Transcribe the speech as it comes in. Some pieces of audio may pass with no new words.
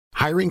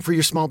Hiring for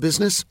your small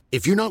business?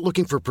 If you're not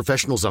looking for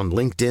professionals on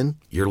LinkedIn,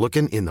 you're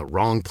looking in the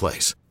wrong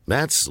place.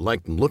 That's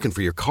like looking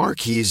for your car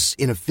keys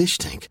in a fish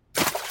tank.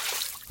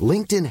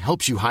 LinkedIn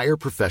helps you hire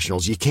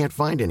professionals you can't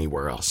find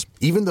anywhere else,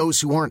 even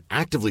those who aren't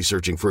actively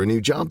searching for a new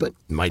job but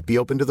might be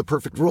open to the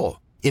perfect role.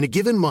 In a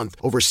given month,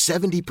 over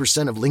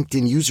 70% of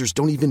LinkedIn users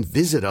don't even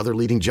visit other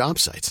leading job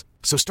sites.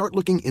 So start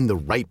looking in the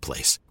right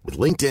place. With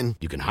LinkedIn,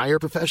 you can hire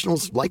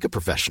professionals like a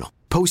professional.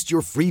 Post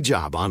your free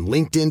job on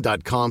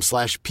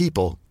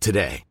linkedin.com/people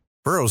today.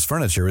 Burrow's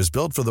furniture is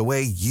built for the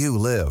way you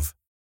live.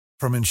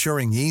 From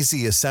ensuring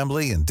easy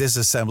assembly and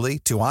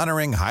disassembly to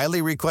honoring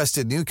highly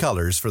requested new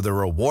colors for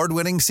their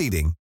award-winning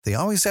seating, they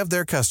always have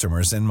their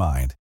customers in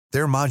mind.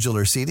 Their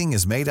modular seating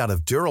is made out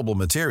of durable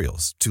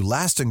materials to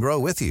last and grow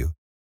with you.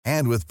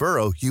 And with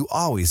Burrow, you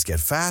always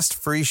get fast,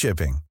 free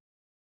shipping.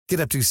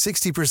 Get up to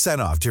 60%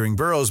 off during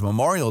Burrow's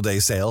Memorial Day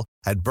sale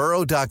at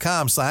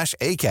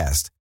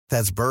burrow.com/ACAST.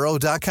 That's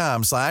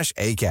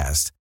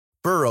burrow.com/ACAST.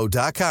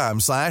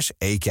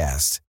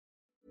 burrow.com/ACAST.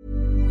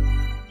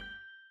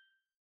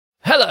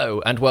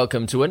 Hello, and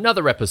welcome to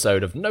another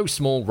episode of No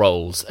Small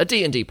Rolls, a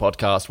D&D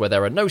podcast where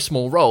there are no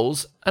small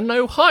rolls and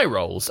no high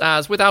rolls,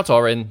 as without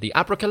Orin, the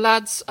Abraca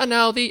lads are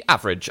now the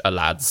average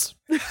lads.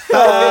 Hey!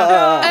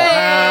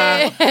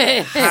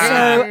 So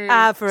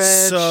average.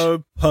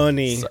 So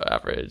punny. So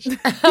average.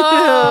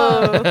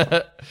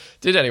 Oh.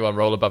 Did anyone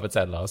roll above a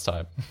 10 last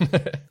time?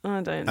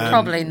 I don't know.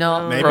 Probably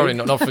not. Maybe. Probably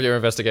not for your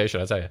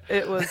investigation, I tell you.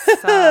 It was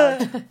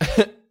sad.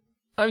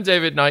 I'm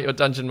David Knight, your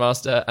Dungeon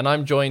Master, and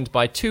I'm joined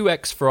by two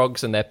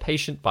ex-frogs and their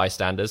patient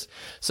bystanders.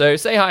 So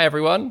say hi,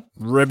 everyone.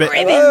 Ribbit.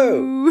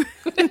 Hello.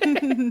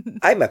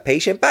 I'm a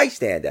patient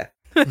bystander.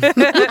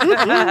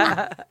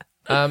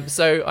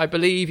 So I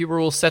believe you were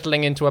all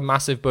settling into a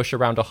massive bush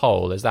around a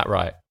hole, is that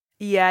right?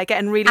 Yeah,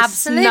 getting really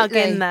snug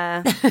in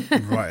there.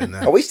 Right in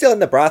there. Are we still in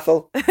the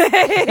brothel?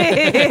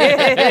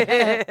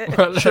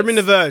 Show me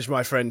the verge,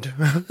 my friend.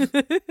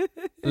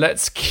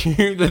 Let's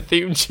cue the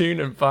theme tune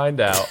and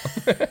find out.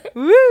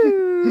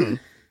 Woo!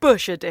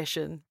 Bush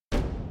edition.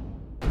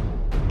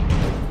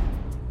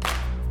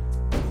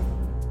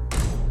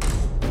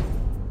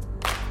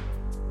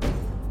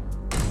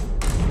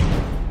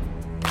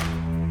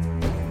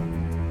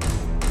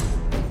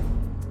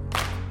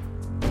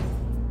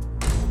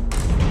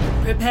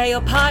 Prepare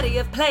your party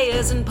of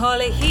players and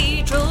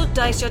polyhedral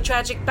dice. Your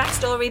tragic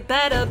backstory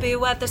better be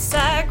worth the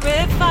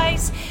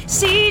sacrifice.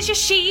 Seize your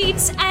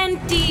sheets and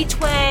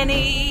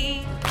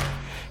D20.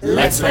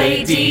 Let's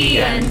play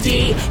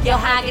D&D. Your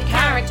haggard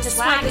character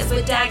swaggers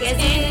with daggers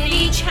in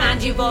each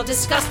hand. You've all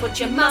discussed what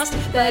you must,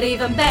 but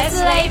even better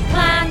laid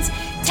plans.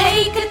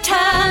 Take a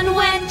turn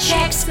when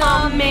checks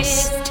are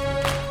missed.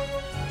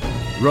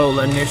 Roll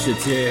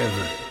initiative.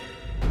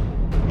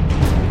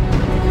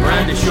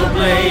 Brandish your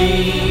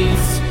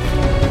blades.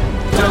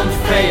 Don't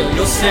fail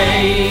your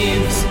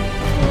saves.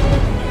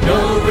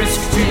 No risk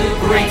too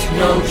great,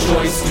 no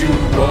choice to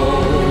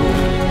roll.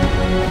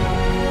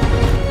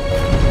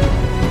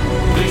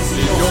 This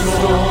is your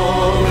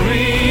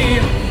story.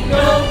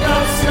 No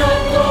guts, no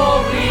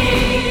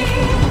glory.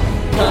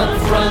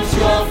 Confront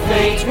your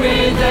fate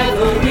with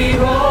every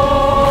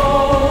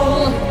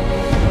roll.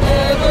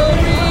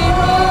 Every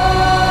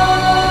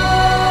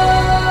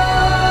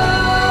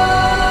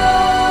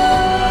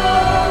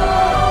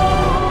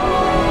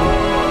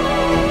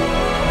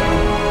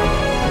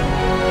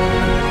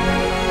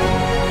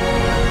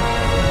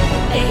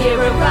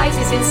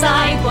rises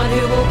inside, one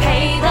who will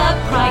pay the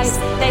price.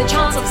 Their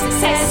chance of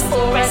success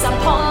will rest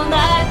upon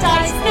the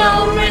dice.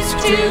 No risk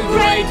too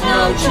great,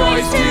 no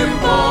choice too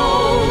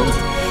bold.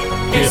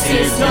 This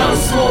is No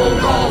Small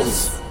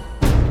Rolls.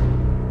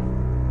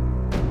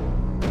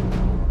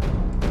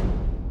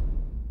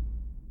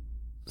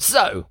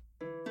 So,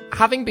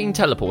 having been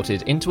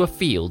teleported into a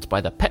field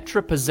by the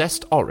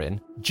Petra-possessed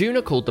Orin,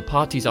 Juna called the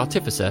party's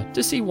artificer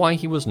to see why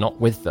he was not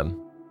with them.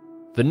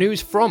 The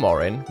news from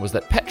Orin was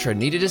that Petra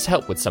needed his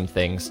help with some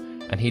things,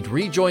 and he'd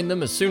rejoin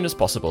them as soon as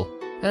possible.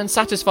 And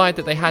satisfied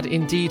that they had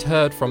indeed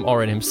heard from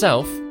Orin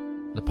himself,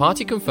 the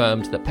party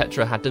confirmed that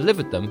Petra had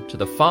delivered them to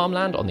the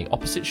farmland on the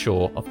opposite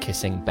shore of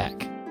Kissing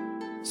Beck.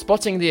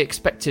 Spotting the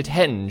expected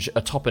henge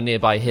atop a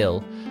nearby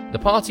hill, the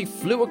party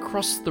flew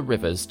across the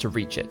rivers to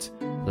reach it,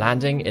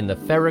 landing in the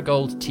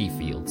Ferrigold tea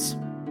fields.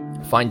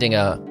 Finding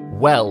a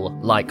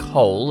well-like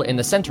hole in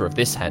the centre of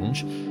this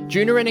henge,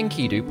 Juna and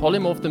Enkidu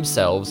polymorphed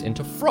themselves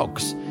into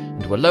frogs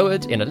and were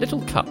lowered in a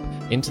little cup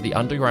into the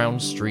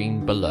underground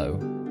stream below.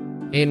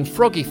 In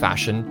froggy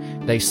fashion,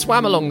 they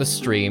swam along the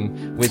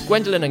stream, with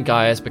Gwendolyn and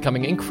Gaius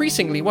becoming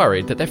increasingly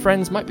worried that their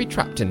friends might be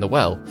trapped in the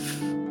well.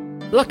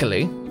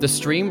 Luckily, the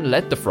stream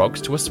led the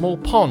frogs to a small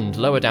pond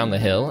lower down the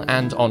hill,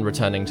 and on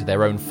returning to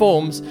their own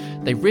forms,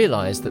 they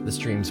realised that the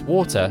stream's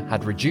water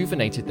had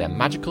rejuvenated their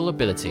magical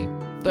ability,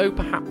 though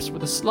perhaps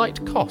with a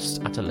slight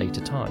cost at a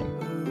later time.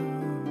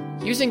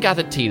 Using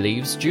gathered tea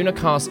leaves, Juna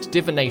cast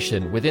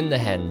divination within the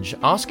henge,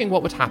 asking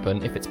what would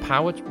happen if its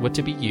power were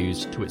to be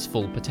used to its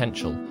full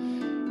potential,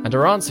 and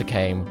her answer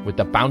came with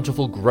the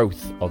bountiful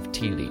growth of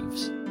tea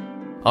leaves.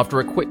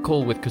 After a quick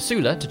call with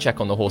Kusula to check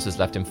on the horses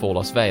left in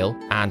Forlos Vale,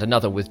 and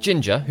another with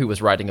Ginger, who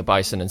was riding a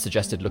bison and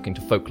suggested looking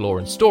to folklore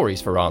and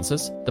stories for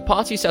answers, the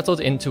party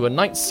settled into a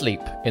night's sleep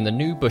in the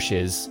new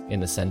bushes in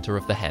the centre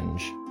of the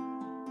henge.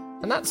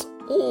 And that's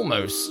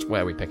almost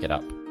where we pick it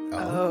up.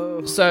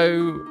 Oh.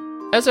 So,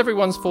 as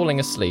everyone's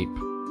falling asleep,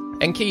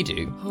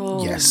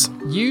 Enkidu, Yes.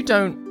 you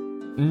don't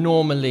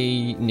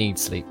normally need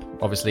sleep.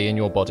 Obviously, in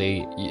your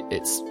body,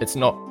 it's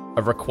not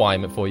a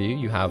requirement for you.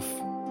 You have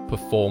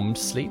performed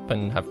sleep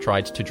and have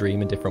tried to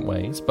dream in different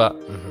ways, but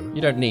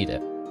you don't need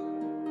it.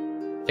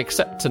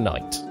 Except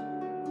tonight.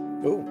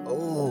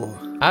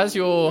 Oh. As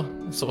you're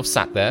sort of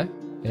sat there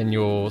in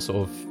your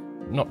sort of,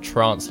 not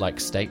trance-like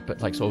state,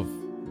 but like sort of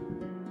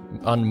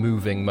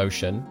unmoving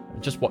motion,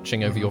 just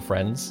watching over your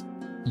friends,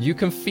 you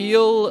can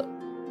feel,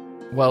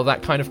 well,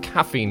 that kind of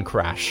caffeine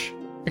crash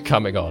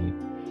coming on.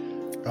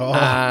 Oh.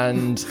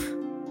 And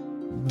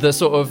the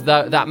sort of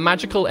that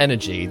magical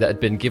energy that had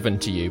been given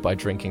to you by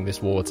drinking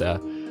this water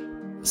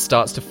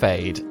starts to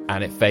fade,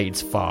 and it fades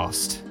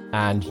fast,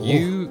 and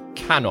you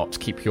cannot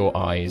keep your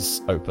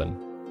eyes open.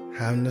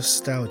 How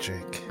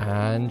nostalgic.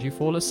 And you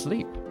fall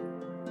asleep.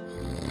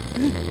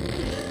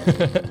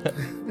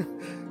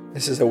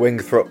 This is a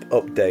Wingthrup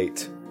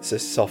update. This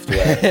is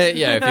software.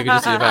 Yeah, if you could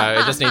just do that,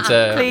 you just need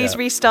to... Please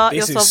restart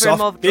your sovereign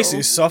module. This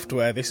is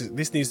software.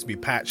 This needs to be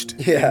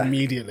patched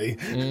immediately.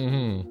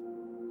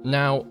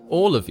 Now,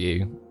 all of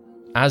you,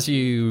 as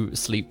you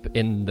sleep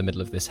in the middle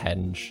of this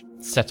henge,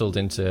 settled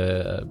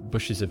into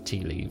bushes of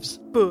tea leaves,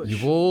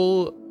 you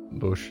all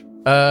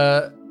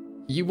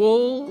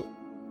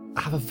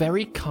have a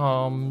very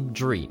calm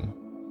dream,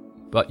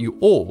 but you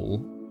all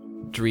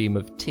dream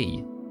of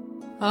tea.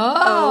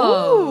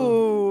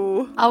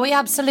 Oh. Are we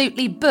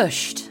absolutely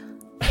bushed?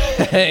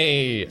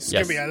 Hey, It's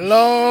gonna be a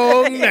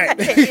long night.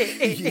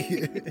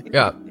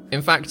 Yeah,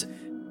 in fact,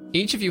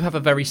 each of you have a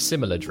very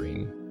similar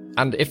dream.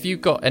 And if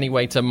you've got any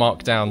way to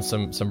mark down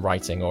some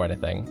writing or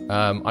anything,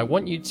 I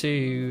want you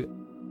to,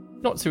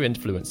 not to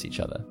influence each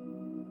other,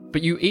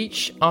 but you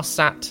each are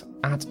sat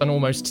at an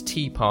almost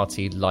tea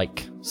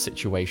party-like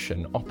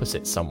situation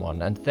opposite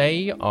someone, and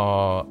they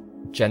are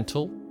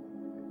gentle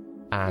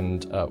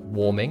and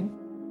warming,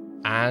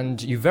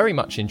 and you very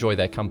much enjoy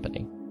their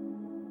company.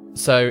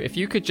 So if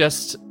you could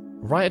just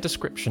write a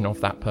description of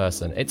that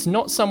person. It's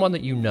not someone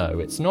that you know.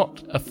 It's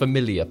not a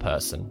familiar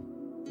person.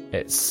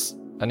 It's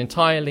an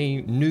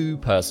entirely new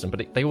person,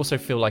 but they also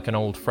feel like an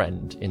old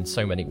friend in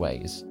so many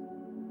ways.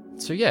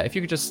 So yeah, if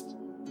you could just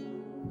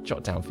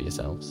jot down for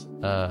yourselves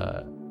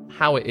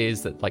how it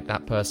is that like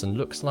that person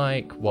looks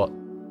like, what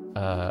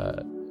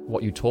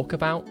you talk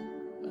about,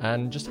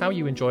 and just how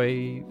you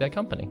enjoy their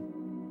company.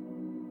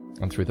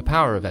 And through the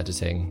power of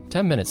editing,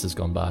 10 minutes has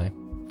gone by.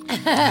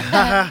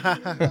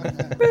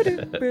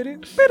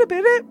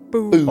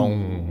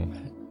 Boom.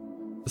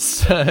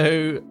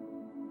 So,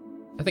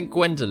 I think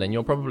Gwendolyn,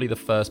 you're probably the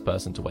first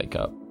person to wake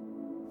up.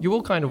 You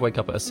all kind of wake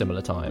up at a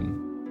similar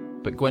time,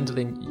 but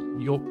Gwendolyn,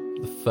 you're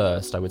the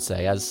first, I would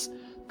say, as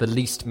the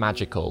least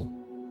magical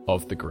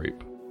of the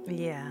group.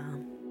 Yeah.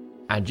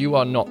 And you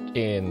are not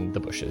in the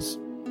bushes.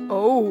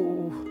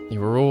 Oh.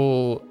 You are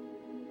all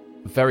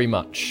very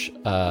much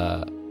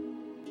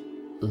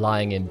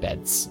lying in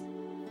beds.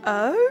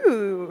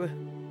 Oh.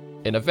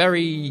 It's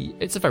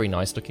a very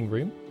nice looking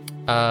room.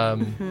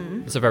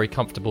 It's a very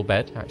comfortable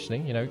bed, actually.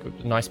 You know,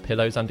 nice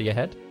pillows under your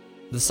head.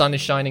 The sun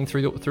is shining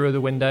through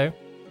the window,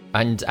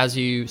 and as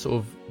you sort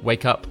of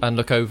wake up and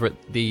look over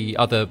at the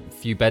other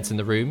few beds in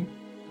the room,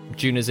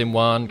 Juna's in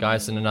one,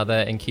 Gaius in another,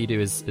 and Enkidu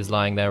is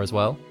lying there as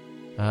well,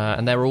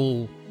 and they're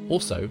all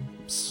also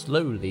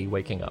slowly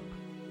waking up.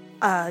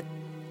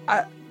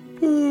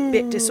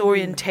 Bit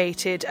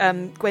disorientated.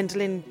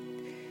 Gwendolyn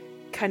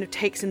kind of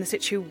takes in the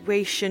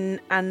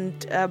situation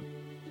and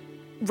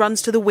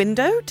runs to the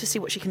window to see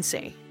what she can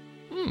see.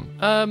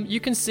 You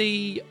can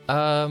see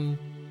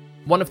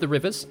one of the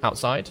rivers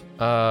outside,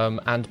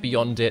 and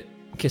beyond it,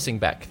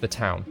 Kissingbeck, the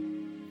town.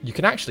 You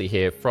can actually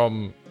hear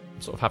from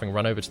sort of having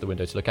run over to the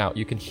window to look out,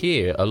 you can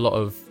hear a lot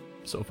of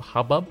sort of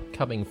hubbub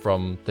coming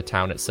from the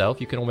town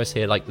itself. You can almost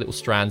hear like little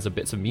strands of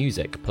bits of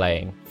music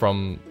playing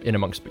from in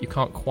amongst, but you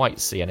can't quite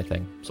see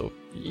anything. So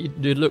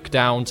you look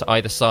down to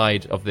either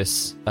side of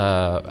this,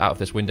 out of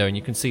this window, and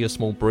you can see a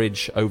small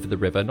bridge over the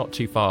river, not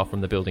too far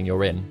from the building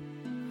you're in.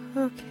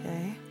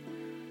 Okay.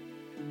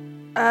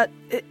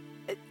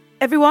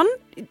 Everyone,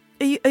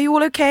 are you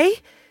all okay?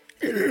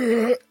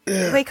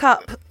 Wake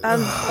up.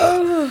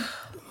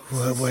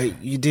 Wait,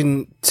 you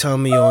didn't tell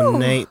me your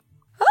name.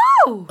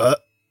 Oh!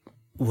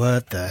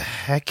 What the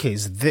heck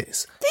is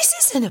this? This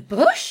isn't a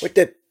bush.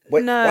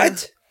 No.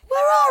 What?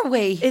 Where are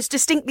we? It's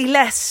distinctly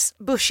less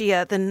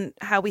bushier than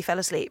how we fell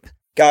asleep.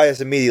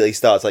 Gaius immediately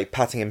starts like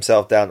patting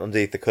himself down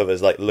underneath the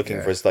covers, like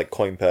looking for his like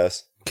coin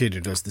purse. Kidu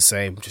does the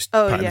same. Just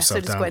Oh, pat yeah, so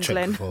himself does down.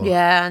 Gwendolyn. Check before.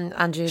 Yeah,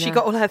 and Juna. She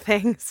got all her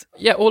things.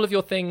 Yeah, all of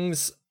your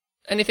things,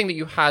 anything that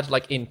you had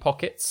like in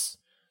pockets,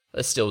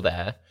 are still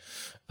there.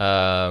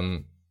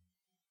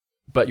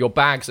 But your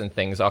bags and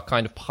things are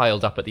kind of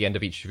piled up at the end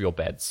of each of your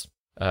beds,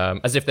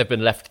 as if they've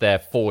been left there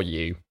for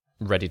you,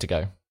 ready to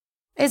go.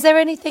 Is there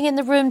anything in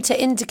the room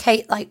to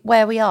indicate, like,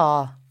 where we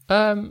are?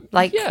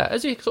 Yeah,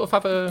 as you sort of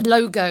have a...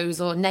 Logos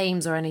or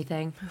names or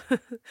anything?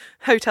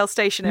 Hotel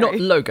stationery. Not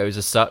logos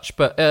as such,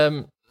 but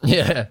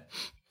yeah.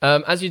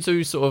 As you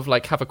do sort of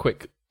like have a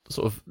quick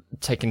sort of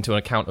take into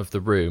account of the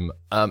room,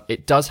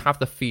 it does have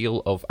the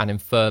feel of an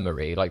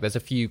infirmary. Like there's a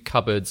few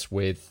cupboards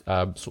with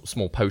sort of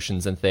small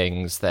potions and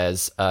things.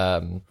 There's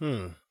like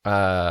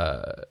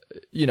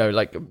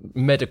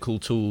medical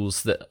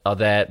tools that are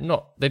there.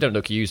 They don't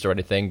look used or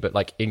anything, but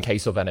like in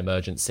case of an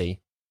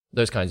emergency,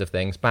 those kinds of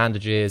things.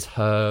 Bandages,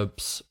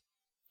 herbs,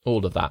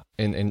 all of that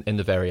in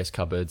the various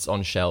cupboards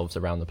on shelves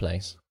around the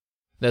place.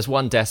 There's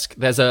one desk.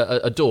 There's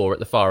a door at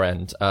the far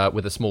end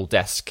with a small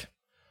desk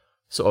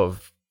sort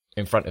of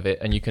in front of it,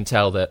 and you can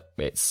tell that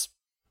it's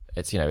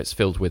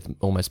filled with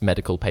almost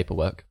medical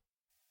paperwork.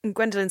 And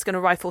Gwendolyn's going to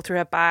rifle through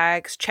her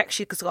bags, check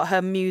she's got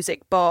her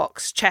music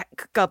box,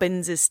 check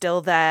Gubbins is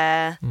still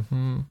there.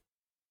 Mm-hmm.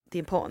 The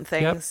important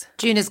things. Yep.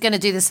 Juna's going to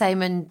do the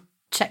same and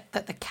check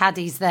that the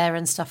caddy's there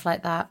and stuff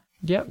like that.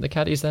 Yep, the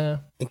caddy's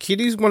there. And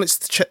Kitty's wanted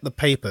to check the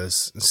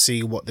papers and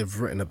see what they've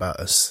written about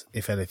us,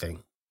 if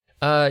anything.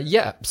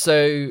 Yeah,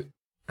 so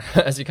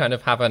as you kind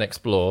of have an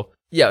explore,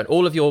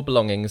 all of your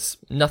belongings,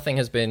 nothing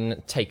has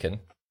been taken.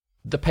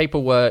 The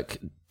paperwork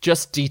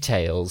just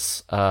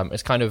details,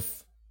 it's kind of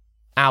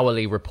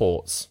hourly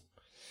reports.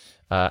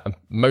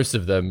 Most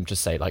of them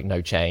just say, like,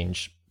 no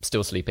change,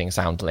 still sleeping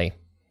soundly,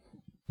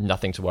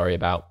 nothing to worry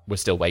about, we're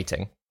still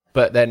waiting.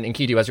 But then,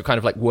 Enkidu, as you're kind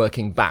of like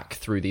working back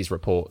through these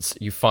reports,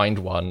 you find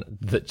one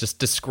that just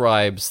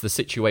describes the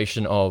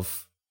situation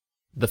of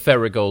the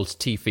Ferrigold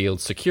T-Field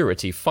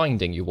security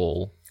finding you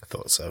all. I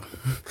thought so.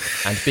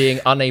 And being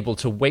unable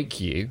to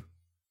wake you,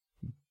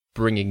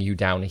 bringing you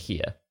down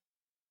here.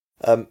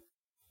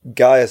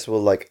 Gaius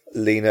will like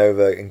lean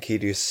over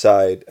Enkidu's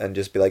side and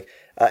just be like,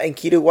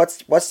 Enkidu,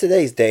 what's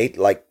today's date?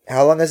 Like,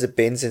 how long has it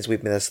been since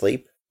we've been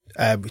asleep?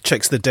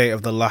 Checks the date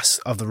of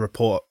the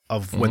report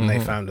of when they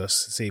found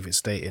us, see if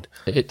it's dated.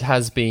 It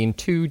has been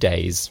 2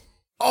 days.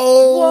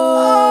 Oh!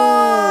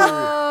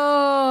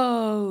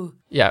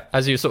 Yeah,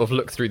 as you sort of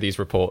look through these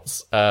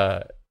reports,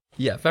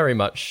 very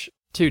much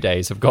 2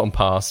 days have gone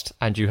past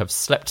and you have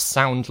slept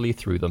soundly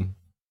through them.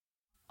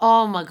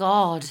 Oh my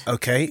god.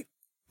 Okay.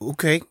 We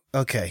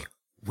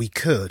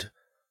could.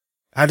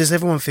 How does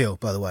everyone feel,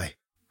 by the way?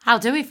 How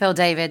do we feel,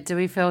 David? Do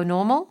we feel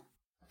normal?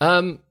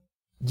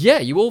 Yeah,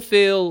 you all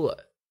feel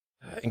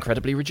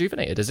incredibly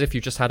rejuvenated, as if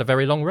you just had a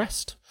very long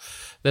rest.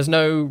 There's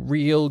no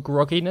real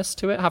grogginess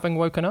to it, having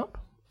woken up.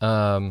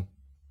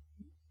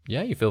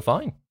 You feel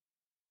fine.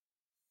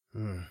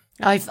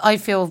 I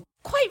feel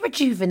quite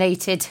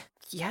rejuvenated.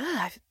 Yeah,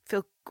 I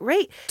feel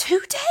great. 2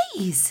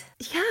 days?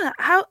 Yeah,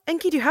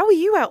 Enkidu, how are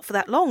you out for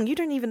that long? You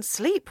don't even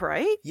sleep,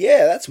 right?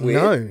 Yeah, that's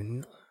weird.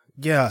 No.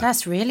 Yeah.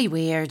 That's really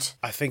weird.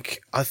 I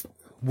think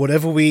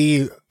whatever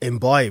we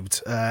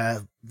imbibed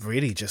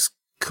really just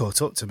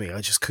caught up to me. I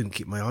just couldn't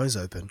keep my eyes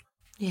open.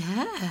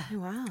 Yeah.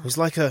 Wow. It was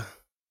like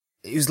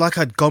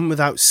I'd gone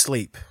without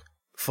sleep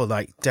for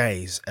like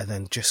days and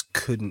then just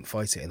couldn't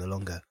fight it any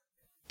longer.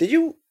 Did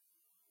you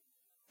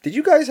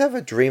guys have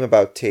a dream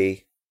about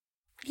tea?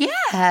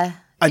 Yeah.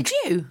 Did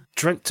you?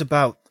 Dreamt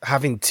about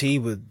having tea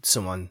with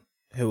someone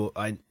who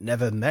I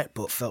never met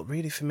but felt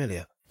really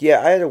familiar. Yeah,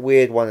 I had a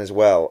weird one as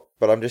well,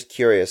 but I'm just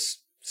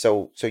curious.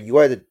 So you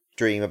had a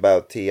dream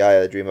about tea, I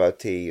had a dream about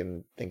tea,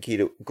 and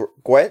Keto...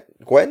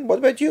 Gwen, what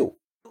about you?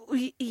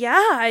 Yeah,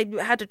 I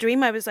had a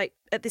dream. I was like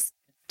at this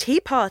tea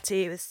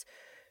party. It was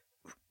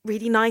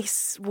really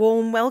nice,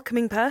 warm,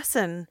 welcoming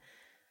person,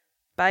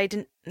 but I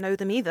didn't know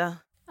them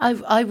either.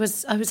 I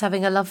was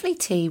having a lovely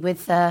tea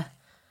with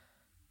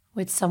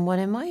someone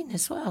in mind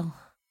as well.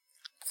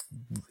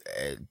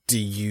 Do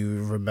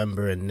you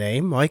remember a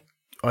name? I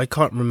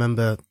can't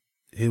remember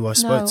who I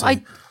spoke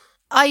to.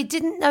 I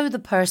didn't know the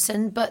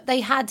person, but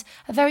they had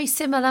a very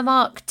similar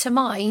mark to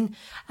mine,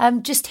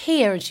 just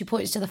here, and she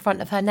points to the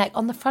front of her neck,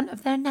 on the front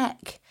of their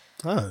neck.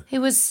 Oh. It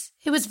was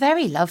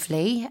very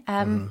lovely.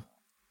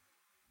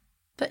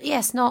 But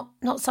yes, not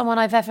someone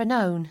I've ever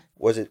known.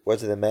 Was it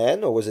a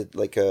man, or was it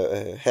like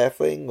a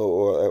halfling,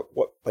 or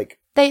what? Like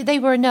they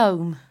were a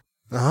gnome.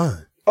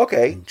 Oh.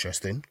 Okay.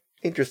 Interesting.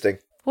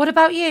 What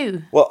about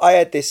you? Well, I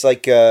had this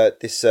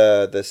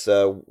this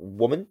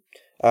woman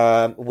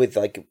with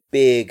like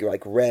big,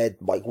 like red,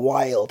 like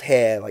wild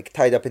hair, like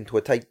tied up into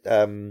a tight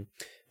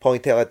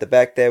ponytail at the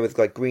back there, with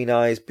like green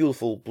eyes,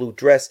 beautiful blue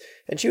dress,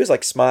 and she was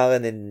like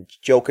smiling and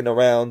joking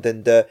around,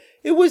 and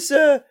it was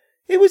a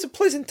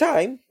pleasant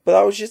time, but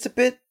I was just a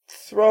bit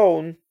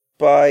thrown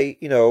by,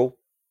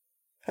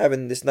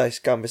 having this nice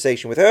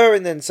conversation with her,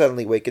 and then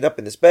suddenly waking up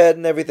in this bed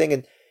and everything,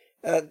 and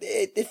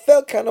it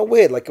felt kind of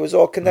weird, like it was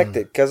all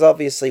connected, because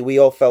obviously we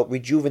all felt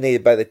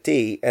rejuvenated by the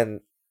tea,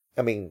 and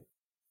I mean,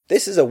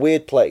 this is a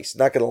weird place,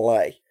 not gonna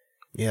lie.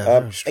 Yeah,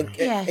 and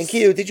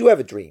Kiyo, did you have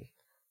a dream?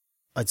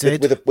 I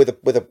did. With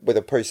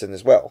a person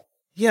as well.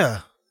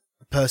 Yeah,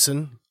 a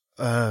person.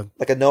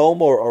 Like a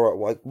gnome or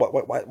what?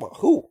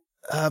 Who?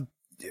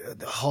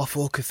 Half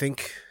orc, I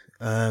think.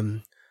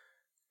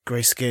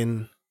 Grey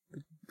skin,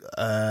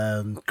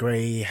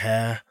 grey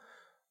hair.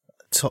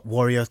 top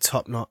warrior,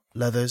 top knot,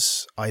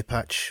 leathers, eye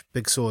patch,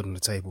 big sword on the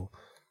table.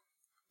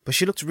 But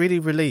she looked really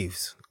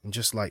relieved and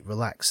just like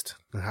relaxed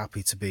and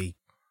happy to be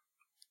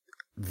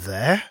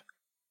there,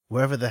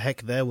 wherever the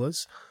heck there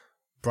was.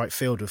 Bright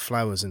field with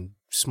flowers and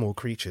small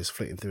creatures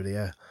flitting through the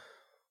air.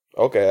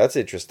 Okay, that's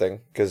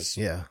interesting, because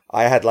Yeah.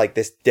 I had like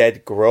this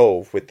dead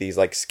grove with these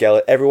like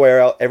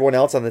everyone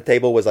else on the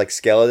table was like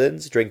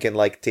skeletons drinking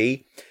like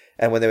tea,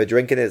 and when they were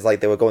drinking it, it's like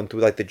they were going through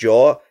like the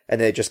jaw,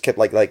 and they just kept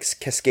like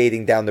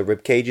cascading down the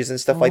rib cages and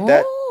stuff like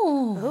that.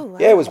 Oh. wow.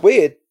 Yeah, it was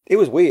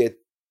weird,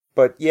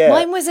 but yeah,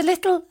 Mine was a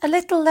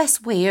little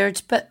less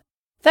weird, but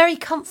very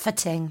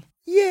comforting.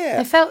 yeah.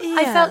 I felt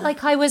Yeah.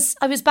 like I was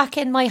back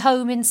in my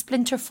home in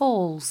Splinter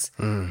Falls.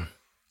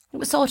 It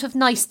was sort of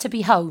nice to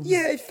be home.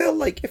 Yeah, it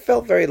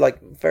felt very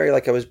like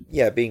I was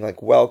being like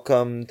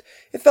welcomed.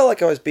 It felt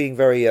like I was being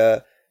very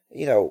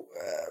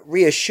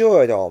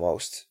reassured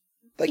almost.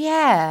 Like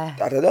Yeah.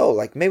 I don't know,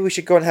 like maybe we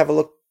should go and have a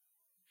look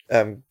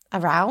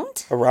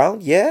Around?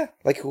 around. Yeah,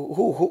 like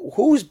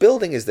whose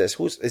building is this?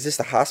 Is this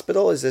the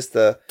hospital? Is this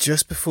the?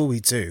 Just before we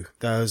do,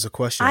 there was a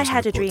question. I was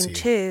had gonna a put dream to you.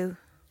 too.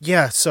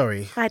 Yeah,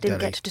 sorry. I didn't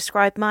Deli. get to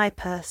describe my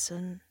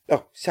person.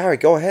 Oh, sorry.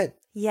 Go ahead.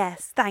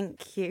 Yes,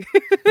 thank you.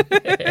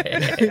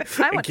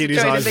 I want to Kitty's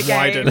join in eyes the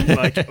game. widen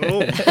like,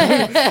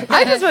 oh.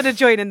 I just want to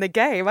join in the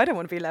game. I don't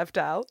want to be left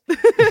out.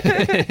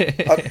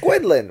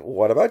 Gwendolyn,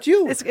 what about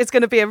you? It's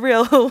going to be a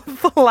real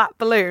flat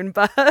balloon,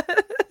 but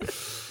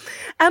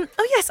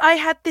oh yes, I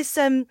had this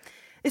and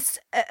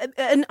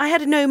I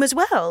had a gnome as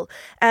well.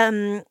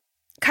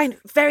 Kind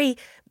of very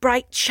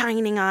bright,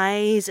 shining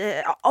eyes.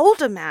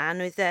 Older man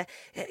with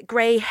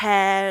grey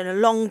hair and a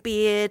long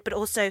beard, but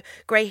also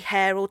grey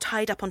hair all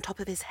tied up on top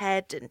of his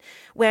head, and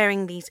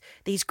wearing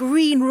these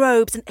green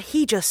robes. And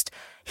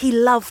he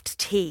loved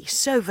tea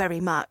so very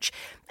much.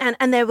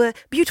 And there were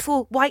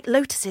beautiful white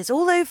lotuses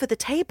all over the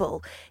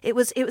table. It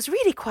was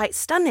really quite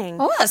stunning.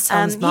 Oh, that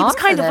sounds He was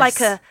kind of like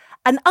marvellous.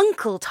 an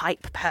uncle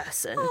type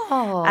person.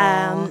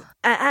 Oh.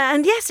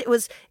 And yes, it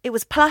was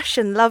plush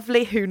and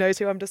lovely. Who knows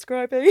who I'm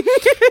describing?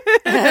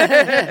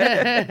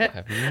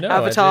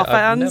 Avatar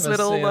fans with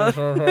all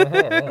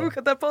the. Who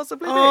could that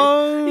possibly be?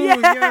 Oh,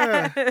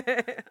 yeah.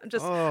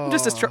 I'm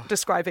just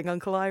describing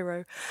Uncle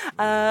Iroh.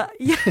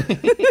 Yeah.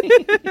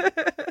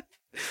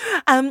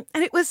 And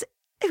it was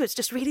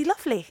just really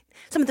lovely.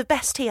 Some of the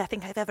best tea I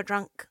think I've ever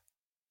drunk.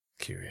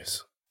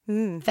 Curious.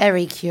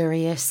 Very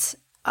curious.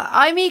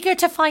 I'm eager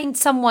to find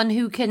someone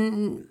who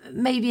can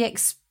maybe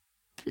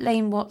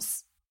explain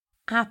what's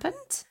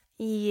happened.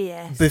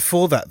 Yes.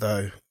 Before that,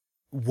 though,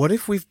 what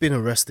if we've been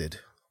arrested?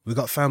 We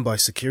got found by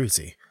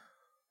security.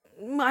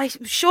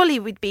 Surely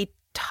we'd be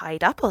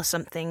tied up or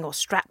something, or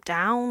strapped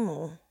down,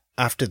 or.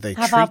 After they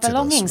Have treated our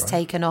belongings us, right?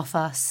 taken off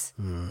us.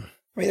 I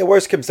mean, the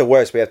worst comes to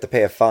worst, we have to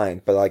pay a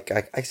fine, but like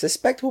I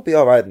suspect we'll be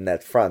all right in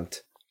that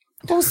front.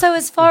 Also,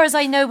 as far as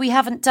I know, we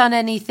haven't done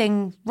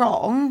anything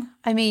wrong.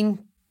 I mean,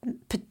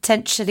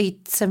 potentially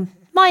some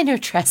minor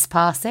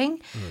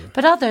trespassing.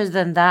 But other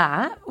than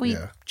that, we...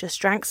 Yeah. Just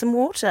drank some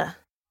water.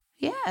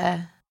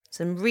 Yeah.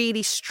 Some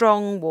really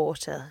strong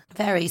water.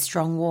 Very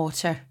strong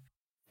water.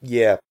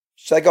 Yeah.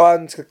 Should I go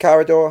out into the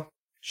corridor?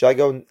 Should I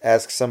go and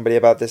ask somebody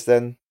about this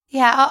then?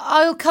 Yeah,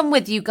 I'll come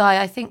with you,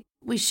 Guy. I think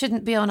we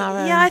shouldn't be on our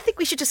own. Yeah, I think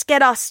we should just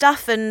get our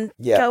stuff and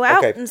Yeah, go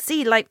out okay. and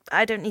see. Like,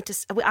 I don't need to.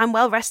 I'm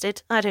well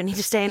rested. I don't need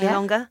to stay any Yeah.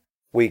 longer.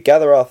 We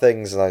gather our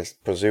things, and I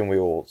presume we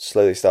will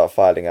slowly start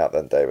filing out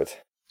then, David.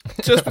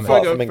 Just before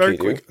Apart I go, from very Enkidu.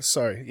 quick.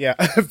 Sorry, yeah.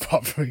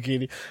 Apart from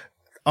Enkidu.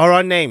 Are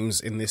our names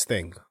in this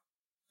thing?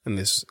 In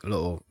this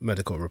little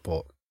medical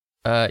report?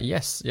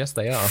 Yes,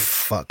 they are.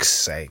 Fuck's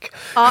sake.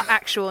 Our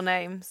actual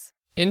names.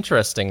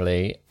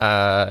 Interestingly,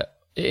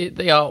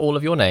 they are all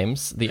of your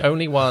names. The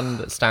only one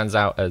that stands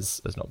out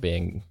as not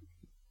being,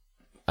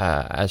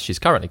 as she's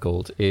currently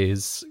called,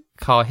 is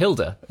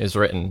Carhilda, is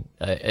written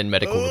in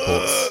medical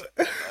reports,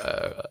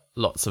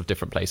 lots of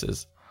different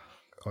places.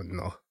 Oh,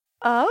 no.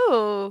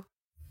 Oh,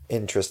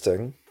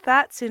 Interesting.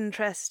 that's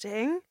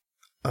interesting.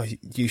 Are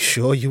you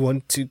sure you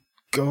want to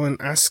go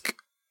and ask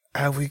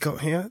how we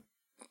got here?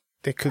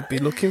 They could be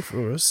looking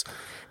for us.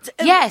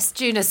 Yes,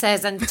 Juna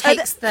says, and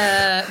takes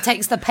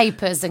the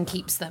papers and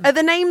keeps them. Are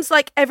the names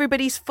like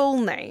everybody's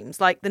full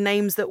names, like the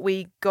names that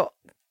we got,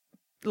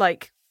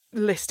 like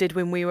listed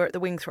when we were at the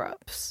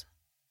Wingthrops?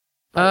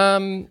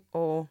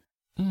 Or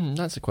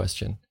That's a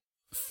question.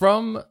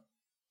 From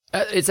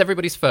it's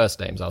everybody's first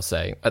names, I'll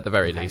say, at the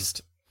very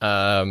least.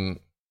 And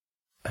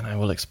I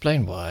will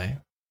explain why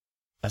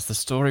as the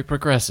story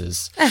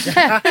progresses.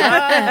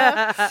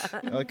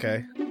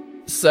 Okay.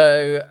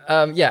 So,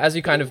 as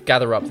you kind of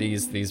gather up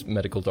these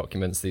medical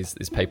documents, these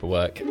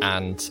paperwork,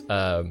 and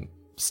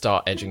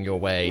start edging your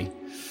way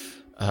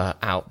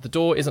out, the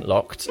door isn't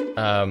locked.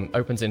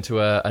 Opens into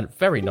a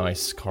very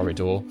nice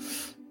corridor,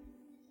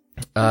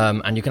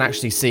 and you can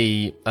actually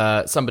see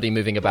somebody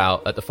moving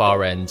about at the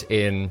far end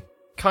in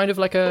kind of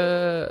like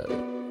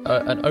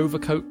an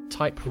overcoat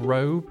type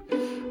robe,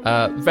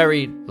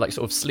 very like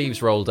sort of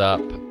sleeves rolled up,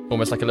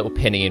 almost like a little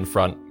pinny in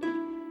front.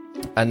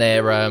 and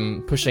they're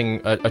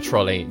pushing a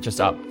trolley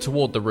just up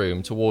toward the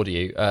room, toward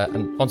you,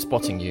 and on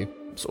spotting you,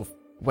 sort of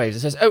waves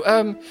and says,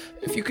 "Oh,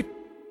 if you could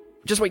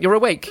just wait, you're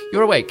awake.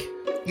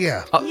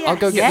 Yeah. I'll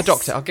go get the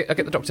doctor. I'll get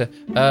the doctor."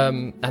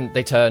 And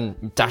they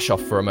dash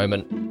off for a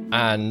moment,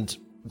 and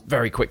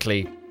very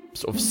quickly,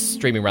 sort of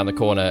streaming around the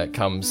corner,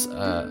 comes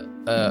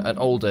an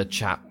older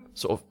chap,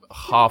 sort of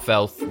half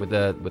elf with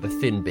a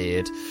thin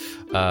beard,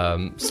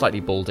 slightly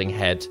balding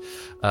head,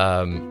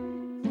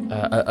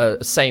 a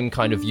same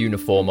kind of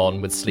uniform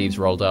on with sleeves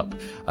rolled up.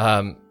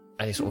 And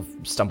he sort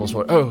of stumbles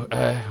forward. "Oh,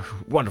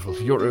 wonderful!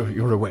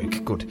 You're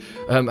awake. Good.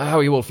 How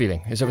are you all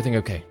feeling? Is everything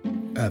okay?"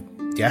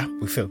 Yeah,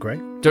 we feel great.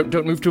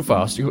 Don't move too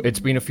fast. It's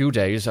been a few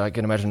days. I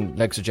can imagine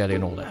legs are jelly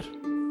and all that.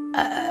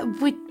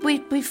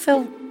 We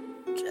feel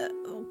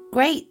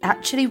great,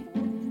 actually.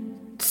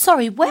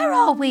 Sorry, where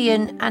are we?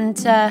 And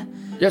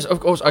Yes, of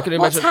course. I can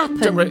what's imagine.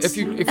 Don't worry,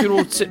 happened? if you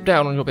all sit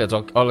down on your beds,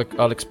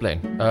 I'll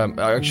explain.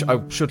 I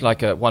should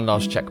like one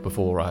last check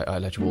before I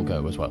let you all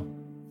go as well.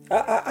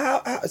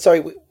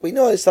 Sorry, we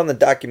noticed on the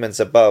documents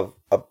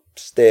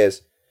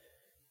upstairs.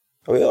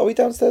 Are we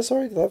downstairs?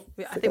 Sorry,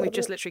 I think we've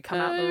just literally come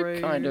out of the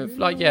room. Kind of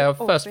like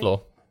first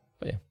floor.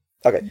 But yeah.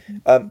 Okay.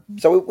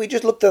 So we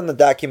just looked on the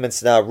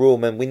documents in our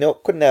room, and we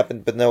couldn't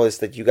happen but notice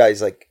that you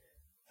guys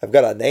have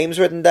got our names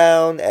written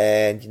down,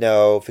 and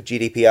for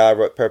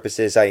GDPR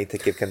purposes, I need to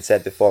give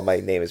consent before my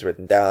name is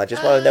written down. I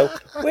just want to know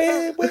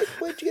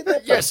where'd you get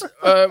that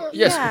from?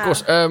 Yes, of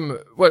course.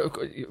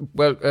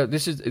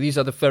 These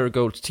are the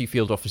Ferrigold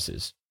T-Field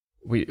offices.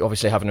 We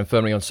obviously have an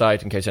infirmary on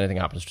site in case anything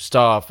happens to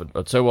staff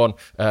and so on.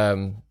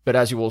 But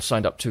as you all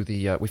signed up to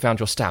we found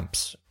your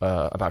stamps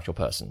about your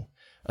person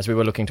as we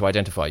were looking to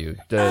identify you.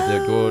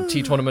 Your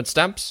T-tournament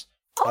stamps.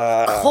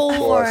 of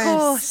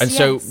course. And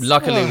so,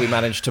 luckily, we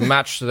managed to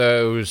match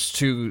those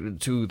to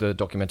the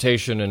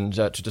documentation and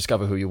to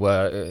discover who you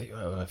were,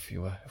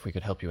 if we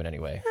could help you in any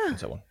way, and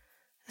so on.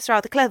 That's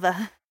rather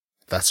clever.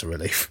 That's a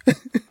relief.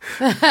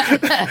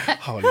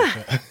 Holy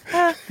shit.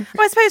 Well,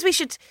 I suppose we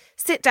should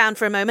sit down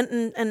for a moment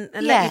and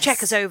let you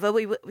check us over.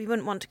 We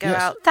wouldn't want to go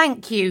out.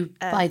 Thank you,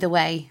 by the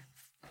way.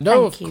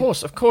 No, Thank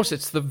of course.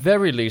 It's the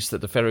very least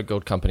that the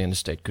Ferrigold Company and the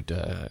state could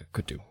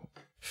do.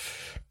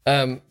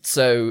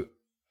 So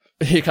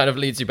he kind of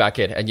leads you back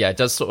in, and it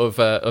does sort of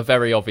a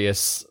very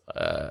obvious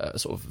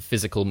sort of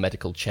physical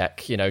medical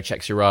check.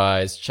 Checks your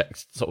eyes,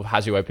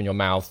 has you open your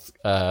mouth,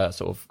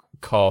 sort of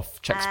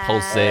cough, checks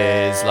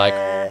pulses, like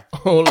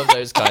all of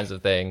those kinds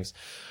of things.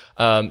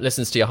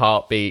 Listens to your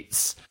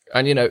heartbeats,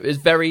 and is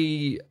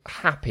very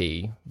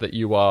happy that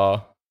you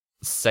are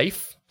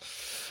safe.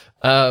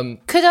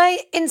 Could I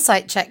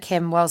insight check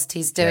him whilst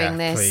he's doing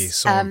this? Please,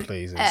 someone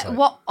please insight.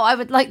 What I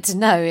would like to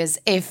know is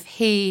if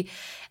he,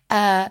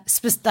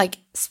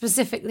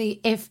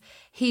 specifically, if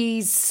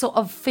he sort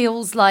of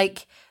feels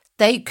like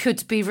they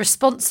could be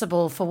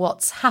responsible for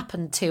what's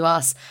happened to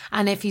us,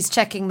 and if he's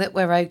checking that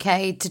we're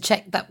okay, to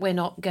check that we're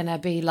not going to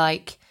be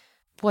like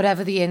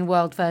whatever the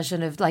in-world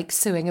version of like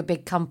suing a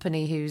big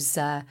company who's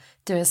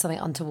doing something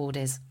untoward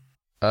is.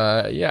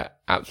 Yeah,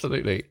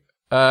 absolutely.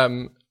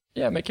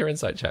 Make your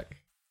insight check.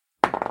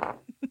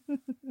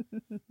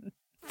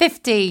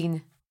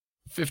 15.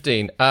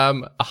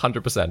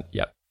 100%.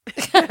 Yep.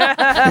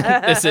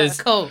 This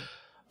is cool.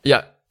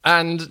 Yeah.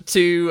 And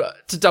to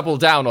double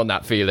down on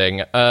that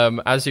feeling,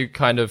 as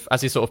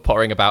he's sort of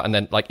pottering about and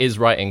then is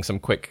writing some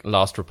quick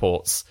last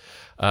reports,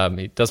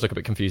 he does look a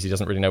bit confused. He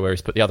doesn't really know where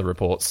he's put the other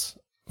reports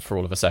for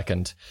all of a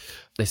second.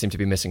 They seem to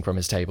be missing from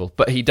his table,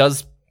 but he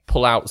does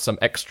pull out some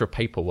extra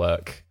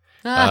paperwork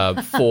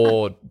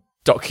for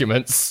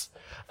documents.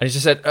 And he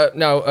just said,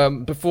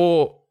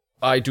 before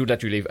I do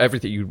let you leave,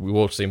 everything you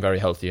all seem very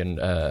healthy and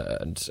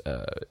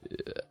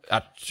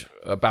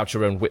about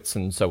your own wits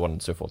and so on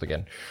and so forth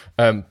again.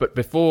 But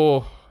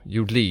before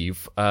you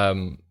leave,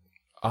 you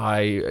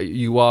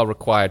are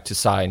required to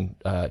sign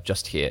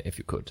just here, if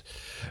you could.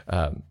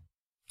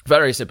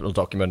 Very simple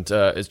document.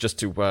 It's just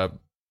to,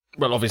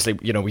 obviously,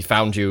 we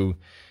found you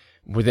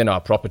within our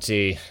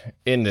property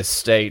in this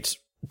state.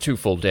 2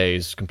 full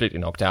days, completely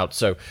knocked out.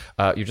 So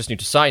you just need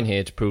to sign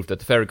here to prove that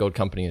the Ferrigold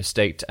Company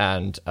estate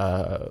and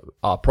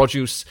our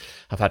produce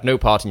have had no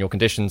part in your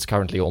conditions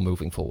currently or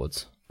moving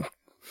forwards.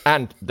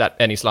 And that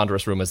any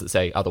slanderous rumours that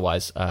say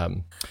otherwise,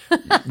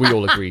 we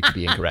all agree to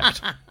be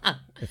incorrect,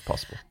 if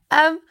possible.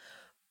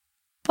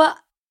 But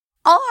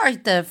are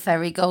the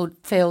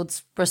Ferrigold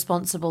Fields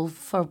responsible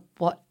for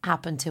what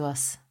happened to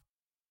us?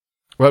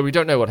 Well, we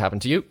don't know what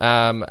happened to you,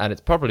 and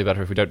it's probably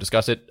better if we don't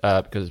discuss it,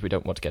 because we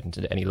don't want to get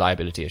into any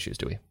liability issues,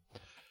 do we?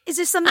 Is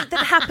this something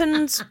that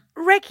happens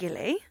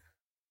regularly?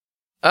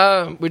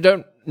 We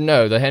don't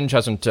know. The henge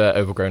hasn't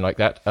overgrown like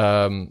that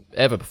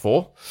ever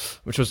before,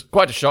 which was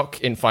quite a shock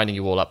in finding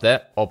you all up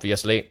there,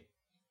 obviously.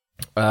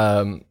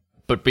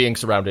 But being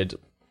surrounded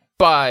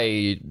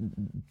by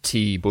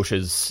tea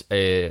bushes,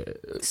 we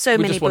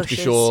just want to be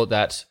sure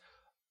that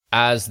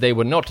as they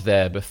were not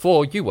there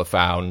before you were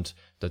found,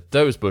 that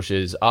those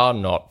bushes are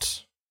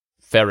not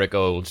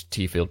Ferrigold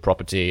T-Field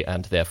property,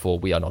 and therefore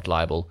we are not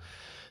liable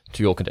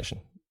to your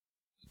condition.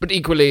 But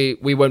equally,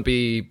 we won't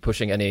be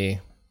pushing any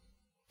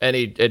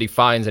any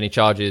fines, any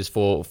charges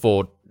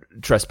for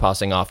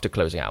trespassing after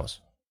closing hours.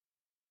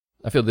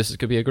 I feel this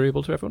could be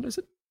agreeable to everyone, is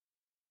it?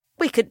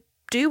 We could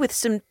do with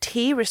some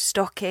tea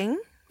restocking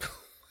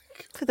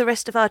for the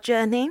rest of our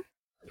journey.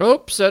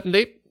 Oh,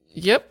 certainly.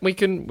 Yep, we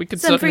can Some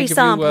certainly free give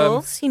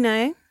samples, you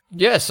know.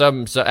 Yes,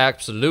 so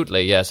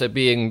absolutely, yes.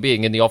 Being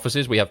in the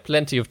offices, we have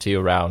plenty of tea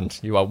around.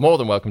 You are more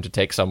than welcome to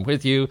take some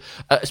with you,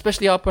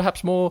 especially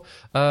perhaps more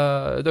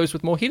those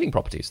with more healing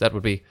properties. That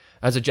would be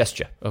as a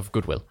gesture of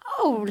goodwill.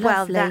 Oh, lovely.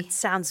 Well, that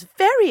sounds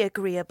very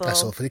agreeable.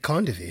 That's awfully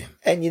kind of you.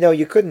 And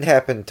you couldn't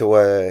happen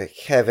to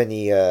have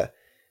any of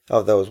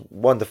those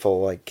wonderful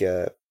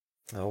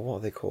what are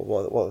they called?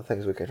 What are the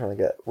things we're trying to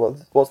get?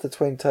 What's the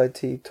Twin Tide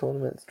Tea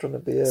tournament trying to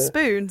be?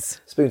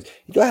 Spoons. Spoons.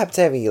 You don't happen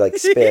to have any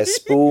spare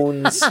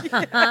spoons?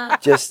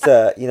 Just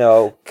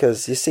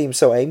because you seem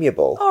so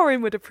amiable.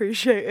 Orin would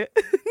appreciate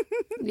it.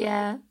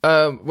 Yeah.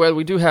 Well,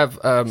 we do have.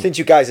 Since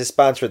you guys are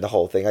sponsoring the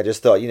whole thing, I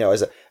just thought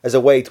as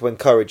a way to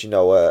encourage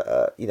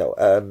your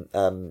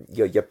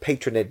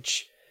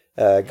patronage.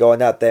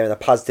 Going out there and a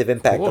positive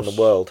impact on the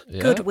world.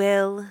 Yeah.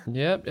 Goodwill.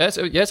 Yeah.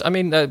 Yes. I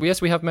mean, yes,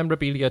 we have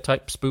memorabilia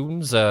type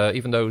spoons.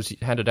 Even those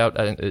handed out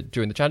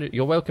during the challenge,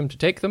 you're welcome to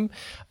take them.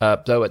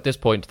 Though at this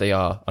point, they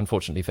are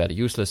unfortunately fairly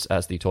useless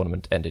as the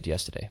tournament ended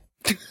yesterday.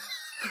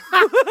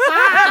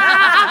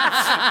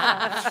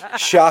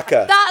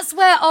 Shocker. That's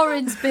where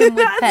Orin's been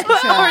with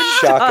Petra.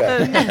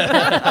 Shocker.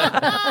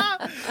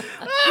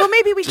 Well,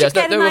 maybe we should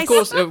get a nice of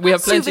course, we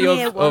have plenty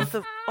souvenir of one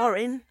for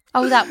Orin.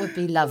 Oh, that would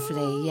be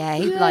lovely. Yeah,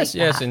 he'd like that.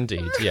 Yes,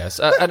 indeed. Yes,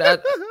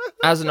 and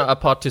as a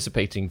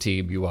participating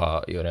team, you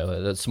are,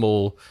 a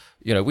small,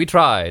 we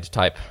tried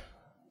type.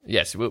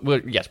 Yes,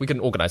 we can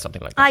organise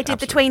something like that. I did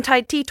the Twain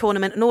Tide Tea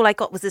tournament, and all I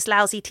got was this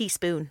lousy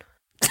teaspoon.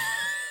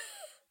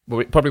 Well,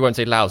 we probably won't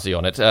say lousy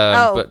on it.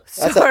 But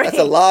sorry. That's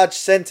a large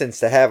sentence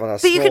to have on a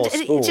small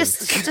spoon.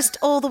 Just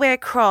all the way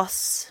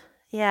across.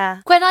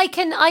 Yeah. When I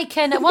can,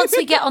 once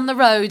we get on the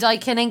road, I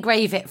can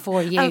engrave it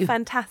for you. Oh,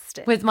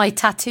 fantastic. With my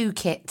tattoo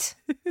kit.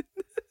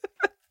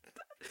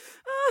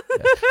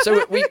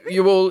 So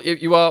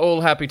you are all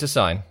happy to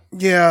sign?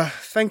 Yeah,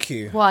 thank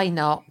you. Why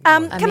not?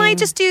 Can I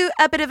just do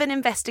a bit of an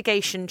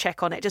investigation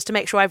check on it, just to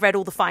make sure I've read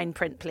all the fine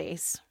print,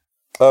 please?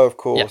 Oh, of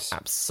course. Yeah,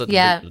 absolutely.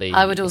 Yeah,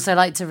 I would also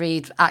like to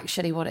read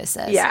actually what it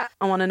says. Yeah,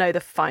 I want to know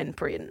the fine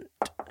print.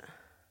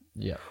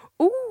 Yeah.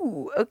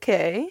 Ooh,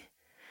 okay.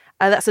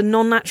 That's a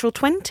non-natural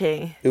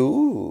 20.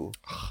 Ooh.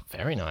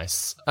 Very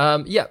nice.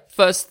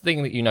 First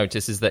thing that you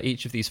notice is that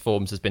each of these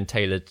forms has been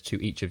tailored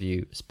to each of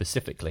you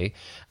specifically.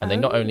 And they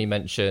not only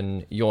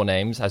mention your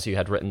names as you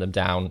had written them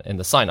down in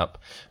the sign-up,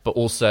 but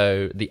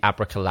also the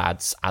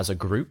Abracalads as a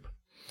group.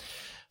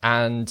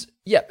 And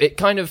yeah, it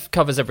kind of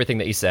covers everything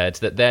that he said,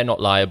 that they're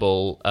not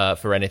liable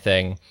for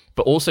anything,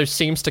 but also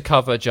seems to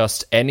cover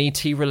just any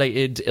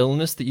tea-related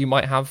illness that you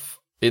might have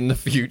in the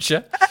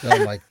future.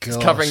 Oh my god! It's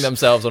covering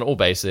themselves on all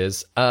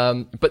bases.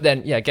 But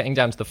then, getting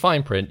down to the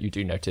fine print, you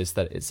do notice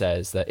that it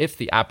says that if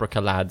the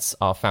Abracalads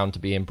are found to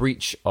be in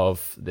breach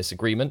of this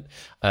agreement,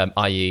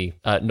 i.e.,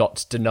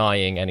 not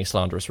denying any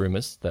slanderous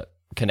rumours that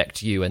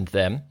connect you and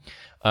them,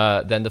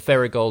 then the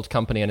Ferigold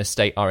Company and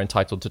estate are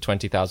entitled to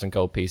 20,000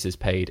 gold pieces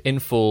paid in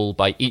full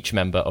by each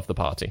member of the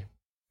party.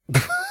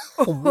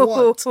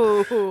 What?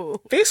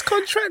 This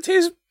contract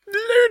is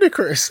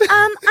ludicrous.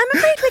 I'm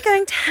afraid we're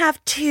going to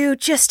have to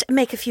just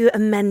make a few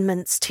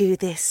amendments to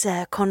this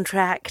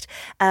contract.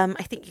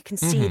 I think you can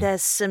see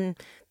there's some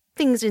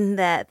things in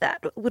there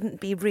that wouldn't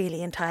be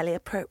really entirely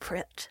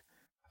appropriate.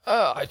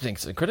 I think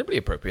it's incredibly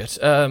appropriate.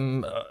 I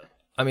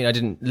mean, I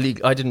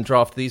didn't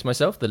draft these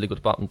myself. The legal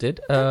department did,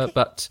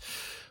 but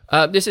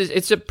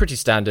it's a pretty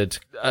standard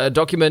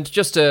document.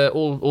 Just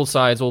all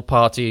sides, all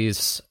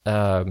parties.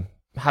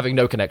 Having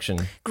no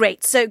connection.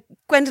 Great. So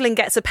Gwendolyn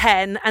gets a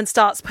pen and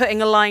starts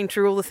putting a line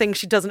through all the things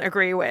she doesn't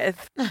agree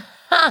with.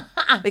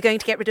 We're going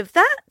to get rid of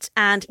that.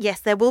 And yes,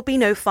 there will be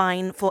no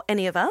fine for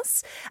any of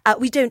us.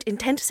 We don't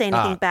intend to say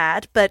anything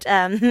bad, but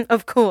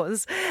of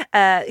course,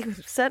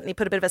 certainly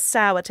put a bit of a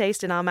sour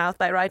taste in our mouth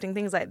by writing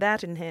things like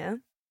that in here.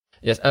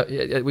 Yes,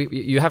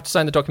 you have to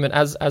sign the document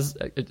as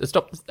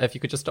stop. If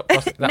you could just stop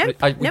crossing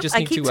that. We just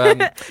need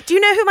to. Do you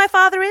know who my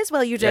father is?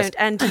 Well, you don't, yes.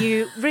 And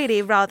you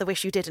really rather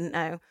wish you didn't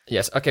know.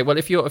 Yes. Okay. Well,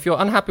 if you're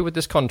unhappy with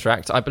this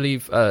contract, I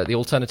believe the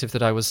alternative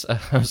that I was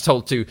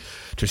told to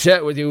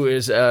share with you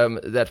is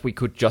that we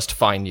could just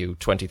fine you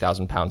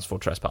 £20,000 for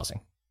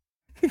trespassing.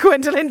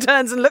 Gwendolyn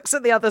turns and looks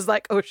at the others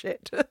like, "Oh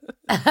shit."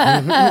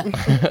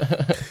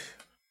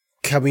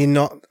 Can we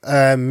not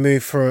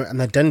move for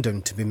an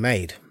addendum to be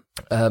made?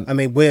 I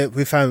mean,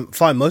 we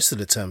find most of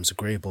the terms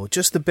agreeable.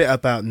 Just the bit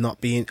about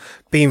not being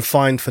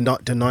fined for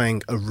not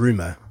denying a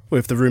rumor, or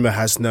if the rumor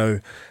has no,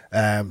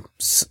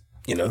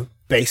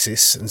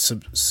 basis and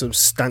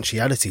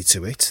substantiality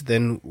to it,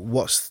 then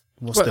what's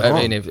the harm?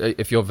 I mean,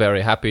 if you're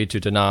very happy to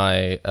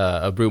deny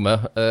a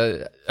rumor,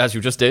 as you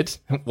just did,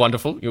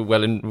 wonderful, you're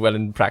well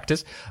in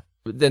practice,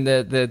 then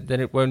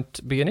it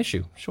won't be an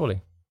issue,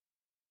 surely.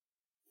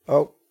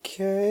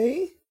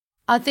 Okay.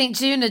 I think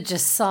Juna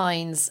just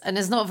signs and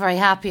is not very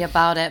happy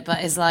about it,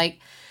 but is like,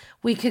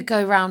 we could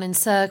go round in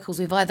circles.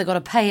 We've either got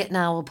to pay it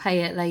now or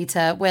pay it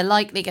later. We're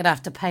likely going to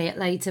have to pay it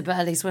later, but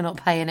at least we're not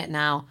paying it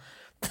now.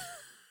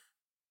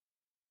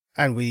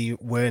 And we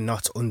were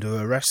not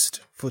under arrest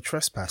for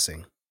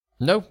trespassing.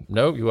 No,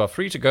 you are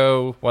free to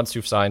go once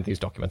you've signed these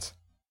documents.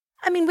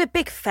 I mean, we're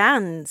big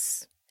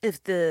fans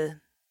of the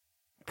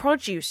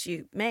produce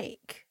you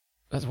make.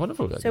 That's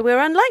wonderful. So we're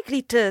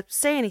unlikely to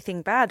say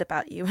anything bad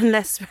about you,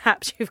 unless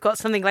perhaps you've got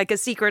something like a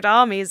secret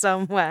army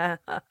somewhere.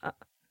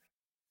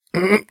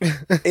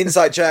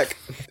 Insight check.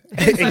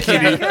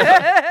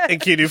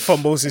 Enkidu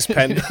fumbles his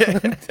pen.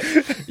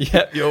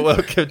 Yep, you're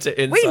welcome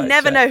to insight. We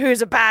never check. know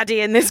who's a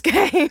baddie in this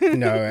game.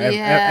 No,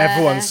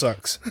 everyone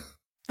sucks.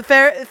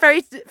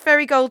 The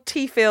Fairy Gold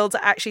tea fields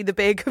are actually the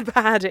big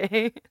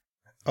baddie.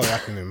 Oh, I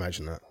can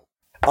imagine that.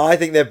 I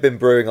think they've been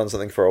brewing on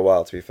something for a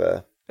while, to be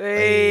fair.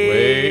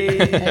 Hey.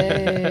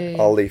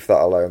 I'll leave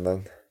that alone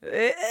then.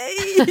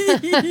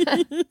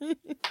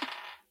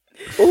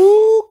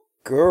 Ooh,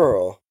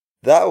 girl.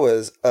 That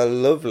was a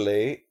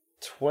lovely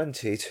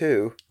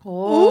 22.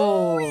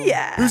 Oh,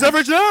 yeah. Who's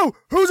average now?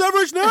 Who's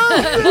average now?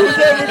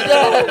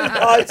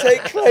 I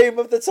take claim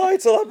of the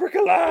title,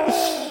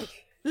 Abracala.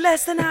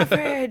 Less than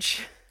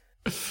average.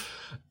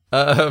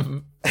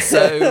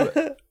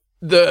 So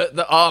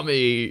the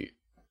army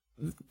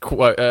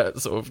quote,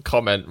 sort of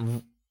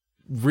comment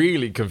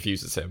really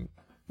confuses him.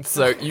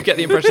 So you get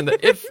the impression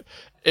that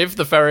if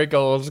the Fairy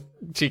Gold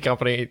Tea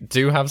Company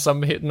do have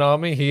some hidden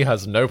army, he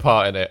has no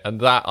part in it,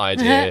 and that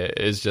idea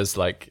is just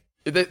like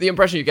the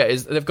impression you get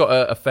is they've got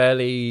a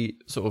fairly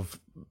sort of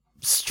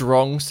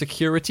strong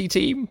security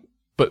team,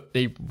 but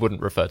he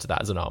wouldn't refer to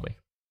that as an army.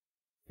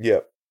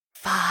 Yep.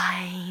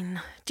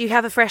 Fine. Do you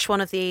have a fresh one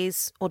of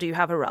these, or do you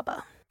have a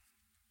rubber?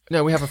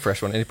 No, we have a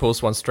fresh one, and he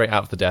pulls one straight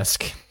out of the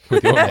desk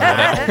with your name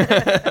on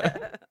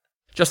it.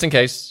 Just in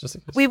case.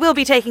 We will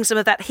be taking some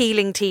of that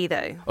healing tea,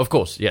 though. Of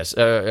course, yes.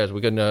 We're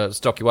going to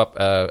stock you up,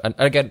 and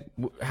again,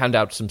 hand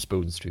out some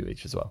spoons to you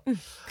each as well. And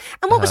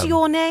what was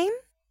your name?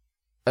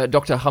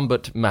 Dr.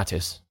 Humbert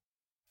Mattis.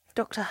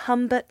 Dr.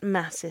 Humbert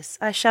Massis.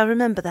 I shall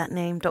remember that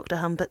name, Dr.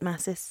 Humbert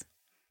Massis.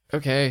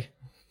 Okay.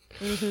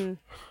 Mm-hmm.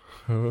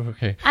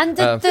 Okay. And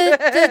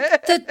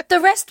the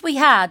rest we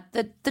had,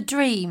 the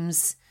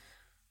dreams,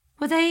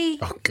 were they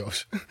Oh,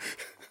 gosh.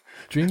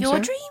 Dreams? your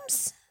sorry?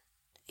 dreams?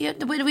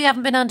 We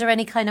haven't been under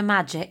any kind of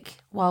magic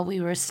while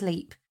we were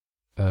asleep.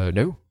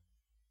 No.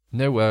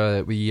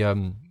 No, we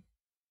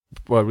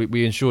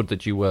ensured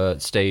that you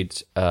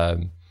stayed,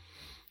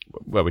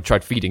 we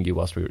tried feeding you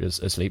whilst we were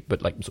asleep,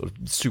 but like sort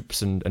of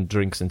soups and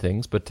drinks and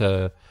things, but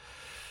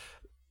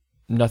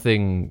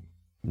nothing,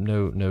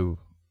 no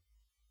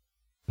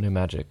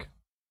magic.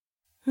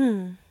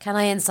 Can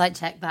I insight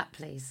check that,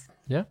 please?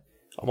 Yeah?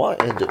 I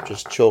might end up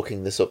just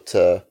chalking this up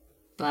to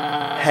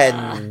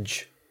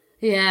henge.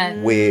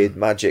 Yeah. Weird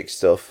magic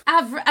stuff.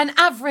 An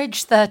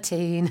average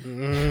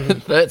 13.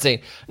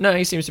 13. No,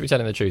 he seems to be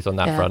telling the truth on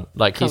that Yeah, front.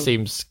 Like, cool. he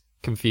seems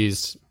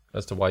confused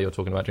as to why you're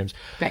talking about dreams.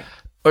 Great.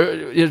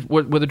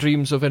 Were the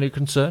dreams of any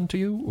concern to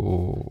you,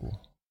 or...?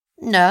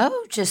 No,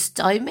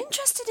 just I'm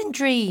interested in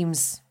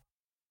dreams.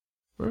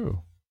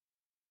 Oh.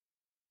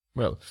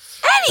 Well...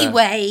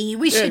 Anyway,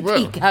 we should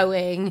well. be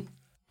going.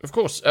 Of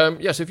course.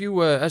 Yes, if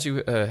you, as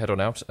you head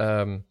on out,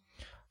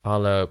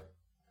 I'll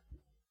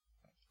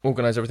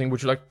organise everything.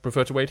 Would you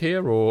prefer to wait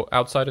here or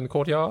outside in the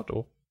courtyard,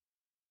 or?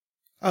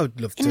 I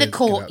would love to In the get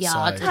courtyard,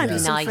 outside, that'd yeah. be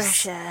Some nice.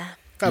 fresh air.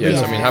 That'd be Yes,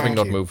 I lovely, mean, having thank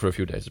not you. moved for a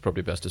few days, it's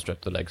probably best to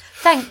stretch the legs.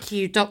 Thank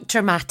you,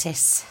 Dr.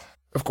 Mattis.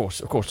 Of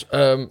course, of course.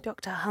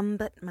 Dr.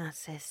 Humbert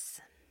Massis.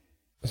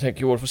 Thank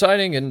you all for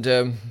signing,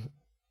 and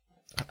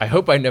I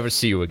hope I never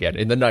see you again,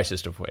 in the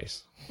nicest of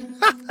ways.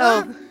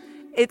 Oh,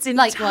 it's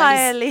Likewise.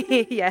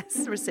 entirely,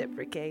 yes,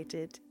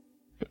 reciprocated.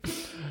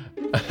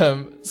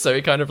 So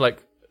he kind of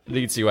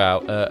leads you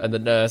out, and the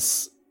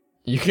nurse,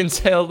 you can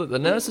tell that the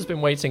nurse has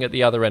been waiting at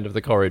the other end of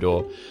the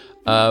corridor,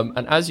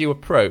 and as you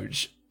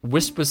approach,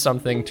 whispers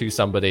something to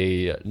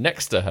somebody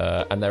next to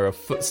her, and there are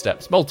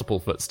footsteps, multiple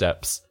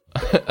footsteps,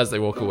 as they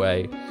walk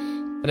away.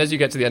 And as you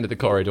get to the end of the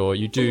corridor,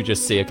 you do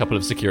just see a couple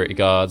of security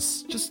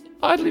guards just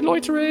idly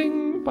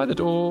loitering by the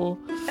door.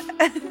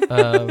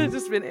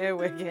 Just been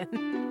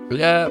earwigging.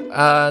 Yeah,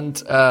 and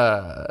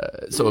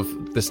sort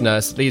of this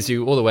nurse leads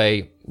you all the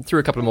way through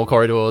a couple of more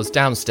corridors,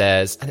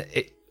 downstairs, and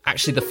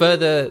actually the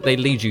further they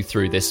lead you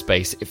through this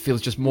space, it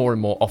feels just more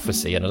and more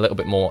officey and a little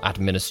bit more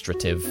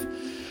administrative,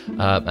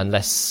 and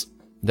less.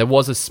 There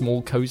was a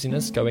small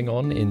coziness going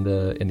on in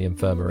the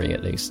infirmary,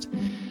 at least,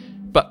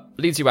 but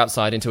leads you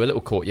outside into a little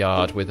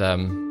courtyard with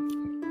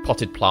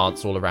potted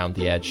plants all around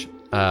the edge,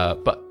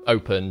 but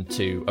open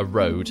to a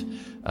road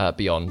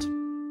beyond.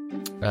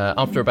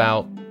 After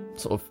about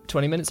sort of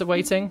 20 minutes of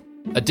waiting,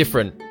 a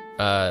different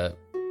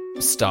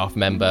staff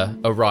member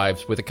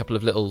arrives with a couple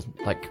of little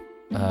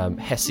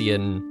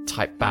Hessian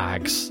type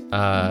bags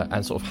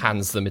and sort of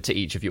hands them to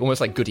each of you, almost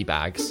like goodie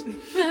bags.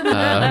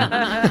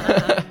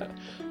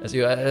 As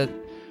you,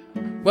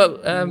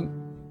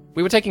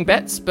 we were taking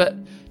bets, but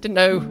didn't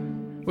know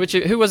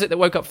who was it that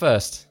woke up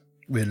first.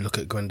 We'll look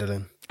at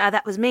Gwendolyn.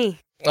 That was me.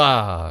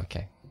 Ah,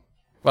 okay.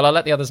 Well, I'll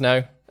let the others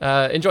know.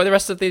 Enjoy the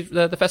rest of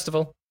the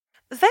festival.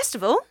 The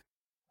festival?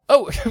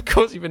 Oh, of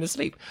course you've been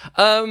asleep.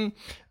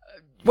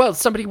 Well,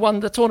 somebody won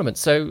the tournament,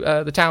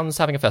 so the town's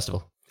having a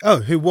festival. Oh,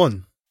 who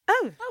won?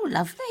 Oh,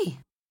 lovely.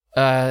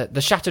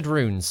 The Shattered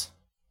Runes.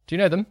 Do you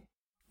know them?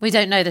 We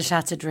don't know the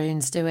Shattered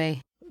Runes, do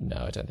we? No,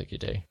 I don't think you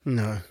do.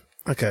 No.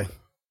 Okay.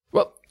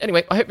 Well,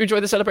 anyway, I hope you enjoy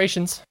the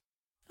celebrations.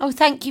 Oh,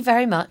 thank you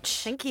very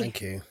much. thank you.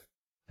 Thank you.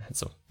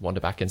 So wander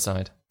back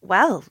inside.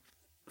 Well,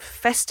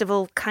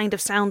 festival kind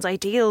of sounds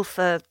ideal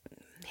for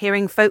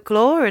hearing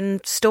folklore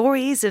and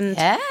stories and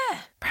Yeah.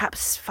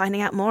 perhaps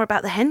finding out more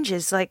about the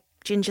henges like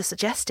Ginger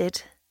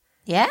suggested.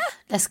 Yeah,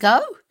 let's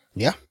go.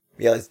 Yeah.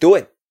 Yeah, let's do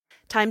it.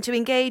 Time to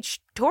engage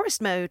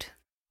tourist mode.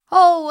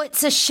 Oh,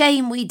 it's a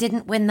shame we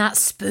didn't win that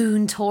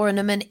spoon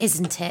tournament,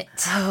 isn't it?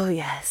 Oh,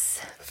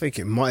 yes. I think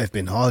it might have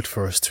been hard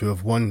for us to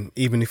have won,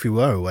 even if we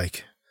were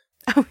awake.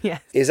 Oh,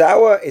 yes. Is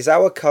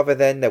our cover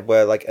then that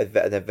we're like an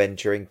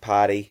adventuring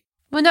party?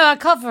 Well, no, our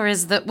cover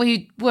is that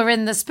we were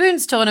in the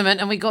spoons tournament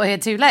and we got here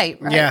too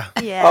late, right? Yeah.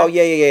 Yeah. Oh,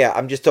 yeah.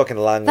 I'm just talking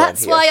long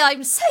That's run here. why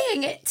I'm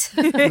saying it.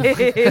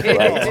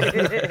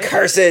 Right.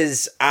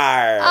 Curses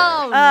are.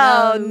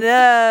 Oh,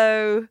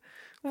 no.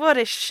 What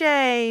a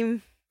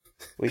shame.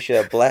 We should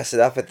have blasted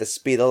off at the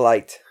speed of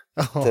light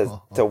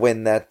Oh. to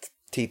win that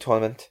tea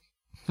tournament.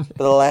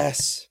 But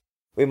alas,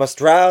 we must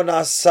drown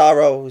our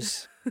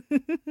sorrows.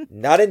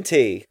 Not in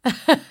tea.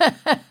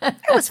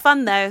 It was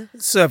fun, though.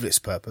 It served its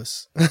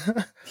purpose.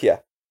 Yeah.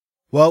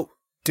 Well,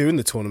 doing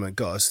the tournament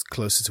got us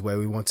closer to where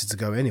we wanted to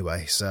go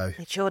anyway, so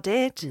It sure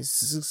did.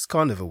 it's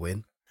kind of a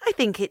win. I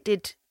think it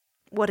did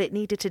what it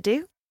needed to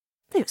do.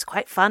 It was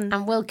quite fun.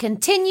 And we'll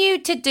continue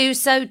to do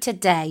so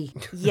today.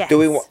 Yes. Do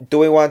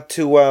we want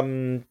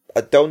to I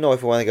don't know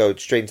if we want to go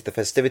straight into the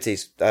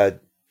festivities.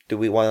 Do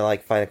we want to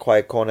like find a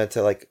quiet corner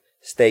to like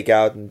stake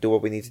out and do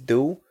what we need to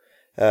do?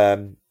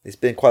 It's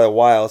been quite a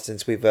while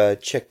since we've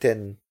checked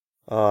in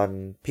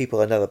on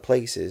people in other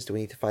places. Do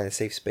we need to find a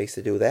safe space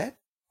to do that?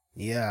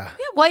 Yeah.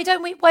 Yeah, why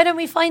don't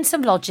we find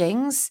some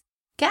lodgings,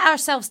 get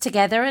ourselves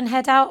together and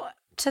head out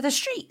to the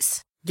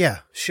streets? Yeah,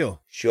 sure.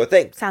 Sure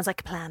thing. Sounds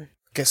like a plan.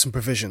 Get some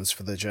provisions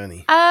for the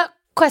journey.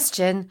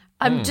 Question.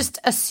 I'm just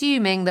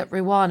assuming that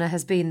Ruana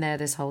has been there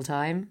this whole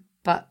time,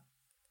 but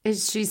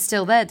is she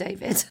still there,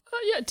 David?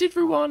 Yeah, did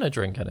Ruana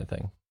drink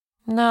anything?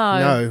 No.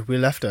 No, we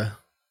left her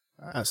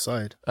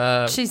outside.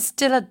 She's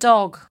still a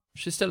dog.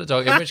 She's still a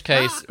dog, in which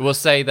case we'll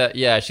say that,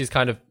 yeah,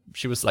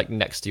 she was like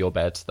next to your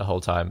bed the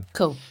whole time.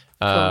 Cool.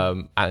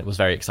 And was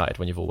very excited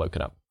when you've all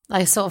woken up.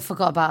 I sort of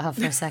forgot about her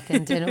for a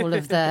second in all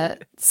of the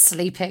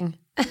sleeping.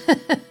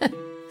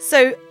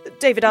 So,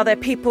 David, are there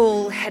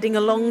people heading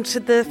along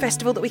to the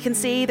festival that we can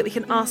see, that we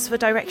can ask for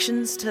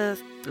directions to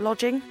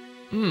lodging?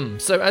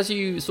 So as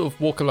you sort of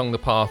walk along the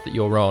path that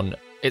you're on,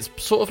 it's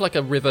sort of like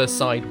a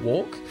riverside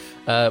walk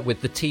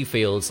with the tea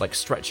fields like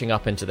stretching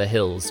up into the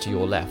hills to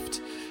your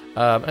left.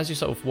 As you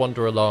sort of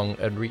wander along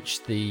and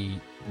reach the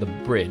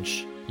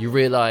bridge, you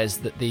realise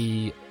that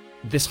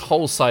this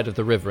whole side of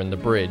the river and the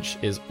bridge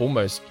is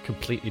almost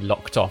completely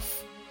locked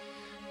off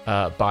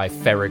by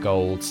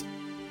Ferrigold,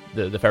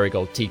 the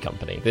Ferrigold Tea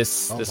Company.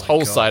 This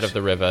whole side of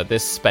the river,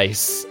 this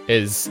space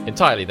is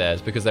entirely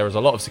theirs because there is a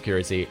lot of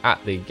security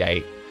at the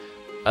gate,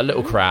 a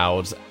little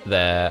crowd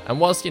there, and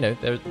whilst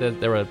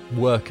there are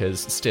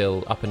workers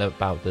still up and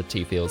about the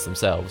tea fields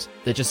themselves,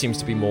 there just seems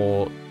to be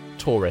more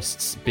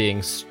tourists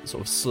being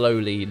sort of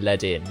slowly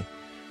led in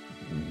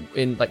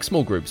like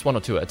small groups, one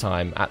or two at a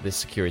time, at this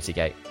security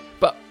gate.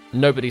 But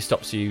nobody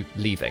stops you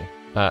leaving,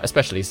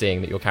 especially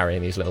seeing that you're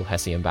carrying these little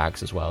Hessian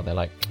bags as well. They're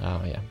like,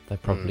 oh yeah,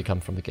 they've probably come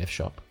from the gift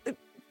shop.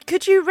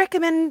 Could you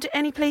recommend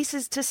any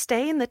places to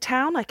stay in the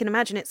town? I can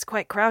imagine it's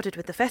quite crowded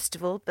with the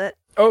festival, but...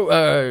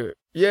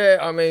 Yeah,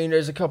 I mean,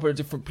 there's a couple of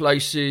different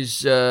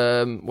places.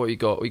 What you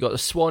got? We got the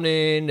Swan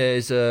Inn.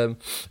 There's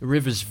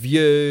River's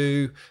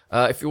View.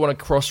 If you want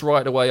to cross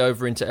right away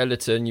over into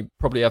Ellerton, you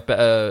probably have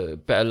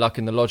better luck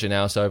in the lodging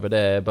house over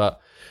there. But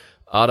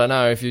I don't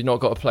know, if you've not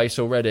got a place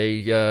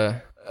already,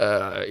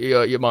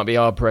 you might be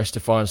hard pressed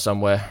to find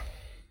somewhere.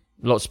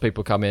 Lots of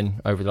people come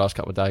in over the last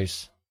couple of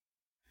days.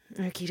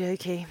 Okie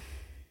dokie.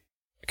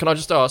 Can I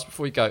just ask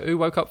before you go, who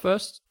woke up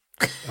first?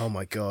 Oh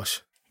my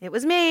gosh. It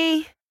was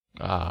me.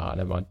 Ah,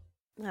 never mind.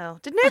 Oh,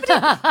 did nobody...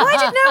 Why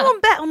did no one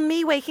bet on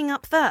me waking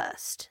up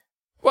first?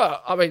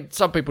 Well, I mean,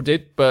 some people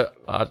did, but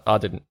I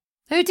didn't.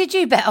 Who did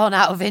you bet on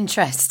out of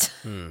interest?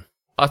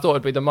 I thought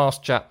it'd be the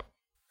masked chap.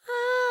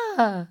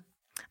 Ah.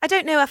 I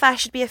don't know if I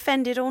should be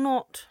offended or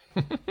not.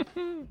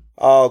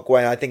 Oh,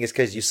 Gwen, I think it's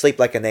because you sleep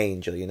like an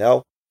angel, you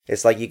know?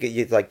 It's like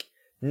you like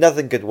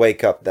nothing could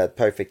wake up that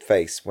perfect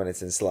face when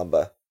it's in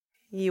slumber.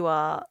 You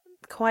are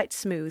quite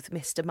smooth,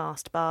 Mr.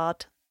 Masked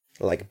Bard.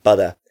 Like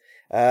butter.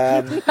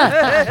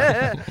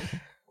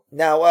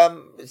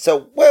 Now,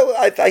 so, well,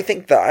 I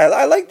think that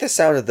I like the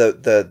sound of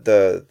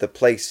the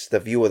place,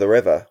 the view of the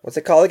river. What's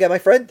it called again, my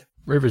friend?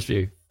 River's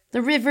View.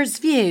 The River's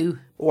View.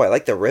 Oh, I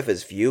like the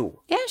river's view.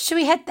 Yeah, should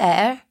we head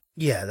there?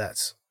 Yeah,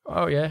 that's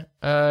Oh, yeah.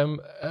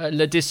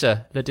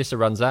 Ladissa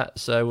runs that,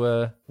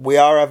 so... We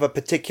are of a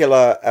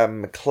particular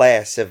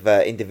class of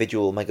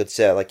individual, my good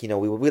sir. Like,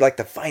 we like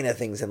the finer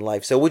things in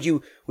life. So would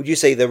you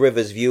say the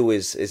River's View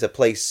is a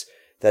place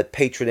that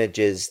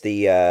patronages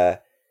the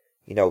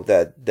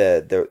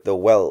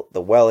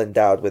well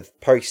endowed with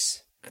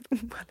purse?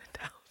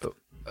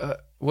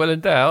 Well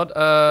endowed.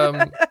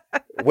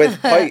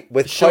 With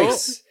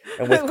purse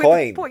and with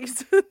coin.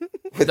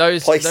 With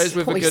those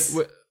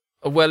with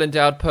a well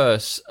endowed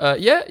purse.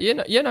 Yeah,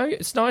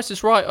 it's nice.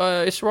 It's right.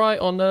 It's right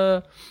on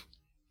the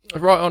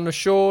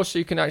shore, so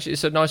you can actually.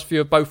 It's a nice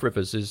view of both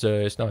rivers.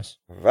 It's nice.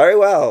 Very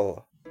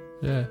well.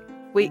 Yeah.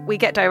 We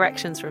get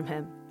directions from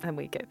him, and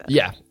we go there.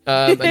 Yeah.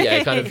 And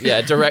yeah, kind of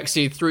directs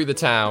you through the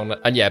town,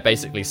 and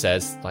basically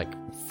says like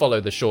follow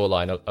the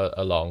shoreline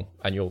along,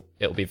 and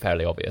it'll be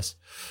fairly obvious.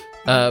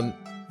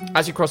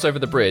 As you cross over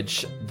the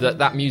bridge,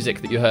 that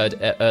music that you heard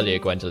earlier,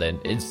 Gwendolyn,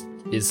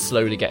 is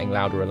slowly getting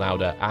louder and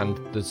louder, and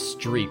the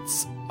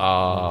streets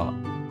are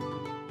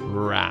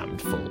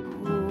rammed full.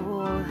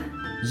 Ooh.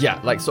 Yeah,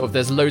 like sort of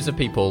there's loads of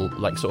people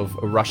like sort of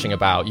rushing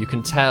about. You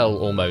can tell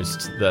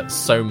almost that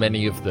so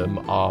many of them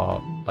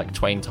are like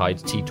Twain Tide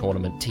Tea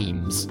Tournament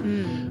teams.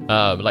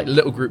 Like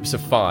little groups of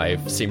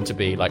 5 seem to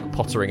be like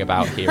pottering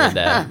about here and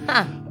there.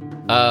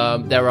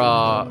 There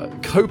are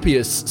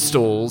copious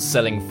stalls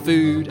selling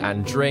food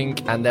and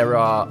drink, and there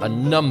are a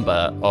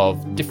number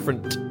of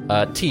different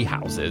tea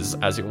houses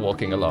as you're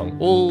walking along,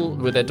 all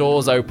with their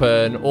doors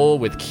open, all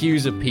with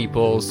queues of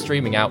people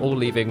streaming out, all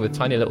leaving with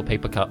tiny little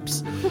paper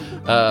cups.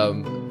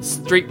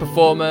 Street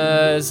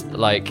performers,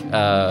 like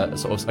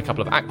sort of a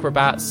couple of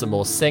acrobats, some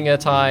more singer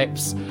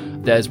types.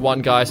 There's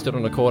one guy stood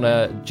on a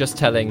corner just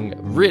telling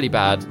really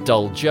bad,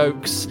 dull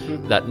jokes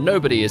that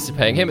nobody is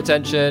paying him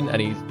attention,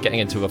 and he's getting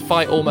into a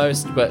fight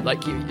almost. But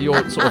like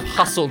you're sort of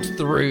hustled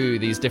through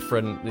these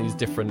different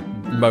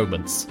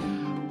moments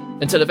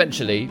until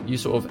eventually you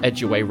sort of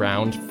edge your way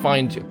round,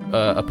 find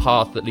a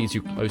path that leads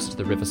you close to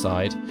the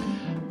riverside,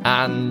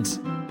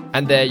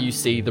 and there you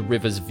see the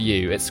River's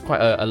View. It's quite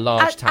a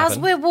large tavern. As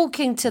we're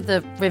walking to the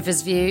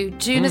River's View,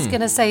 Juna's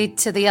going to say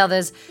to the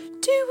others,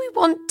 do we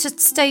want to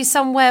stay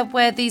somewhere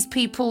where these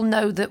people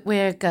know that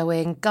we're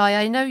going?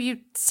 Guy, I know you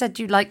said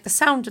you like the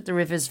sound of the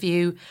River's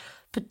View,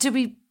 but do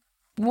we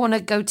want to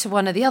go to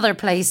one of the other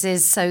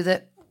places so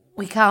that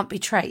we can't be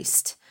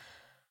traced?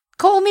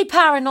 Call me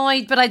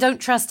paranoid, but I don't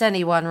trust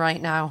anyone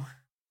right now.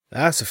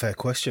 That's a fair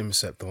question,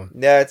 Miss Septhorn.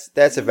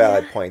 That's a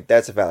valid point.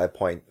 That's a valid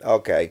point.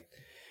 Okay.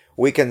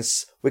 We can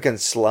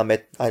slum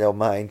it. I don't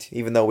mind,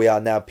 even though we are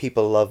now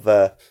people of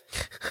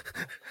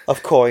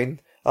coin,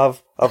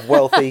 of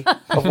wealthy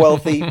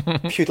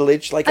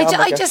tutelage. Like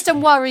I just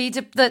am worried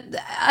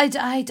that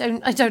I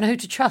don't know who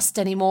to trust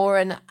anymore,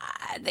 and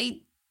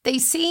they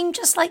seem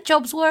just like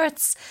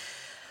Jobsworths,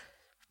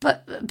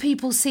 but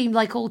people seem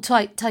like all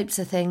types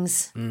of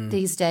things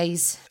these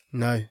days.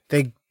 No,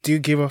 they do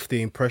give off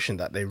the impression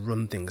that they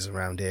run things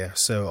around here,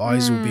 so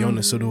eyes will be on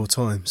us at all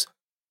times.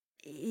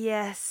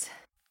 Yes.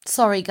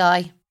 Sorry,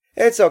 Guy.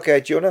 It's okay,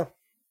 Juno.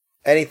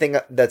 Anything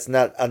that's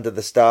not under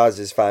the stars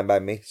is fine by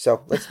me,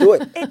 so let's do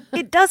it.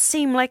 It does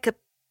seem like a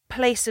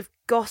place of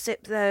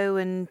gossip, though,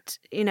 and,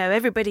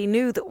 everybody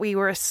knew that we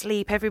were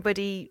asleep,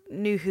 everybody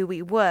knew who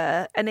we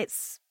were, and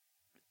it's...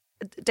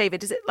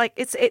 David, is it like,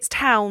 it's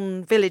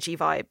town, villagey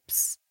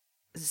vibes?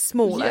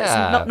 Smaller,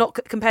 yeah. not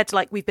compared to,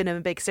 like, we've been in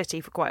a big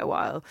city for quite a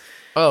while.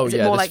 Oh, is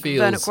yeah, it more this like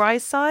feels... Vernock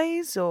Rise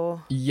size,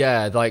 or...?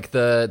 Yeah, like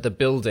the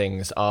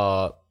buildings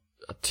are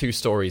 2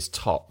 stories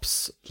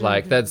tops.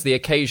 Like there's the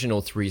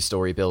occasional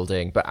 3-story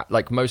building, but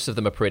like most of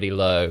them are pretty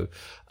low.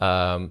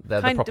 They're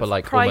the proper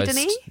like almost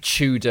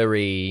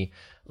Tudory,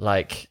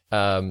 like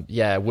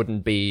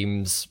wooden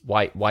beams,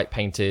 white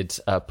painted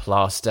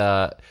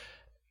plaster.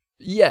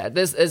 Yeah,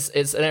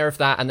 it's an air of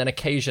that, and then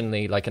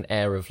occasionally like an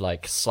air of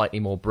like slightly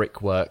more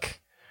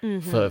brickwork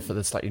for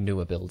the slightly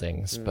newer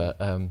buildings. But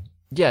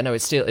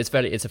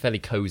it's a fairly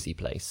cozy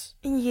place.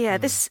 Yeah,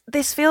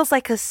 this feels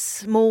like a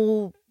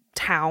small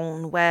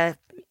town where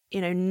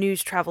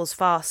news travels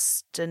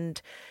fast,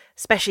 and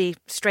especially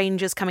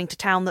strangers coming to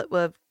town that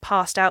were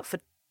passed out for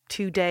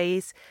 2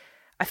 days.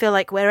 I feel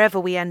like wherever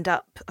we end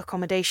up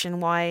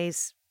accommodation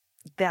wise,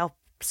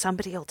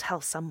 somebody will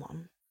tell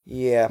someone.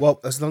 Yeah.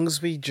 Well, as long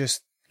as we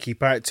just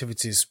keep our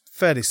activities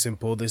fairly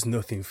simple, there's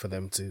nothing for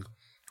them to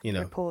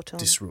report on.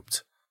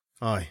 Disrupt.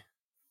 Aye.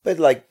 But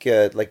like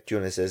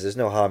Juna says, there's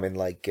no harm in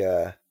like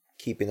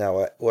keeping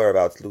our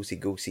whereabouts loosey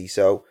goosey.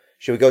 So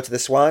should we go to the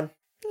Swan?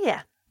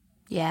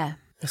 Yeah.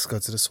 Let's go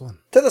to the Swan.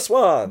 To the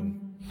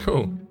Swan!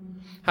 Cool.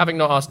 Having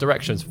not asked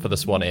directions for the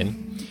Swan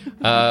Inn,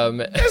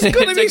 there's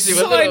got to be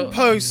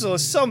signposts or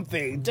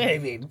something,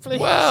 David,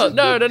 please. Well,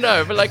 no,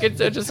 but like it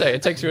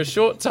takes you a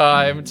short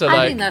time to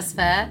I think that's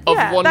fair.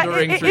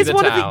 Wandering through the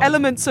town. It's one of the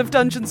elements of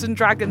Dungeons and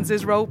Dragons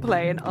is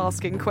roleplay and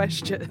asking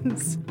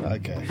questions.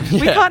 Okay.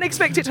 We can't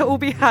expect it to all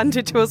be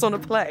handed to us on a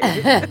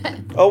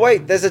plane. Oh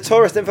wait, there's a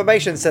tourist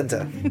information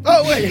centre.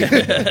 Oh wait.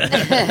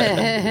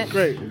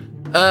 Great.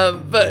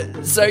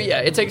 But so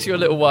yeah, it takes you a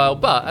little while,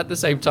 but at the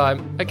same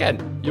time,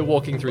 again, you're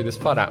walking through this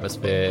fun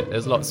atmosphere.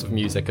 There's lots of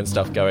music and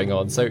stuff going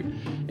on, so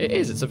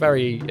it's a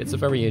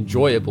very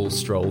enjoyable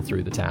stroll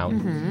through the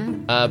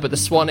town. But the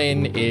Swan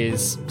Inn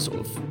is sort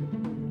of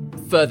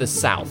further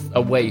south,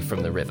 away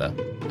from the river,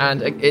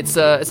 and it's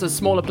a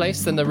smaller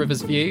place than the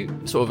River's View.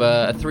 Sort of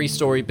a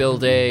 3-story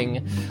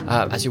building.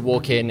 As you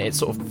walk in, it's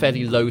sort of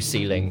fairly low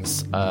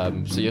ceilings,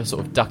 so you're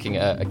sort of ducking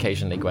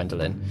occasionally,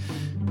 Gwendolyn.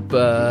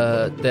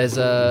 But there's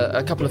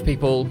a couple of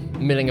people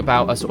milling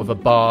about a sort of a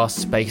bar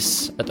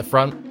space at the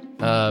front,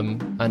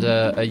 and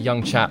a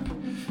young chap,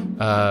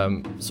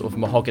 sort of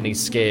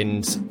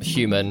mahogany-skinned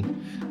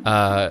human,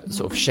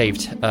 sort of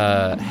shaved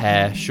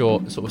hair,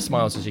 short, sort of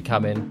smiles as you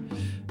come in.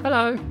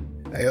 Hello.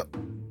 Hey up.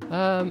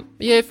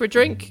 You here for a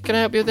drink? Can I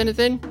help you with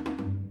anything?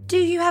 Do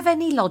you have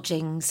any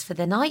lodgings for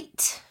the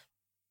night?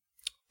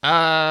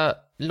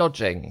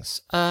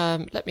 Lodgings.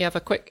 Let me have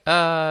a quick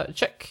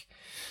check.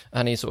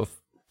 And he sort of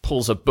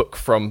pulls a book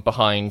from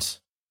behind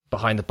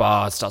the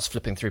bar, starts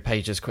flipping through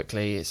pages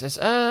quickly. It says,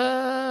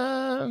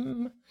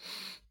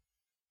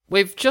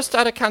 we've just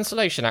had a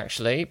cancellation,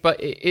 actually,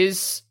 but it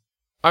is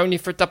only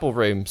for a double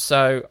room,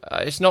 so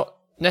it's not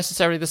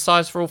necessarily the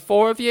size for all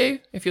 4 of you,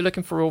 if you're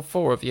looking for all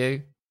 4 of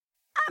you.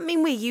 I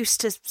mean, we're used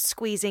to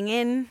squeezing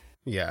in.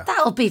 Yeah.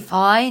 That'll be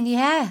fine,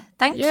 yeah.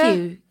 Thank Yeah.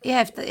 you.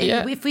 Yeah,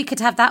 if we could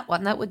have that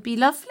one, that would be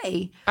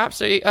lovely.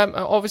 Absolutely.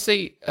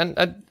 Obviously,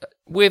 and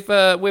with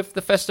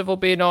the festival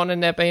being on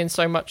and there being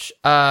so much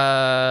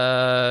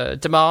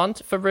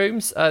demand for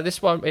rooms,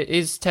 this one, it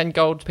is 10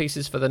 gold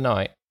pieces for the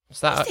night.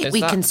 I think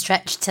we can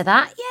stretch to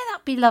that. Yeah,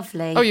 that'd be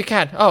lovely. Oh, you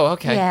can? Oh,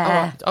 okay. Yeah. All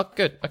right. Oh,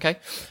 good. Okay.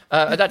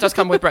 That does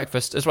come with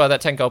breakfast as well,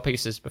 that 10 gold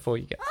pieces before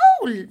you get...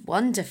 Oh,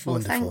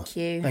 wonderful. Thank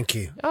you. Thank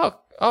you. Oh,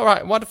 all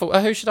right. Wonderful.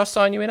 Who should I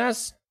sign you in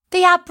as? The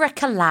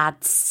Abraca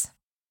lads.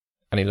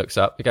 And he looks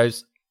up. He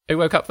goes, who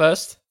woke up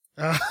first?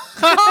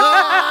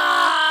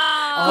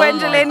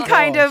 Gwendolyn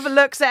kind of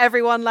looks at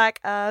everyone like,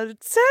 said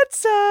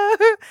so.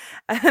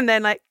 And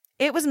then like,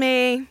 it was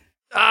me.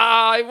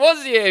 Ah, it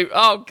was you.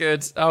 Oh,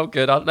 good. I'll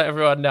let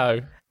everyone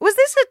know. Was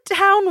this a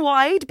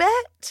town-wide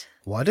bet?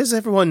 Why does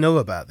everyone know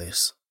about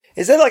this?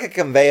 Is there like a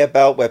conveyor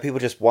belt where people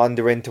just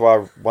wandered into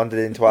our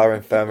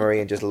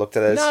infirmary and just looked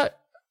at us?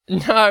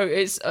 No.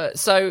 It's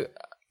so.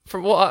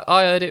 From what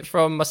I heard it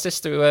from my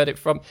sister, who heard it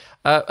from,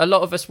 a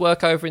lot of us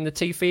work over in the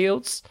tea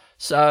fields.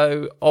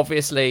 So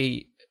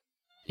obviously,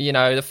 you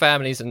know, the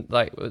families and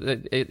like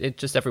it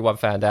just everyone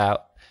found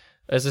out.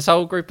 There's this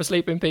whole group of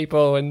sleeping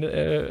people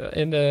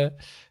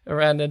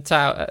around the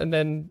town, and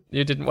then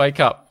you didn't wake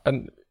up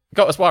and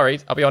got us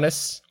worried. I'll be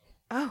honest.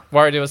 Oh,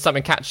 worried there was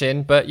something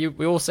catching, but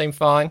we all seem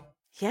fine.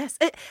 yes.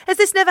 Has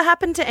this never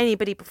happened to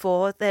anybody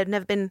before? There have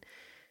never been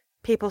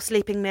people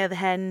sleeping near the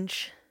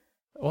henge.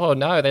 Oh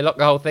no, they lock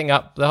the whole thing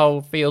up. The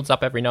whole field's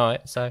up every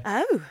night. So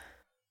Oh.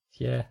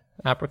 yeah,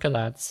 Abraca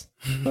lads.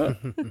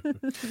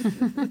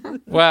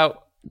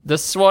 Well, the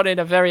Swan Inn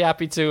are very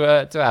happy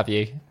to have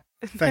you.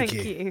 Thank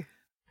you.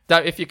 Though,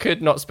 if you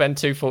could not spend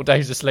 2 full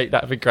days asleep,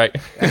 that'd be great.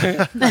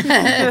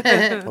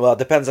 Well, it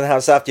depends on how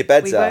soft your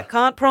beds are.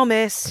 Can't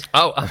promise.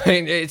 Oh, I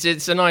mean,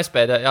 it's a nice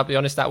bed. I'll be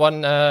honest, that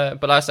one.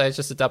 But like I say, it's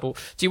just a double.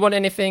 Do you want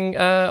anything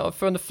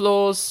from the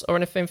floors or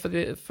anything for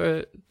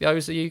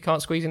those of you who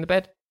can't squeeze in the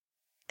bed?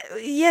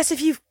 Yes,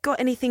 if you've got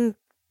anything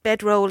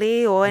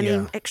bedrolly or any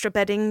Yeah. extra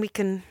bedding, we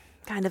can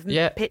kind of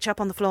pitch up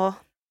on the floor.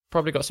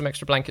 Probably got some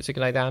extra blankets you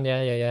can lay down.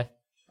 Yeah.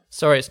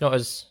 Sorry, it's not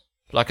as,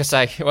 like I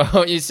say,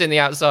 well, you're sitting the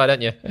outside,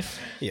 aren't you?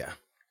 Yeah.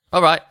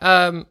 All right.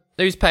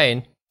 Who's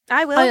paying?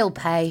 I will. I'll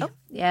pay. Oh.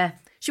 Yeah.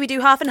 Should we do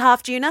half and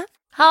half, Juna?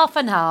 Half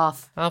and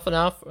half. Half and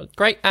half.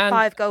 Great. And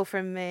 5 gold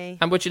from me.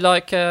 And would you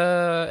like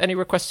any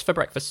requests for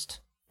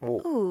breakfast?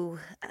 Ooh.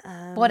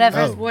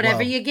 Whatever Oh, wow.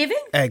 you're giving.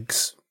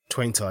 Eggs,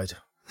 twain-tied.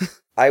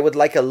 I would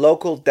like a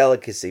local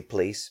delicacy,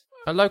 please.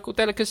 A local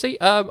delicacy?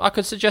 I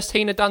could suggest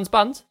Hina Dunn's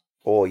buns.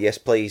 Oh, yes,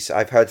 please.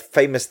 I've heard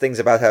famous things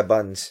about her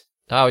buns.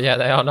 Oh, yeah,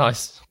 they are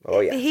nice.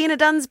 Oh, yeah. Hina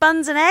Dunn's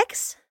buns and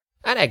eggs?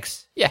 And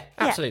eggs. Yeah,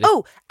 absolutely. Yeah.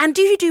 Oh, and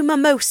do you do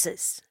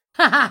mimosas?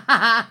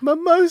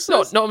 Mimosas.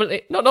 Not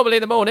normally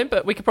in the morning,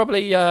 but we could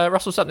probably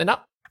rustle something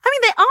up. I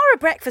mean, they are a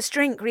breakfast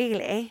drink,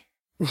 really.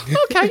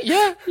 Okay,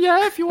 yeah,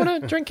 if you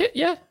want to drink it,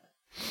 yeah.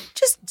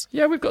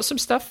 Yeah, we've got some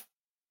stuff.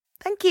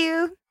 Thank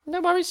you.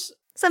 No worries.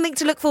 Something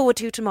to look forward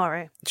to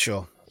tomorrow.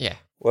 Sure. Yeah.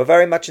 We're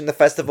very much in the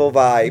festival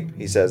vibe,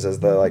 he says, as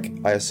they're,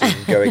 I assume,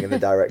 going in the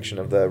direction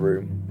of their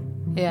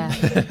room. Yeah.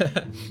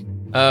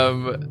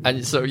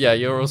 And so, yeah,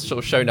 you're all sort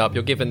of shown up.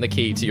 You're given the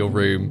key to your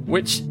room,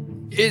 which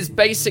is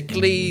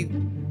basically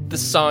the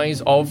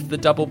size of the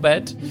double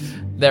bed.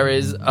 There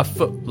is a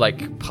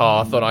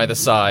path on either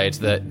side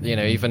that, you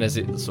know, even as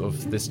it sort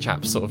of, this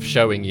chap's sort of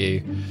showing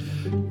you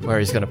where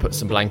he's going to put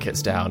some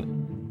blankets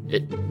down,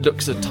 it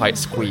looks a tight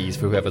squeeze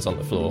for whoever's on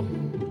the floor.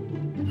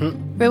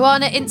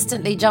 Ruana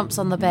instantly jumps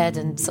on the bed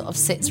and sort of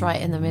sits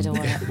right in the middle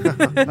of it.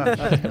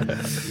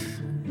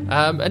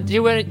 And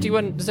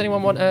does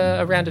anyone want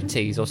a round of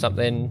teas or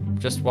something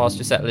just whilst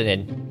you're settling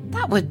in?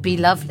 That would be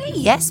lovely.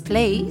 Yes,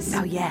 please.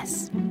 Oh,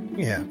 yes.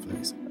 Yeah,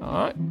 please.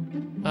 All right.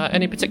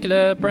 Any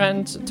particular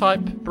brand,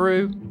 type,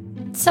 brew?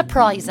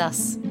 Surprise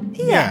us.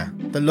 Yeah,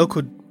 the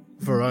local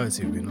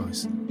variety would be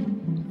nice.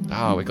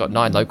 Oh, we've got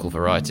 9 local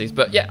varieties.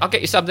 But yeah, I'll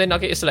get you something. I'll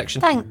get you a selection.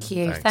 Thank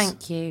you. Thanks.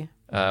 Thank you.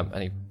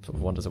 And he sort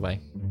of wanders away.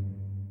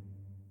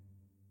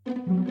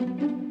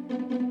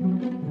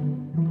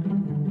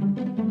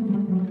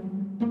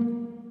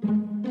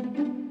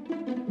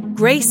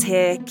 Grace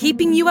here,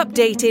 keeping you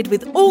updated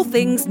with all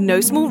things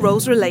No Small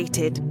Roles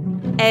related.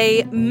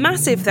 A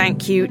massive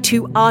thank you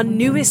to our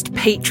newest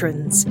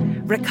patrons,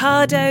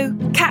 Ricardo,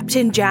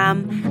 Captain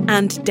Jam,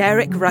 and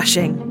Derek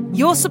Rushing.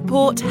 Your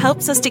support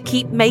helps us to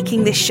keep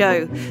making this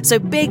show, so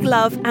big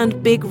love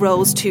and big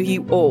roles to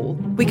you all.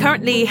 We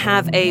currently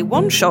have a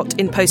one-shot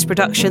in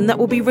post-production that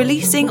will be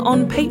releasing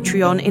on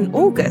Patreon in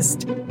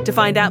August. To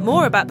find out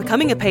more about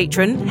becoming a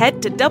patron,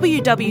 head to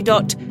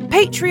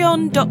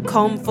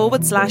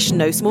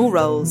www.patreon.com/No Small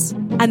Roles.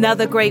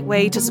 Another great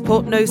way to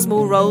support No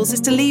Small Roles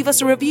is to leave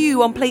us a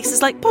review on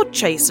places like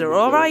Podchaser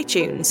or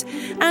iTunes,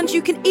 and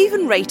you can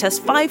even rate us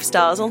 5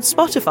 stars on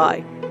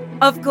Spotify.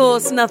 Of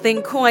course,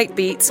 nothing quite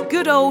beats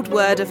good old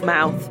word of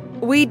mouth.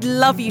 We'd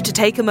love you to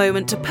take a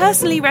moment to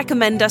personally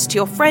recommend us to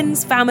your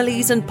friends,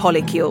 families, and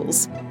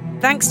polycules.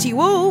 Thanks to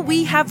you all,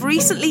 we have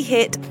recently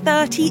hit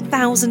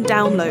 30,000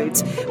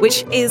 downloads,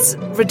 which is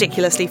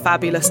ridiculously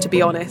fabulous, to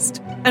be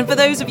honest. And for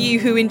those of you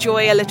who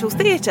enjoy a little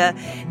theatre,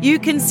 you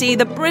can see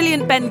the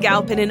brilliant Ben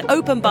Galpin in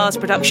Open Bar's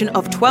production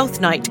of Twelfth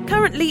Night,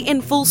 currently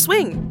in full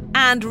swing.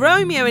 And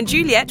Romeo and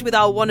Juliet with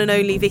our one and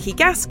only Vicky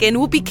Gaskin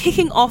will be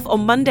kicking off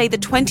on Monday the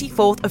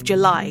 24th of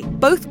July.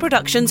 Both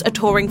productions are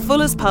touring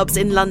Fuller's Pubs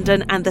in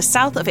London and the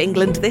south of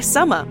England this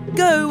summer.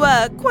 Go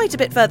quite a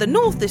bit further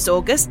north this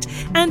August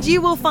and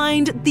you will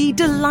find the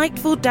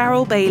delightful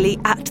Daryl Bailey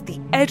at the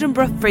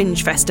Edinburgh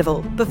Fringe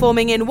Festival,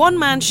 performing in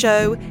one-man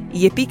show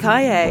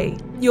Yippee-Ki-Yay.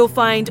 You'll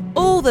find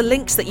all the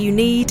links that you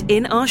need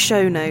in our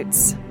show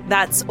notes.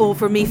 That's all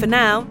from me for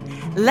now.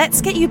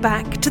 Let's get you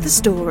back to the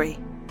story.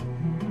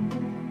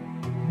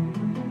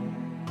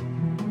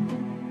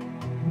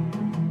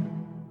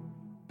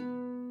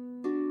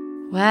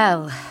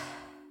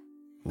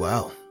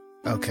 Well,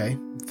 okay,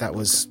 that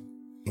was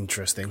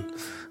interesting.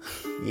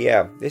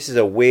 Yeah, this is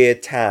a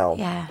weird town.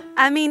 Yeah.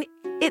 I mean,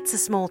 it's a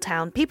small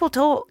town. People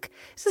talk.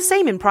 It's the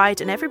same in Pride,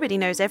 and everybody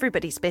knows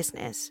everybody's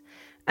business.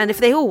 And if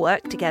they all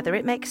work together,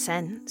 it makes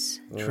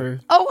sense. True.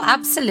 Oh,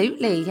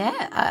 absolutely,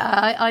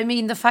 yeah. I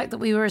mean, the fact that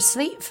we were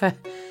asleep for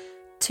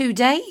 2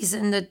 days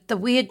and the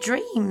weird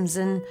dreams,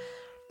 and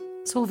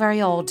it's all very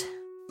odd.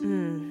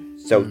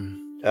 So,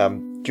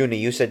 Junie,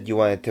 you said you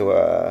wanted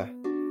to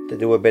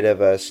do a bit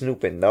of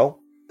snooping, no?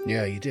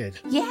 Yeah, you did.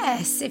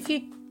 Yes, if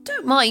you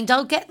don't mind,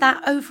 I'll get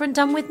that over and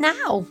done with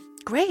now.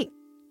 Great.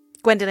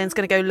 Gwendolyn's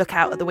going to go look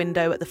out at the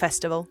window at the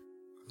festival.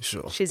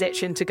 Sure. She's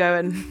itching to go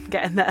and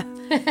get in there.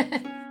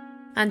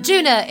 And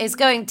Juna is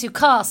going to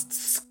cast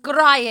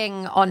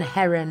Scrying on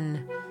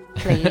Heron,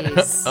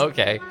 please.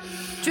 Okay.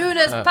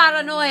 Juna's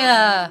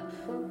paranoia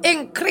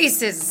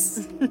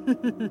increases.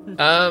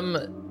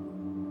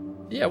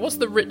 Yeah, what's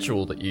the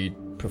ritual that you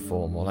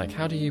perform? Or, like,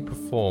 how do you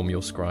perform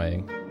your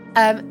scrying?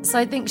 So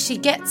I think she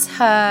gets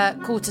her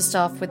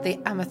quarterstaff with the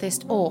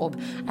amethyst orb,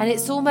 and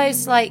it's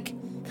almost like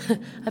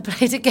I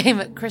played a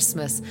game at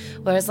Christmas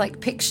where it's like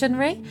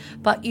Pictionary,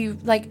 but you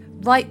like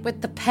write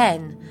with the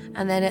pen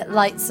and then it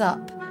lights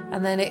up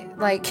and then it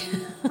like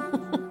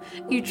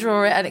you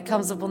draw it and it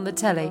comes up on the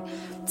telly.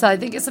 So I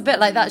think it's a bit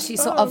like that. She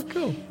sort of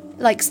cool.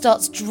 like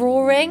starts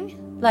drawing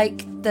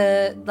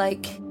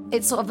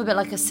it's sort of a bit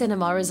like a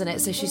cinema, isn't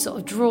it? So she sort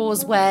of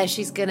draws where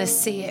she's going to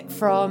see it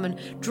from and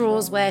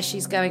draws where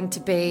she's going to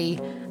be,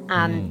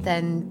 and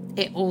then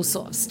it all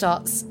sort of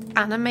starts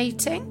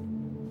animating.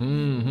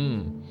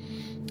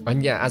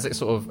 And yeah, as it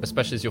sort of,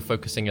 especially as you're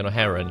focusing on a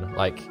heron,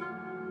 like,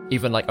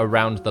 even like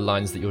around the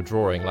lines that you're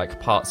drawing, like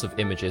parts of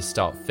images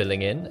start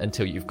filling in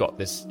until you've got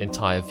this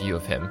entire view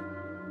of him.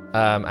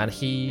 And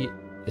he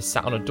is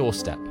sat on a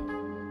doorstep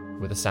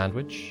with a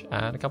sandwich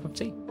and a cup of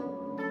tea.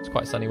 It's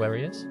quite sunny where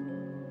he is.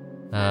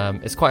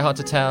 It's quite hard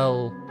to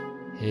tell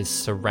his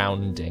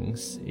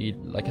surroundings.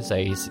 Like I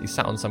say, he's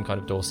sat on some kind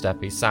of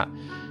doorstep. You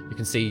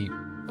can see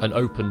an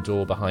open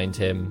door behind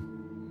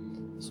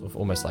him, sort of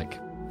almost like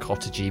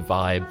cottagey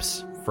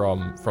vibes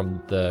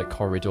from the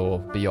corridor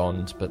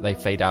beyond, but they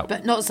fade out.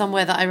 But not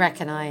somewhere that I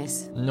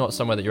recognise. Not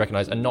somewhere that you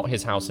recognise, and not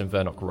his house in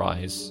Vernock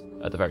Rise,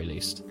 at the very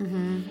least.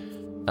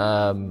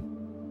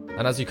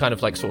 And as you kind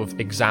of like sort of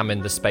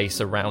examine the space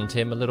around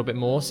him a little bit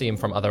more, see him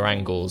from other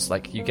angles,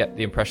 like you get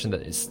the impression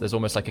that there's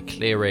almost like a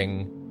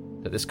clearing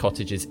that this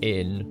cottage is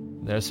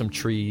in. There are some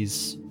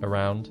trees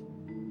around.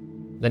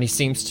 Then he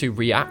seems to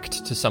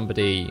react to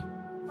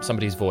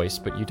somebody's voice,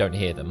 but you don't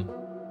hear them.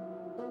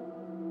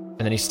 And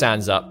then he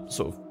stands up,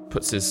 sort of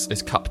puts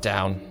his cup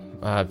down,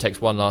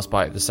 takes one last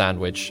bite of the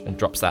sandwich and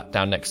drops that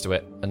down next to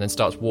it, and then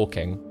starts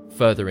walking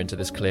further into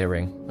this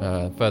clearing,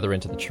 further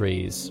into the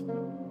trees.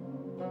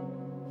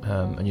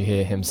 And you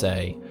hear him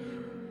say,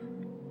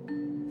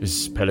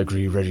 "Is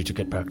Pellegrini ready to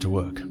get back to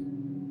work?"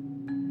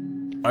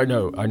 I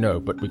know,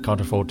 but we can't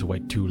afford to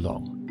wait too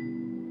long.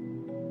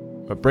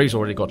 Bray's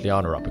already got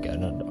Liana up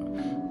again,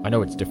 and I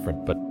know it's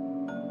different, but...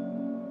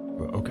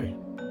 Okay.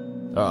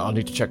 I'll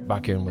need to check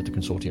back in with the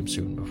consortium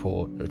soon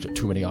before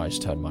too many eyes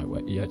turn my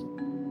way. Yeah.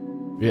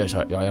 Yes,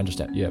 I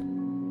understand, yeah.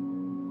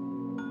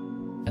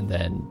 And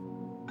then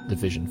the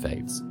vision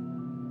fades.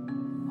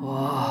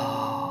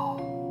 Whoa.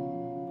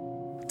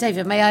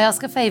 David, may I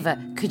ask a favour?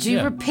 Could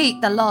you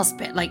repeat the last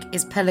bit, like,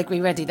 is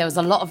Pellegrini ready? There was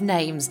a lot of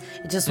names.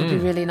 It just would be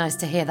really nice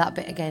to hear that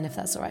bit again, if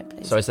that's all right,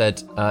 please. So I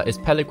said, is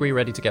Pellegrini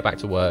ready to get back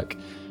to work?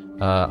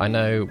 I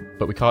know,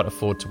 but we can't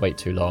afford to wait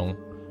too long.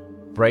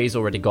 Bray's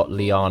already got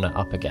Liana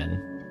up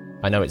again.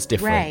 I know it's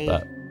different,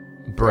 but...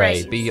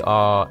 Bray.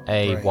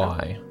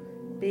 B-R-A-Y.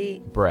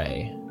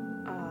 Bray.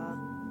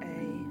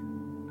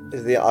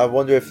 I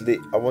wonder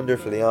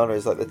if Liana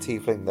is like the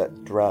tiefling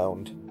that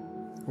drowned,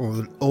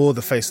 or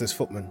the faceless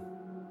footman.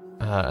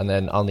 And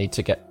then I need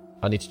to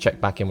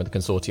check back in with the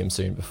consortium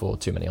soon before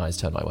too many eyes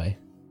turn my way.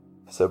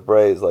 So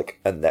Bray is like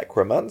a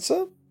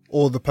necromancer,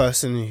 or the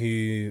person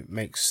who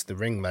makes the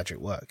ring magic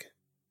work.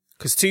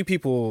 Because 2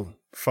 people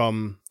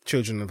from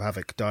Children of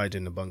Havoc died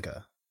in the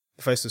bunker: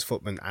 the faceless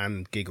footman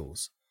and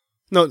Giggles.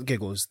 Not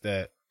Giggles.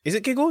 Is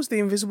it Giggles, the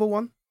invisible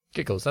one?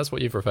 Giggles, that's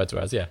what you've referred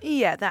to as, yeah.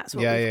 Yeah, that's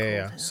what we've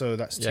called her. So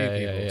that's 2 people.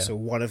 Yeah. So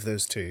one of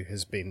those 2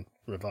 has been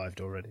revived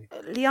already.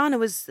 Liana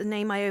was the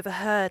name I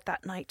overheard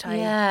that night.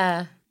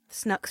 I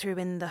snuck through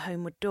in the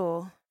homeward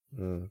door.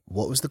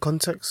 What was the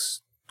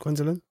context,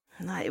 Gwendolyn?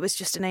 It was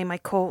just a name I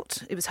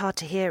caught. It was hard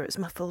to hear. It was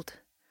muffled.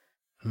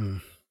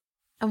 And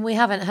we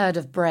haven't heard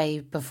of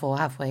Bray before,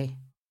 have we?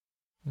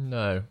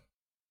 No.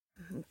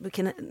 We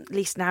can at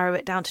least narrow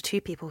it down to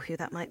 2 people who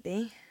that might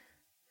be.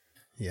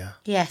 Yeah.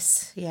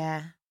 Yes,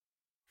 yeah.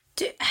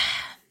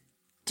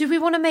 Do we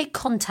want to make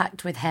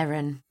contact with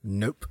Heron?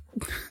 Nope.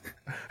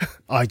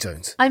 I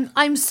don't.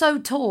 I'm so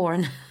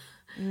torn.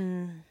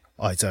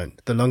 I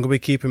don't. The longer we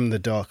keep him in the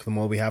dark, the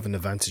more we have an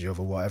advantage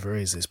over whatever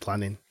is his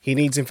planning. He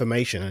needs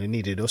information, and he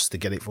needed us to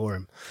get it for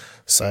him.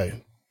 So,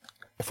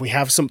 if we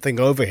have something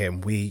over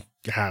him, we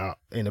are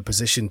in a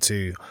position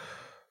to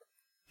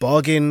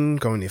bargain,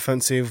 go on the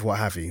offensive, what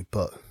have you.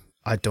 But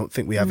I don't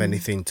think we have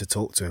anything to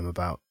talk to him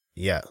about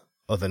yet,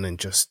 other than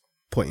just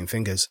pointing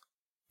fingers.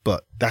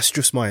 But that's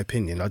just my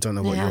opinion. I don't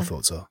know what your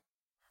thoughts are.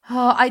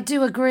 Oh, I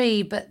do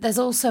agree, but there's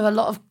also a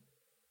lot of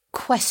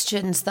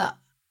questions that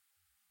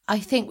I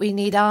think we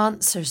need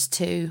answers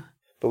to.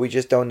 But we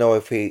just don't know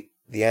if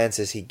the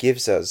answers he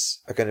gives us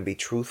are going to be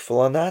truthful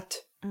or not.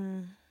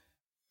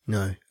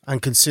 No.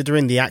 And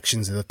considering the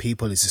actions of the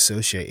people he's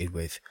associated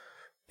with,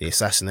 the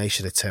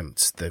assassination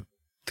attempts, the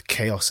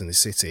chaos in the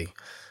city,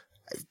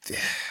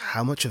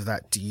 how much of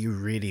that do you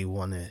really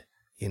want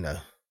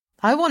to,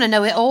 I want to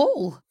know it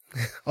all.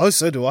 Oh,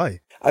 so do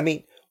I. I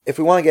mean, if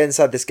we want to get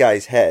inside this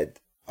guy's head,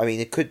 I mean,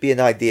 it could be an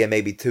idea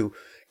maybe to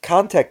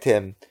contact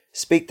him,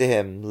 speak to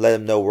him, let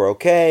him know we're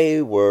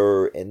okay,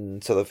 we're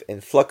in sort of in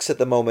flux at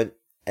the moment,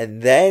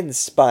 and then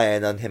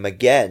spying on him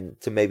again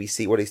to maybe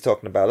see what he's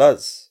talking about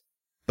us.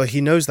 But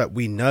he knows that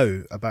we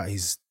know about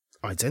his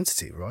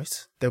identity,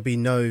 right? There'll be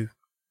no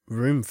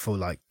room for,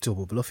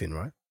 double bluffing,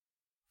 right?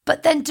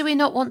 But then do we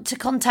not want to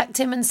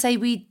contact him and say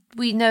we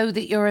know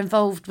that you're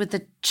involved with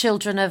the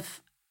children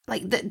of...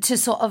 to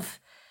sort of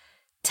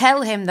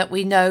tell him that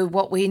we know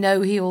what we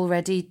know he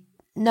already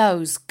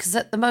knows? Because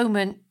at the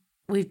moment,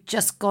 we've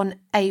just gone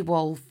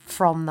AWOL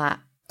from that.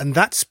 And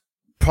that's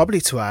probably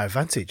to our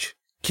advantage.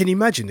 Can you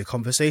imagine the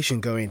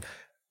conversation going,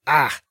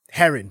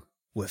 Heron,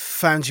 we've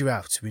found you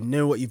out. We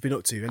know what you've been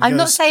up to. And I'm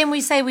not saying we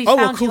say we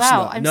found you out.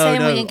 Not. I'm No, saying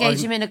no, we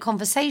engage him in a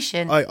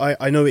conversation.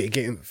 I know what you're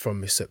getting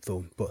from Miss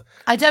Septhorne, but...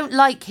 I don't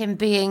like him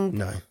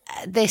being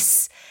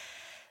this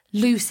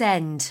loose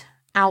end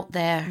out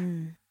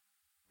there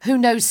who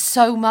knows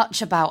so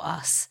much about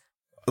us.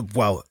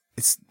 Well,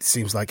 it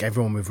seems like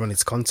everyone we've run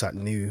into contact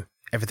knew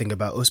everything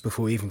about us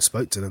before we even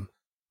spoke to them.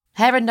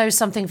 Heron knows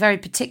something very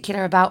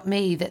particular about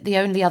me that the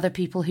only other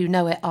people who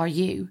know it are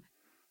you.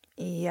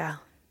 Yeah.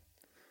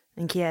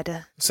 And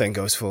Kieda. Same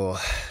goes for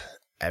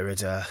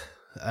Erida,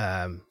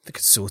 the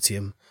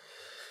consortium.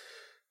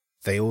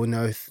 They all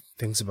know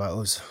things about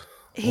us.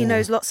 He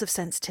knows lots of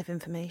sensitive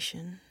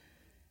information.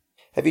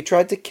 Have you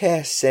tried to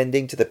cast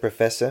sending to the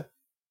professor?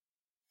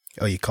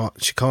 Oh, you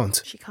can't? She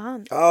can't? She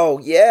can't. Oh,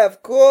 yeah,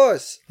 of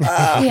course.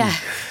 Yeah.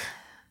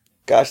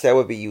 Gosh, that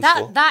would be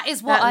useful. That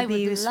is what I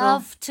would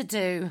love to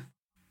do,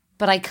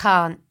 but I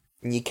can't.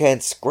 And you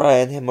can't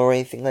scry on him or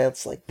anything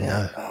else like that?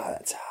 No. Oh,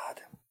 that's hard.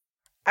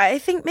 I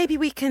think maybe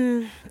we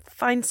can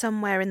find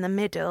somewhere in the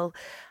middle.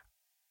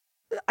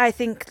 I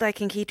think, like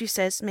Enkidu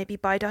says, maybe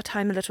bide our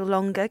time a little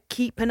longer,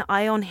 keep an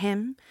eye on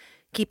him,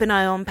 keep an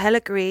eye on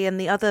Pellegrini and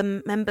the other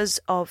members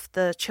of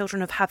the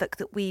Children of Havoc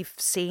that we've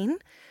seen,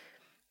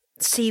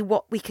 see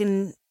what we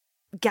can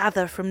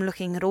gather from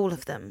looking at all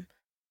of them.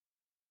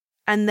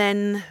 And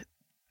then,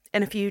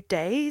 in a few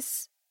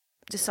days,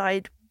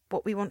 decide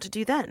what we want to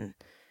do then.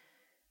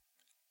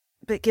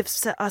 But it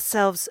gives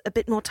ourselves a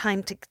bit more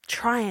time to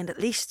try and at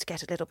least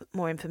get a little bit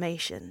more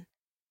information.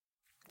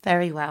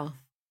 Very well.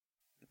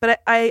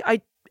 But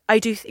I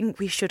do think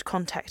we should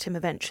contact him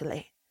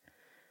eventually.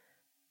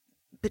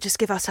 but just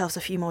give ourselves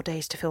a few more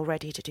days to feel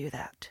ready to do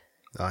that.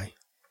 Aye.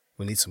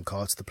 We need some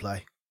cards to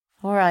play.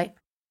 All right.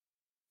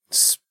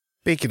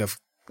 Speaking of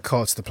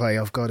cards to play,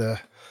 I've got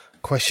a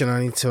question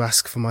I need to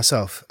ask for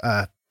myself.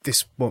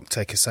 This won't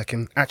take a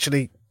second.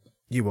 Actually,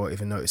 you won't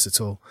even notice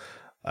at all.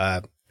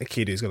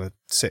 Akidu's going to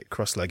sit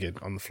cross-legged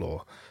on the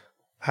floor,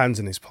 hands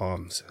in his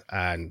palms,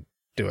 and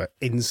do an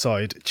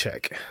inside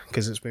check,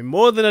 because it's been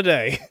more than a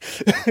day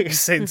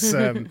since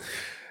it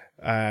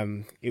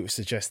was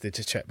suggested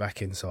to check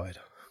back inside.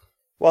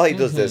 While he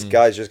does this,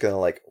 Guy's just going to,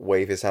 like,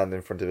 wave his hand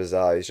in front of his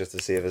eyes just to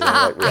see if there's any,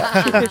 like,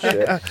 reaction and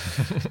shit.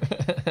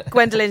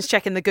 Gwendolyn's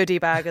checking the goodie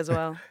bag as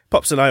well.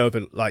 Pops an eye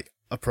open, like,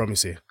 I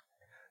promise you,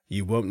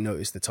 you won't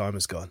notice the time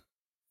has gone.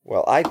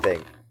 Well, I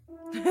think...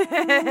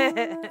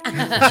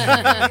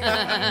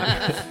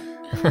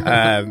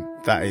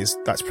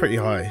 That's pretty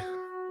high.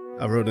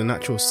 I rolled a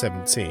natural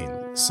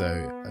 17,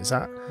 so is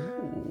that...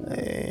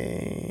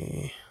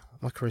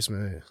 my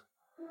charisma...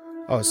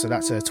 Oh, so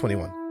that's a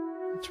 21.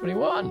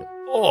 21.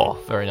 Oh,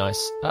 very nice.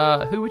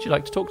 Who would you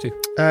like to talk to?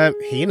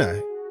 Hina.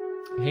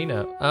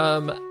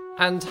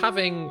 And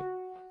having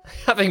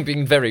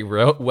been very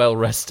well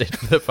rested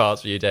for the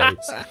past few days,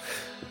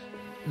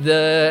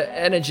 the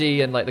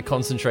energy and like the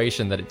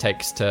concentration that it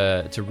takes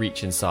to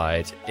reach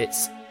inside,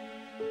 it's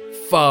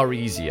far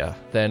easier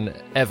than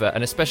ever.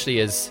 And especially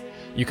as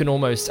you can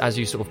almost, as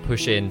you sort of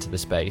push into the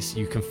space,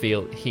 you can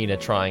feel Hina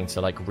trying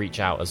to like reach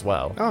out as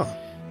well. Oh.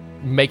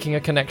 Making a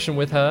connection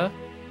with her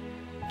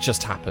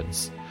just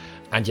happens.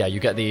 And yeah, you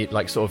get the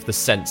like sort of the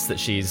sense that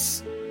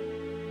she's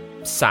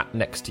sat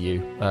next to you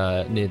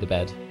near the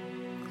bed.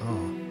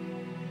 Oh.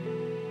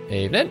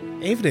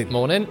 Evening.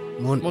 Morning.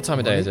 What time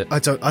of day is it?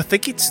 I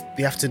think it's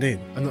the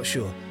afternoon. I'm not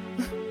sure.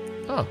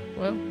 Oh,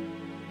 well.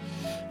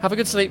 Have a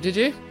good sleep, did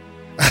you?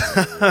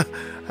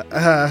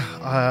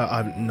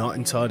 I'm not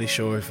entirely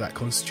sure if that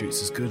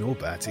constitutes as good or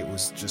bad. It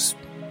was just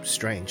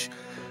strange.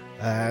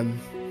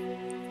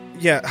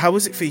 Yeah, how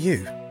was it for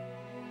you?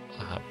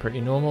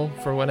 Pretty normal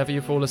for whenever you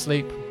fall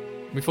asleep.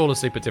 We fall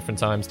asleep at different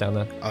times down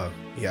there. Oh,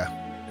 yeah.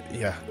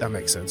 Yeah, that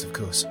makes sense, of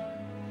course.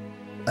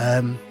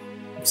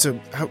 So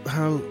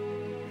how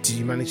did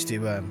you manage to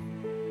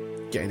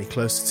get any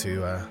closer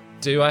to...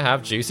 Do I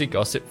have juicy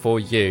gossip for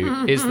you?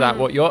 Is that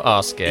what you're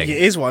asking? It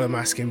is what I'm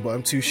asking, but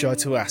I'm too shy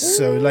to ask,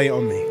 so lay it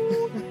on me.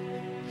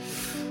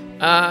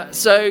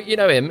 So, you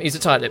know him. He's a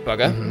tight-lipped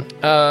bugger.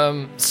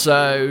 Mm-hmm.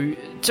 So,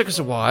 it took us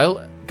a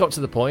while. Got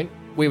to the point.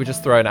 We were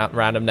just throwing out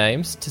random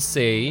names to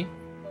see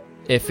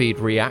if he'd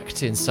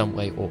react in some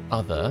way or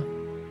other.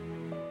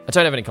 I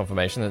don't have any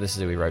confirmation that this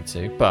is who he wrote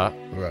to, but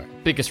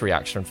biggest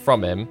reaction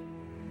from him,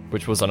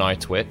 which was an eye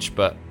twitch,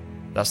 but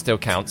that still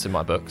counts in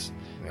my books.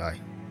 Aye.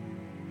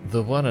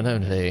 The one and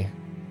only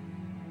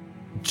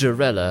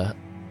Jarella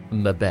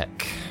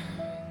Mabek.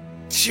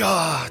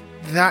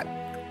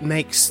 That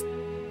makes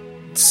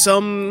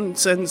some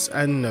sense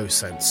and no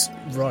sense.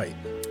 Right.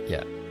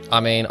 Yeah. I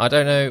mean, I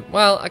don't know.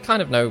 Well, I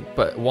kind of know,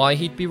 but why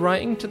he'd be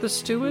writing to the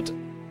steward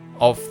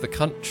of the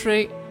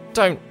country,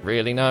 don't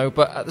really know.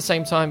 But at the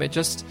same time, it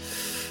just...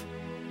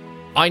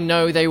 I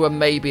know they were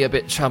maybe a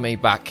bit chummy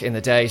back in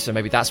the day, so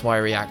maybe that's why I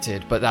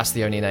reacted, but that's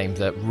the only name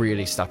that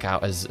really stuck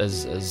out as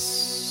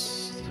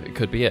it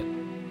could be it.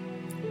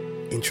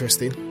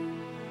 Interesting.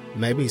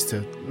 Maybe it's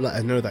to let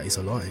her know that he's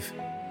alive.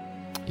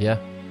 Yeah.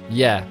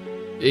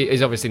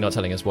 He's obviously not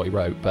telling us what he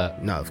wrote,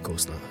 but... No, of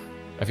course not.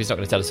 If he's not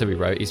going to tell us who he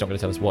wrote, he's not going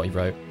to tell us what he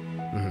wrote.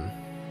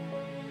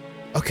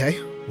 Mm-hmm. Okay,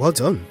 well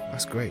done.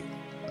 That's great.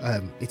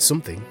 It's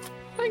something.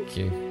 Thank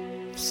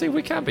you. See,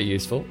 we can be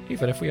useful,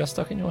 even if we are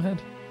stuck in your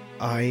head.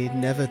 I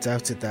never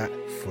doubted that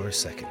for a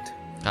second.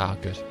 Ah,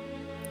 good.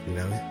 You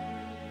know,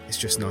 it's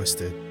just nice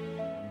to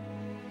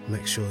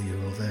make sure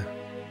you're all there.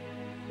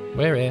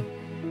 We're here.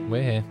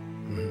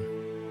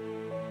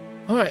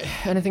 Mm-hmm. All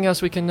right, anything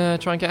else we can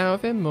try and get out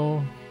of him,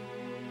 or...?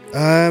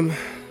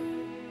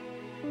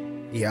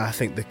 Yeah, I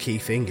think the key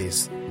thing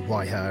is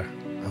why her,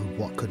 and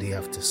what could he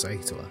have to say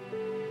to her.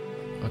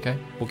 Okay,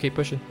 we'll keep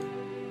pushing.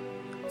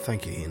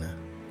 Thank you, Hina.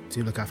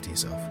 Do look after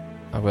yourself.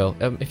 I will.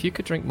 If you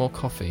could drink more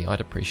coffee,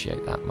 I'd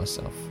appreciate that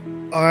myself.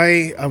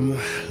 I am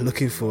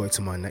looking forward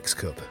to my next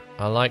cup.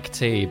 I like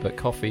tea, but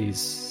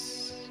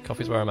coffee's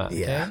where I'm at.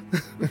 Yeah.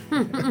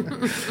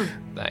 Okay?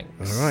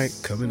 Thanks. All right,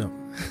 coming up.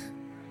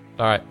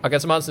 All right, I'll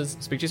get some answers.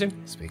 Speak to you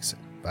soon. Speak soon.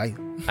 Bye.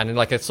 And in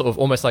like a sort of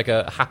almost like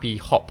a happy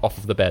hop off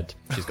of the bed,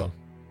 she's gone.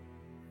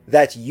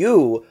 That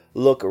you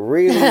look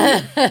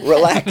really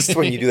relaxed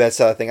when you do that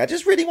sort of thing. I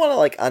just really want to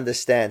like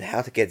understand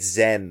how to get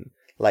zen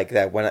like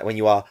that when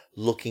you are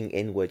looking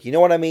inward. You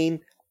know what I mean?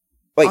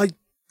 Wait,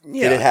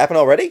 did it happen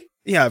already?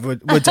 Yeah, we're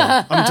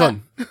done. I'm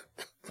done.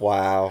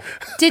 Wow.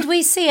 Did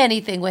we see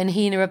anything when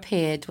Hina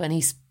appeared, when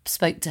he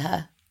spoke to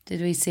her?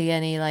 Did we see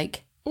any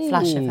like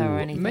flash of her or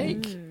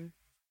anything?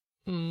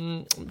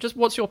 Just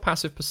what's your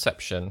passive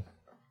perception?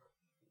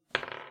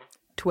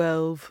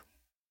 12.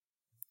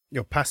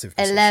 Your passive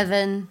perception.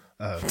 11.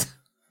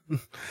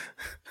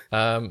 Oh.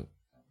 I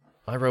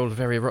rolled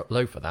very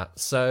low for that.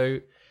 So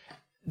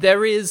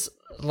there is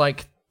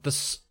like the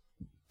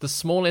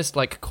smallest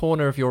like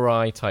corner of your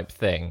eye type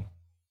thing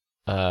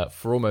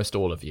for almost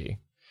all of you.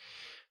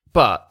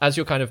 But as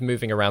you're kind of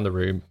moving around the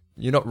room,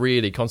 you're not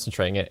really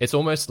concentrating it. It's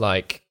almost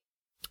like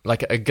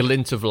a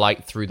glint of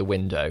light through the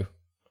window.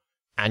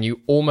 And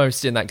you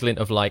almost, in that glint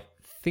of light,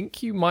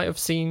 think you might have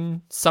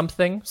seen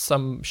something,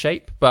 some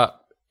shape, but,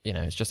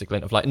 it's just a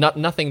glint of light.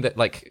 Nothing that,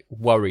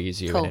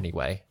 worries you in any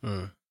way.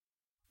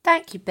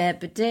 Thank you,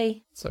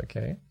 Berberdee. It's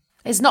okay.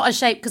 It's not a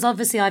shape, because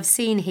obviously I've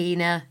seen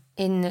Hina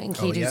in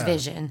Kidu's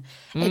vision.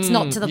 It's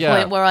not to the yeah.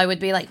 point where I would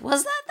be like,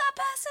 was that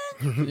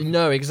person?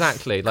 No,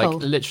 exactly. Cool.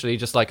 Literally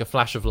just like a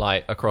flash of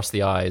light across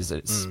the eyes.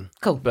 It's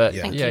Cool. But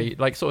Thank yeah, you.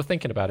 sort of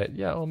thinking about it.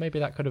 Yeah, or maybe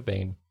that could have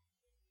been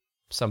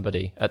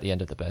somebody at the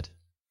end of the bed.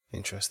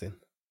 Interesting.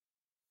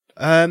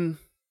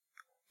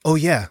 Oh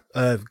yeah.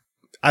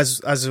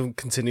 As I'm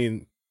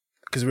continuing,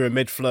 because we're a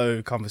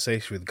mid-flow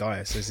conversation with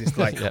Gaia, so it's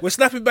like Yeah. we're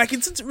snapping back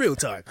into real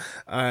time.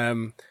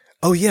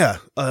 Oh yeah.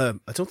 I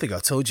don't think I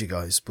told you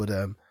guys, but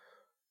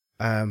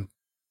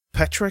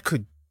Petra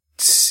could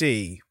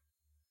see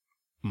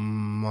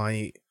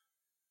Hina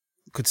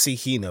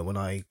when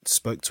I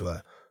spoke to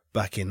her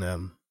back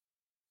in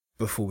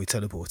before we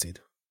teleported.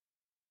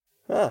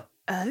 Huh.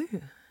 Oh.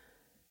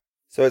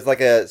 So it's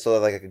like a sort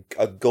of like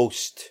a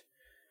ghost,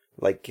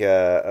 like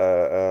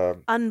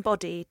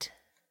Unbodied.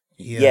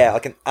 yeah,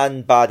 like an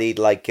unbodied,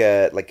 like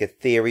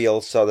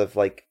ethereal sort of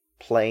like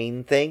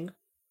plane thing.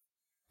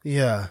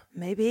 Yeah.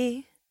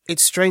 Maybe.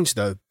 It's strange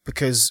though,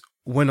 because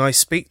when I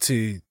speak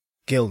to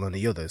Gil and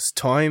the others,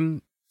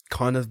 time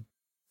kind of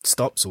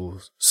stops or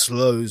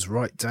slows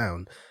right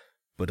down,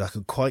 but I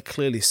could quite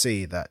clearly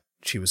see that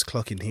she was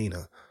clocking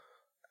Hina.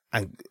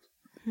 And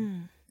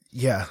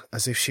yeah,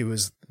 as if she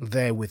was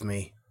there with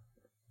me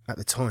at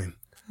the time.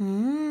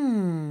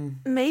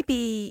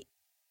 Maybe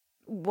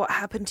what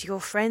happened to your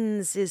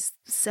friends is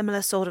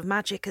similar sort of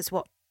magic as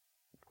what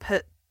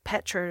put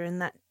Petra in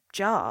that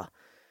jar,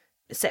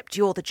 except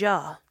you're the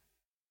jar.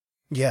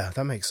 Yeah,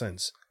 that makes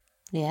sense.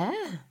 Yeah.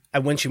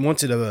 And when she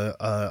wanted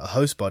a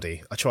host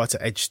body, I tried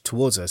to edge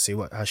towards her, see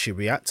how she'd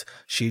react.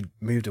 She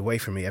moved away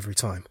from me every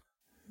time.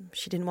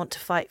 She didn't want to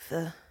fight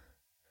for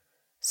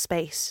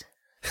space.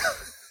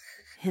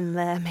 In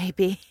there,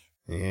 maybe.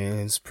 Yeah,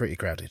 it's pretty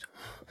crowded.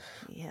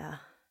 Yeah.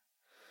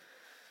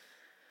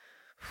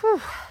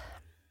 Whew.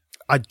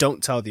 I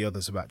don't tell the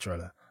others about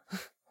Trella.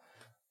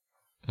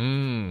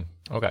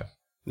 Okay.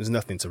 There's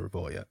nothing to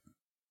report yet.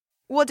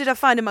 What did I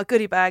find in my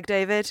goodie bag,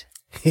 David?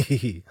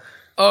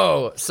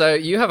 Oh, so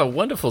you have a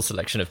wonderful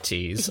selection of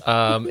teas.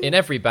 In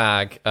every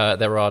bag,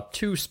 there are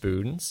 2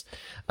 spoons.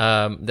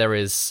 There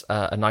is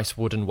a nice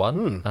wooden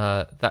one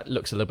that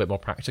looks a little bit more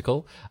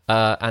practical.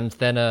 And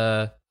then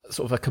a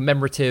sort of a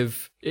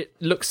commemorative, it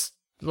looks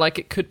like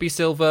it could be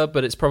silver,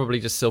 but it's probably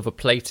just silver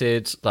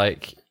plated,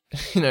 like,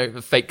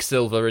 fake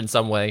silver in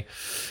some way.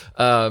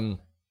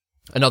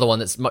 Another one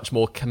that's much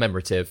more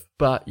commemorative.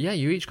 But yeah,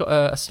 you each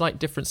got a slight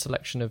different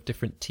selection of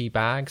different tea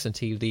bags and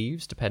tea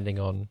leaves, depending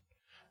on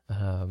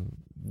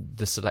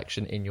the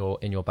selection in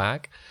your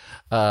bag.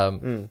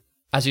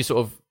 As you sort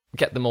of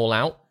get them all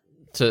out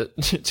to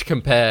to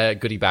compare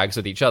goodie bags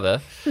with each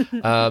other,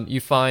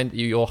 you find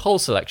your whole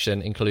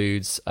selection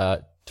includes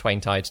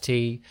Twain Tide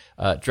tea,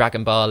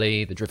 Dragon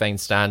Barley, the Dravane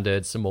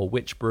Standard, some more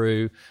Witch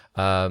Brew.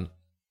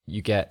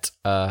 You get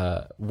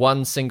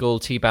 1 single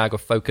tea bag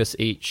of Focus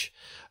each.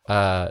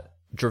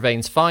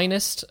 Dravane's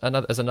Finest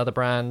as another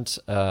brand,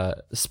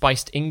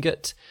 Spiced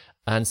Ingot,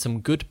 and some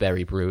Good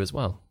Berry Brew as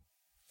well.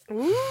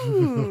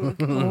 Ooh.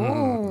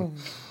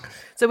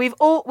 So we've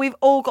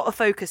all got a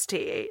Focus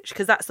tea each,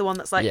 because that's the one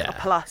that's like a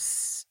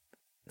plus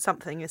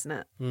something, isn't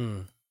it?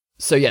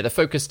 So yeah, the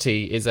Focus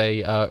tea is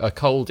a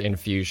cold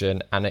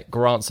infusion, and it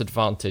grants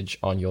advantage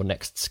on your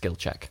next skill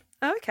check.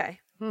 Oh, okay.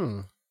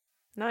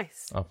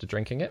 Nice. After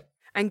drinking it.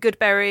 And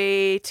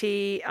Goodberry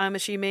tea, I'm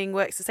assuming,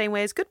 works the same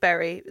way as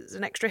Goodberry. It's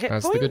an extra hit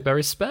That's point. the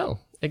Goodberry spell.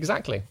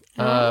 Exactly.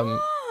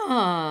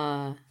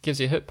 Gives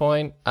you a hit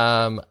point,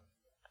 and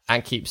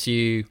keeps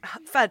you...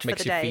 Fed for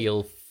makes the you day.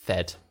 feel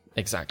fed.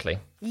 Exactly.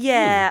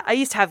 Yeah, I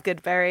used to have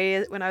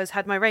Goodberry when I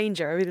had my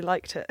Ranger. I really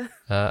liked it.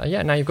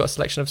 Yeah, now you've got a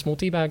selection of small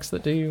tea bags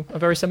that do a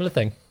very similar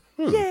thing.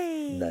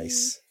 Yay!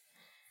 Nice.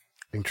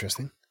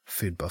 Interesting.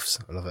 Food buffs.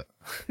 I love it.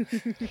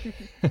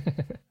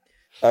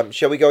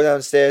 Shall we go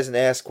downstairs and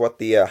ask what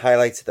the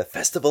highlights of the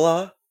festival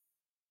are?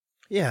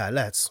 Yeah,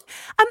 let's.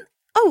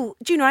 Oh,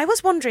 Juno, I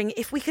was wondering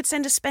if we could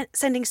send a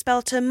sending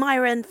spell to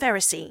Myra and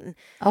Ferrocene.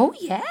 Oh,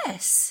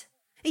 yes.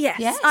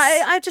 Yes.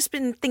 I've just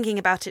been thinking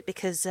about it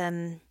because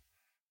I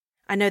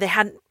know they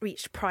hadn't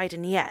reached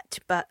Pryden yet,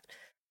 but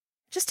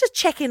just to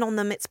check in on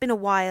them, it's been a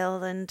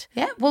while and...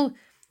 Yeah, well,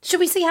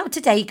 should we see how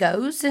today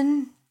goes,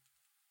 and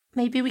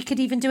maybe we could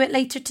even do it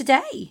later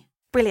today?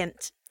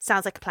 Brilliant.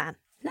 Sounds like a plan.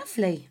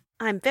 Lovely.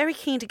 I'm very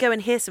keen to go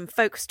and hear some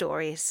folk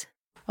stories.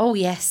 Oh,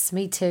 yes,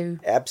 me too.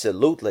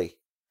 Absolutely.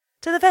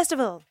 To the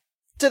festival.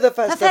 To the The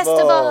festival!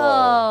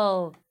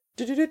 festival!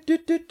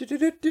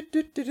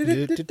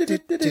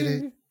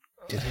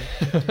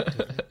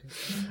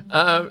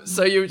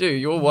 So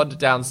you'll wander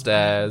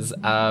downstairs,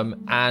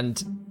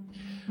 and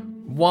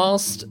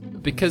whilst,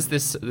 because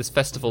this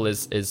festival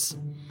is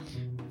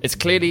It's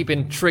clearly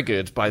been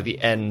triggered by the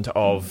end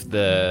of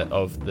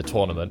the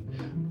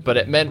tournament, but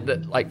it meant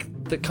that like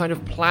the kind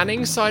of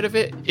planning side of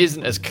it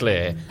isn't as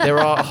clear. There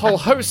are a whole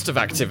host of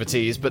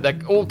activities, but they're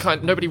all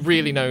nobody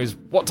really knows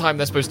what time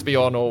they're supposed to be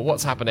on or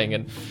what's happening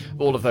and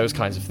all of those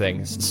kinds of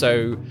things.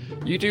 So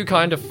you do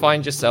kind of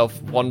find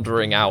yourself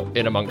wandering out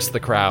in amongst the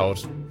crowd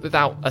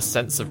without a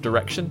sense of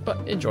direction,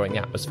 but enjoying the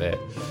atmosphere.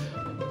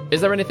 Is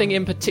there anything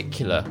in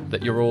particular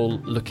that you're all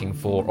looking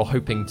for or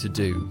hoping to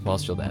do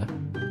whilst you're there?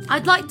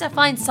 I'd like to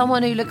find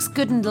someone who looks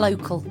good and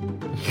local.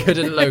 Good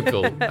and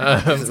local.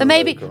 So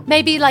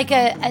maybe like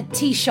a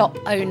tea shop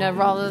owner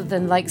rather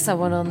than like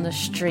someone on the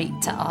street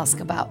to ask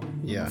about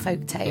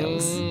folk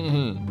tales.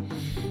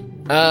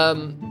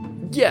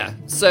 Yeah,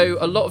 so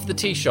a lot of the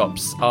tea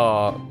shops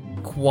are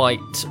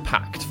quite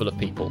packed full of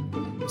people.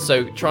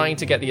 So trying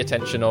to get the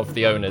attention of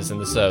the owners and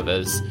the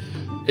servers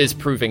is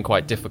proving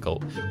quite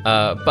difficult.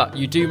 But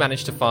you do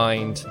manage to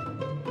find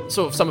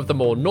sort of some of the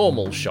more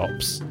normal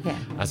shops,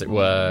 as it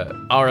were,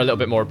 are a little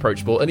bit more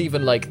approachable. And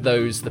even like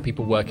the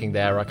people working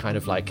there are kind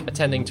of like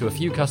attending to a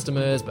few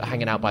customers, but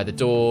hanging out by the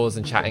doors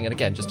and chatting. And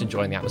again, just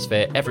enjoying the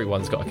atmosphere.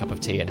 Everyone's got a cup of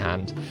tea in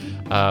hand.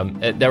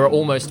 There are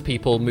almost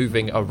people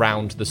moving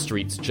around the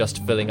streets,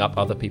 just filling up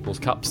other people's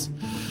cups.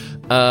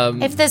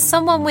 If there's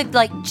someone with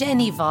like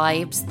Jenny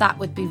vibes, that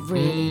would be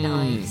really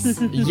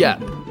nice.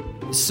 Yep.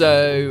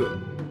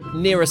 So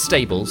nearer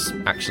stables,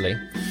 actually,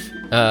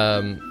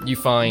 you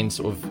find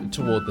sort of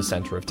toward the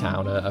centre of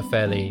town a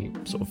fairly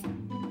sort of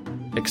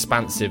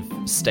expansive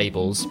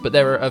stables, but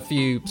there are a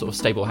few sort of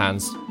stable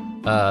hands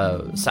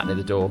sat near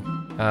the door,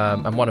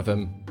 and one of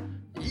them,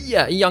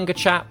 a younger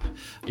chap.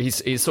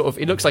 He's sort of,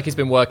 he looks like he's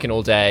been working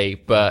all day,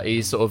 but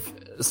he's sort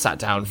of sat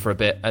down for a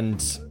bit and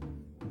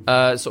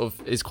sort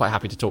of is quite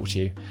happy to talk to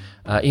you.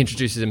 He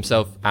introduces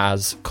himself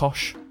as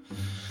Kosh.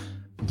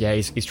 Yeah,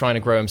 he's trying to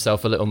grow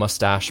himself a little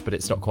mustache, but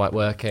it's not quite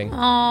working.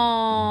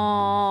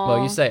 Aww.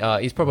 Well, you say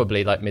he's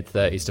probably like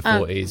mid-30s to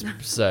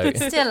 40s, so...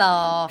 Still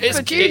are. It's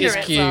cute.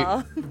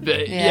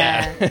 But,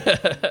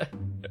 yeah.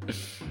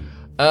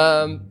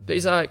 But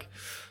he's like,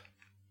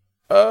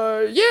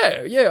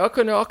 I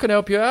can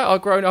help you out.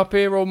 I've grown up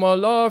here all my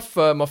life.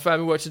 My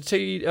family works at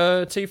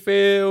tea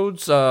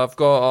fields. I've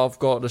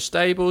got the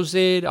stables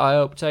in. I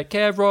help take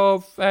care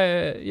of.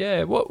 How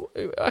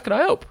can I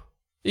help?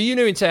 Are you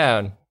new in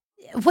town?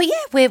 Well,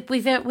 yeah,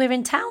 we're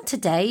in town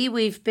today.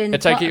 We've been. I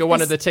take it you're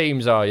one of the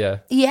teams, are you?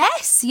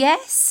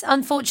 Yes.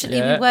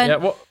 Unfortunately, we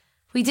weren't. Yeah,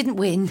 we didn't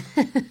win.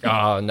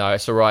 Oh no,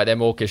 it's all right. Them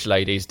orcish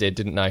ladies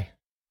didn't they?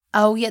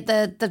 Oh yeah,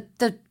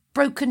 the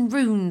broken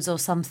runes or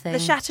something. The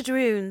shattered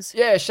runes.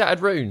 Yeah,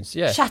 shattered runes.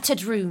 Yeah,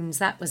 shattered runes.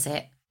 That was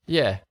it.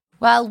 Yeah.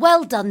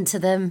 Well done to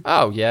them.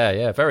 Oh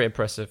yeah, very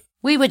impressive.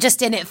 We were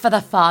just in it for the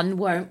fun,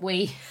 weren't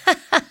we?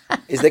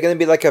 Is there going to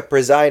be like a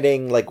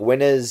presiding, like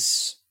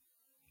winners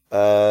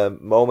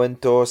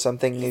moment or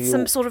something?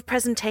 Some sort of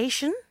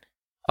presentation?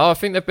 Oh, I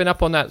think they've been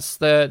up on that.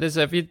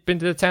 Have you been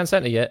to the town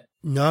centre yet?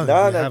 No,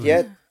 not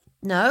yet.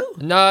 No.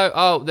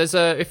 Oh, there's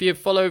if you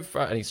follow,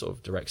 and he sort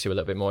of directs you a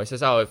little bit more. He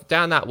says, "Oh,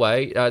 down that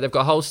way, they've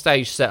got a whole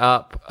stage set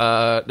up.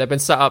 They've been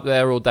set up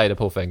there all day, the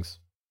poor things."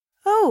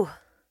 Oh,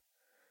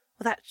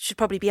 well, that should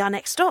probably be our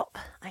next stop,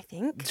 I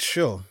think.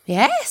 Sure.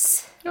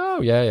 Yes.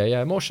 Oh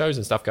yeah. More shows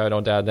and stuff going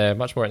on down there.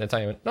 Much more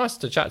entertainment. Nice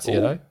to chat to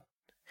you though.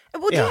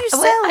 What do you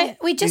sell?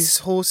 We just These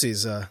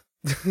horses,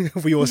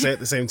 we all say it at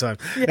the same time.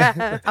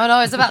 Yeah. Oh no,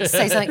 I was about to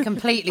say something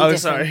completely different.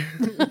 Sorry.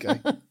 Okay.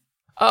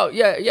 Oh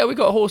yeah. We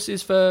got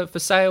horses for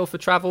sale, for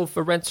travel,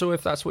 for rental,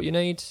 if that's what you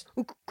need.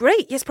 Well,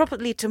 great. Yes,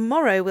 probably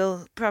tomorrow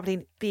we'll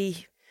probably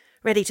be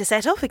ready to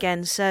set off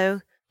again,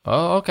 so...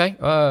 Oh, okay.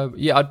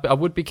 I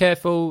would be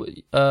careful.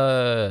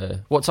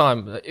 What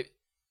time?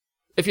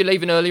 If you're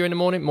leaving earlier in the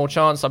morning, more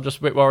chance. I'm just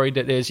a bit worried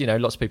that there's,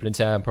 lots of people in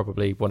town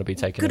probably want to be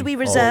taken. Could we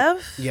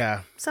reserve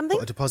Yeah. something?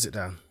 Put a deposit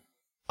down.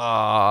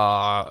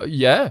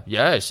 Yeah,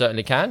 it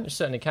certainly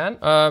can.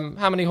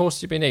 How many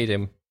horses you be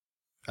needing?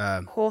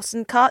 Horse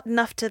and cart,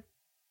 enough to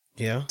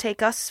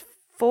take us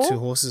 4? 2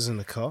 horses and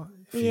a cart.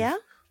 Yeah.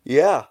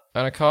 Yeah.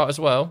 And a cart as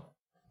well.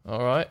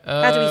 All right.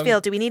 How do we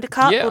feel? Do we need a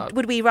cart, yeah. or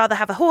would we rather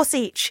have a horse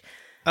each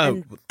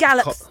and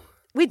gallop?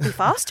 We'd be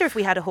faster if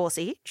we had a horse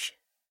each.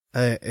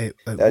 It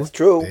That's would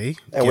true. be,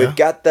 And yeah. we've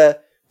got the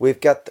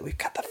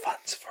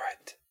funds for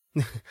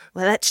it.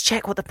 Well, let's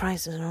check what the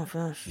prices are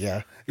first.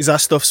 Yeah. Is our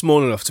stuff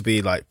small enough to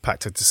be like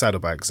packed into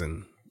saddlebags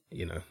and,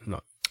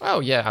 not... Oh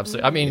yeah,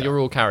 absolutely. I mean, you're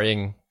all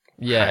carrying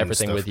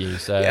everything stuff. with you.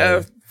 So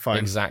Yeah, fine.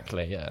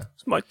 Exactly. Yeah.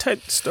 My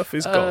tent stuff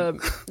is gone.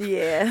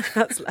 Yeah,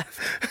 that's left.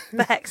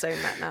 The Hex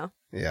own that now.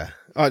 Yeah.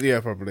 Oh, yeah,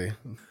 probably.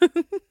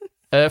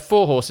 4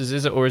 horses,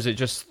 is it, or is it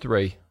just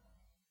 3?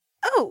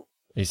 Oh,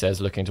 He says,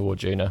 looking toward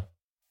Juna.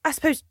 I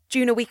suppose,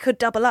 Juna, we could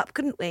double up,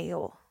 couldn't we?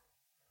 Or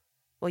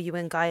you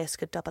and Gaius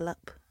could double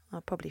up. I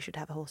probably should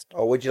have a horse.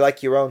 Or would you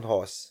like your own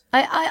horse?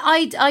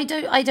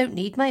 I don't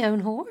need my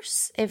own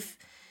horse. If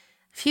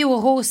fewer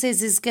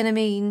horses is going to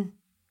mean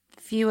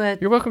fewer.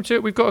 You're welcome to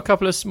it. We've got a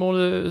couple of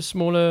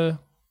smaller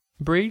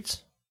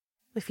breeds.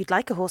 If you'd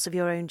like a horse of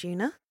your own,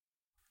 Juna.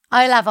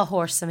 I'll have a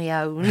horse of my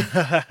own.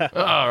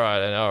 All right,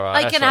 then. All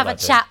right. I can have a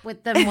chat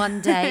with them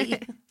one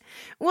day.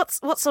 What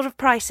sort of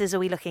prices are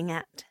we looking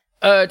at?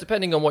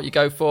 Depending on what you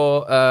go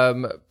for,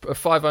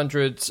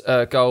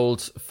 500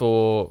 gold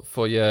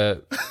for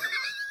your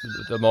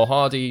the more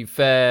hardy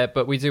fare,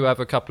 but we do have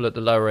a couple at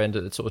the lower end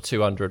at the sort of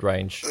 200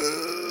 range.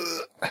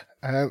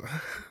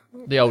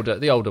 The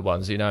older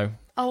ones, you know.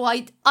 Oh,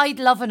 I'd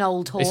love an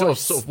old horse. He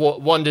sort of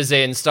wanders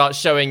in, starts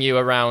showing you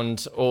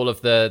around all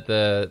of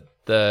the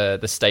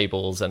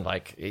stables, and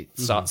like it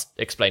starts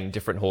explaining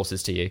different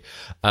horses to you.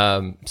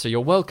 So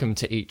you're welcome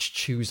to each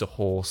choose a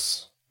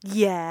horse.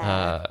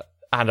 Yeah.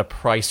 And a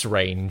price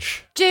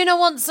range. Juna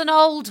wants an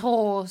old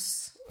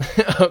horse.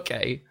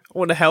 Okay. I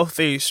want a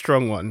healthy,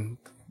 strong one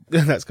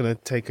that's going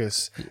to take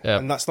us.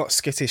 And that's not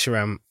skittish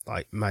around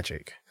like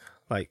magic.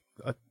 Like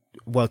a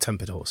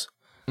well-tempered horse.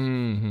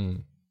 Mm-hmm.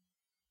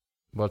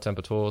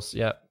 Well-tempered horse,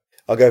 yeah.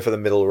 I'll go for the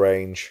middle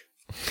range.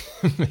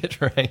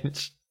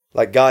 Mid-range.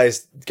 Like,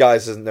 guys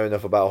doesn't know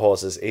enough about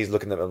horses. He's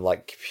looking at them,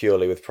 like,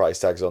 purely with price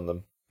tags on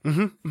them.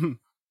 Mm-hmm.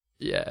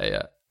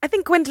 Yeah. I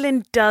think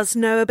Gwendolyn does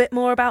know a bit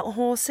more about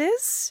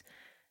horses.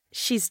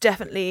 She's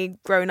definitely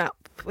grown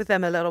up with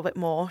them a little bit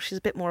more. She's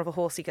a bit more of a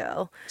horsey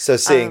girl. So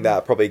seeing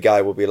that, probably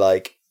Guy will be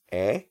like,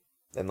 eh?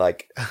 And,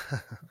 like...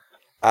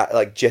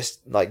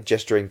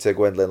 gesturing to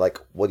Gwendolyn, like,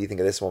 what do you think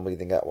of this one? What do you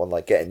think of that one?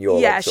 Like, getting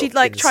your she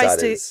tries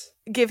to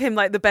give him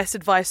like the best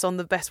advice on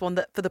the best one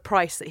that for the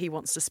price that he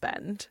wants to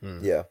spend.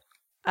 Yeah.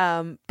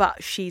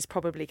 But she's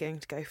probably going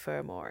to go for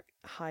a more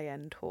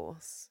high-end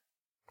horse.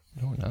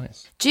 Oh,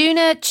 nice.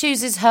 Juna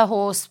chooses her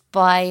horse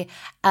by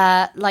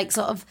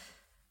sort of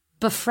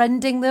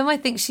befriending them. I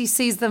think she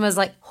sees them as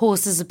like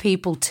horses are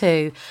people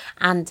too,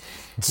 and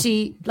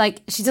she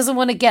doesn't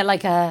want to get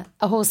like a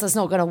horse that's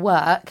not going to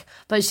work,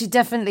 but she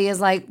definitely is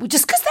like, well,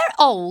 just because they're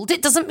old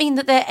it doesn't mean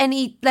that they're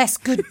any less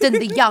good than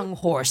the young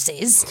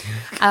horses.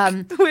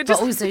 But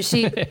also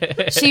she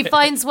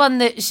finds one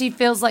that she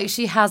feels like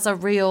she has a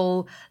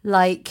real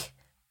like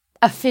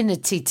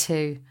affinity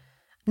to,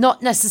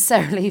 not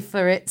necessarily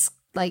for its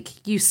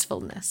like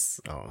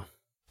usefulness. Oh.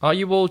 Are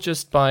you all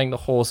just buying the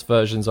horse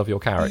versions of your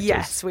characters?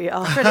 Yes, we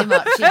are. Pretty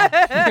much,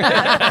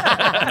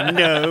 yeah.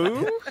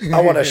 No.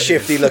 I want a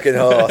shifty-looking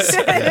horse.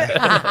 A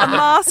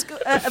mask.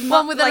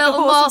 One with like a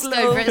little mask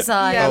over its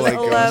eye. Yeah, Oh my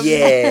little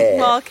God.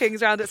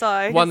 markings around its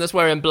eye. One that's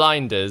wearing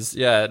blinders.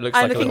 Yeah, it looks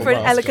I'm like looking a for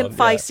little an mask elegant,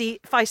 on.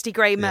 feisty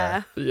grey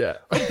mare. Yeah.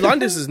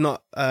 Blinders is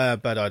not a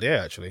bad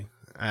idea, actually.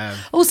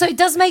 Also, it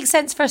does make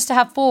sense for us to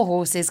have 4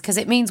 horses because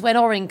it means when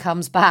Orin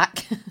comes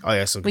back, Oh,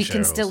 yes, we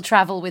can still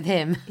travel with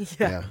him.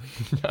 Yeah.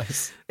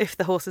 Nice. If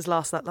the horses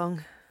last that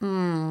long.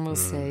 We'll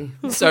see.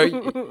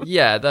 So,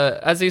 yeah,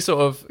 as he's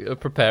sort of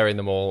preparing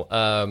them all,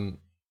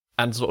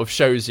 and sort of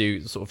shows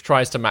you, sort of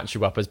tries to match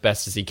you up as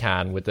best as he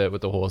can with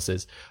the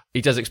horses,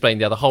 he does explain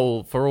the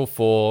whole for all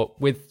 4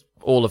 with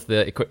all of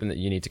the equipment that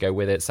you need to go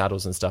with it,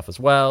 saddles and stuff as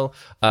well,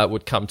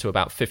 would come to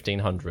about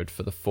 1,500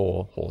 for the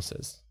 4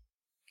 horses.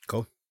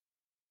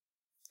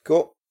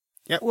 Cool.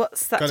 Yep.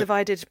 What's that Got it.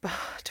 divided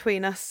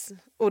between us?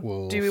 Or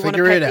We'll do we want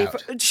figure to it pay?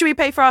 out. Should we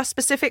pay for our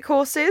specific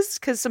horses?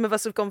 Because some of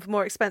us have gone for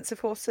more expensive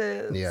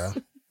horses. Yeah.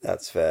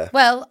 That's fair.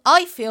 Well,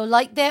 I feel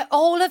like they're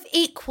all of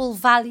equal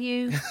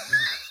value.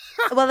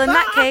 Well, in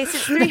that case,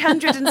 it's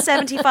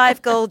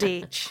 375 gold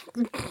each.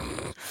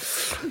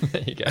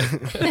 There you go.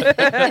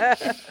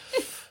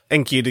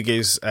 Enkidu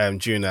gives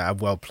Juna a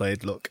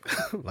well-played look.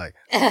 Like,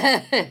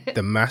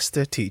 the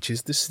master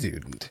teaches the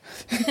student.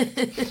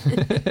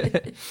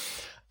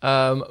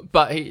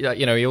 But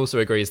he also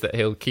agrees that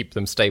he'll keep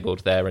them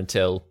stabled there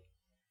until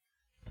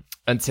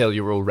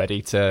you're all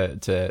ready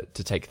to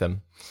take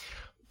them.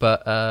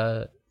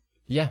 But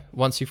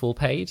once you've all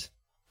paid,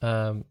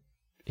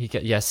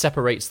 he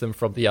separates them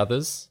from the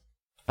others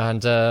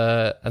and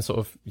sort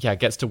of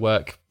gets to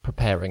work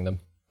preparing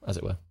them, as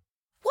it were.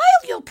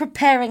 While you're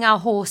preparing our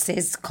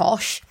horses,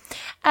 Kosh,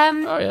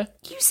 you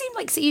seem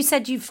like you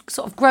said you've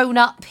sort of grown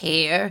up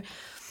here.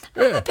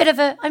 I'm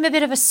a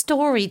bit of a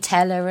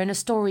storyteller and a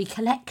story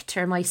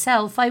collector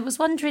myself. I was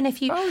wondering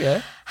if you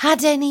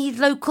had any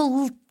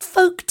local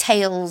folk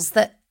tales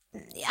that,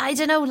 I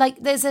don't know,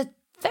 like there's a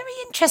very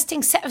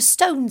interesting set of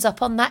stones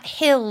up on that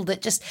hill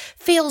that just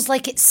feels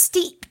like it's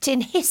steeped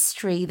in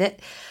history that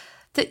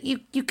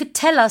you could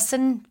tell us,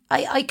 and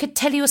I could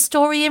tell you a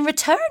story in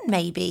return,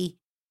 maybe.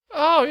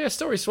 Oh yeah,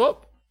 story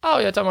swap. Oh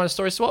yeah, don't mind a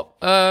story swap.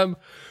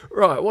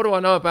 Right, what do I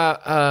know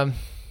about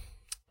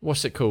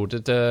what's it called?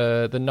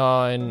 The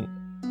nine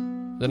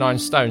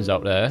stones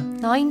up there.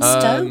 9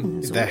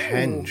 stones. The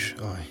henge.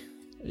 Oh.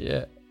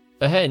 Yeah,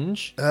 a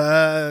henge.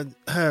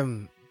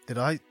 Did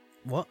I?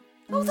 What?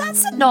 Oh,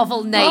 that's a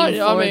novel name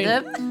for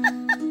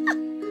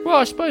them. Well,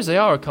 I suppose they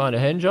are a kind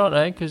of henge, aren't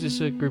they? Because it's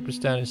a group of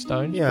standing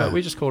stones. Yeah. But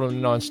we just call them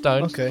the 9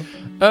 stones. Okay.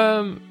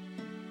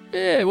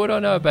 Yeah, what do I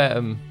know about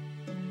them?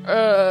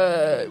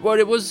 Well,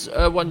 it was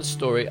one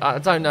story. I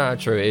don't know how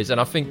true it is, and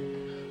I think,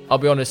 I'll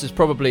be honest, it's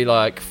probably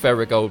like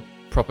Ferrigold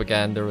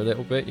propaganda a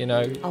little bit,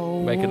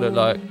 make it look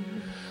like.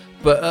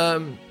 But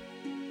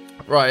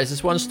right, there's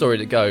this one story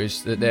that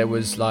goes that there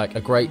was like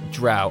a great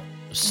drought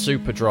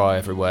super dry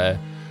everywhere,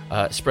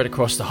 spread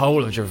across the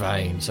whole of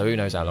Gervain. So who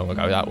knows how long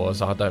ago that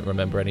was. I don't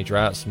remember any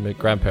droughts. My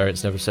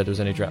grandparents never said there was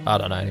any drought. I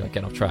don't know, anyway,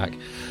 getting off track.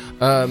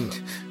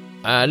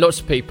 Lots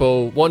of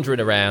people wandering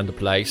around the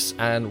place,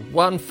 and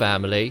one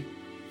family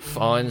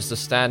finds the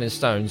standing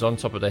stones on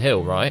top of the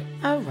hill, right?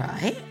 Oh,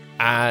 right.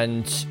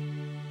 And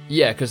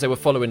yeah, because they were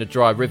following a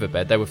dry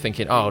riverbed. They were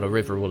thinking, the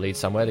river will lead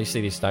somewhere. They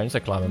see these stones, they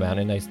climb a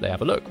mountain, they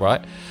have a look,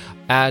 right?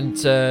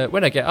 And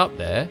when they get up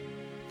there,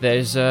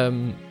 there's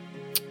a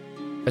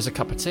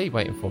cup of tea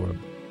waiting for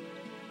them,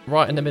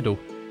 right in the middle.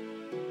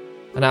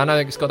 And I know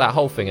it's got that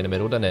whole thing in the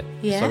middle, doesn't it?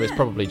 Yeah. So it's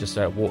probably just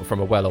water from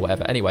a well or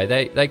whatever. Anyway,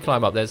 they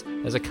climb up. There's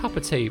a cup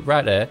of tea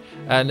right there,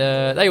 and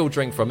they all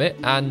drink from it,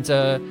 and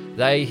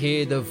they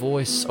hear the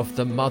voice of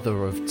the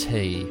mother of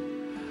tea,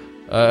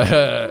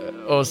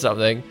 or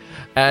something,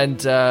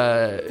 and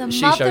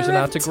she shows them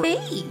how to grow.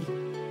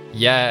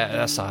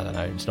 Yeah, I don't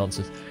know, it's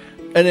nonsense.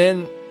 And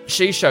then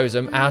she shows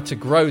them how to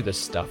grow this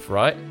stuff,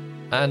 right?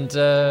 And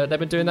they've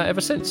been doing that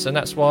ever since, and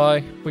that's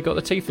why we got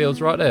the tea fields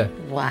right there.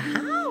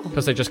 Wow.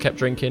 Because they just kept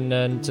drinking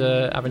and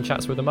having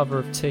chats with the mother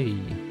of tea.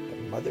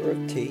 Mother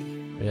of tea?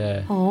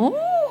 Yeah.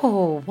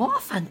 Oh, what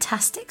a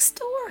fantastic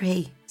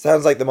story.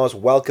 Sounds like the most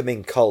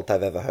welcoming cult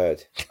I've ever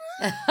heard.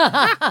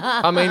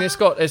 I mean, it's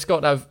got that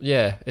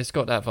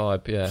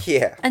vibe, yeah.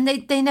 Yeah. And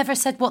they never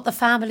said what the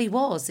family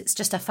was. It's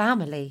just a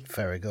family.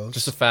 Ferrigolds.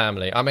 Just a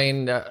family. I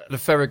mean, the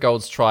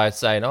Ferrigolds tried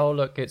saying,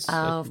 look, it's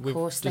of we've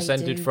course they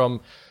descended do.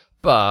 from...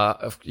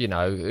 But,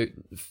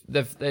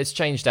 it's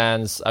changed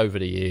hands over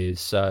the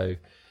years, so...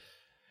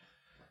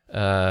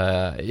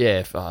 I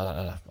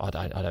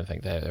don't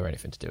think they're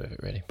anything to do with it,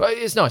 really. But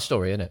it's a nice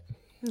story, isn't it?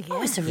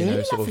 Oh, it's a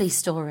really lovely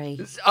story.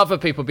 Other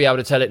people be able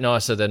to tell it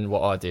nicer than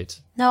what I did.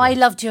 No, I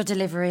loved your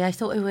delivery. I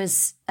thought it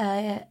was...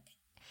 it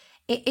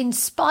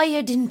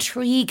inspired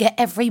intrigue at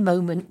every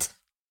moment.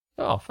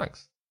 Oh,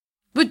 thanks.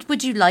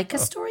 Would you like a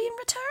story in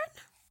return?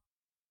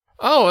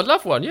 Oh, I'd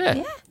love one,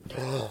 yeah.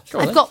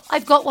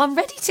 I've got one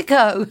ready to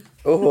go.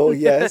 Oh,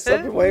 yes,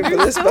 I've been waiting for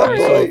this bad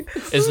boy.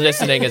 Is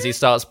listening as he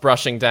starts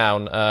brushing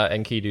down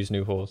Enkidu's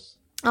new horse.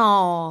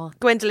 Oh,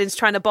 Gwendolyn's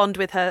trying to bond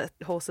with her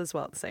horse as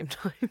well at the same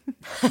time.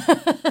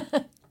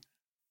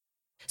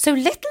 So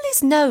little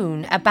is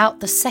known about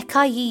the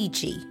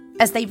Sekaiji,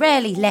 as they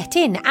rarely let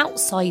in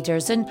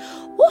outsiders, and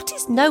what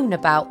is known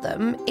about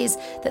them is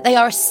that they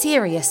are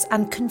serious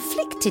and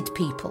conflicted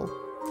people.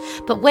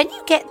 But when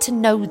you get to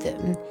know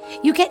them,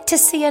 you get to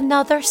see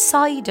another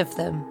side of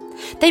them.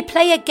 They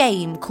play a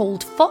game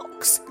called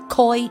Fox,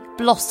 Koi,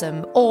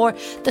 Blossom, or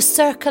the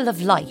Circle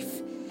of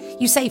Life.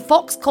 You say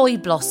Fox, Koi,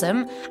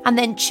 Blossom, and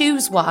then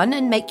choose one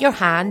and make your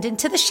hand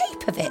into the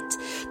shape of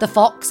it. The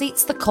fox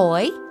eats the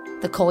koi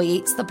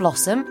eats the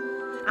blossom,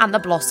 and the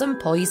blossom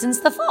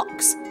poisons the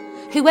fox.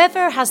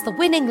 Whoever has the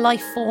winning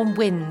life form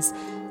wins.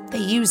 They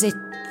use it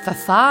for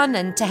fun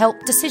and to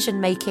help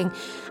decision-making,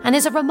 and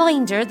is a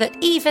reminder that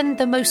even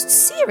the most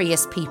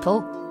serious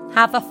people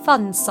have a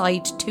fun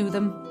side to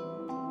them.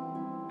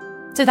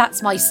 So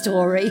that's my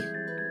story.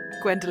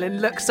 Gwendolyn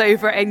looks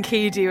over at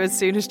Enkidu as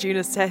soon as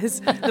Juna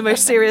says the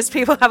most serious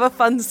people have a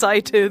fun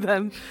side to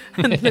them,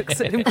 and looks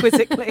at him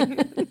quizzically.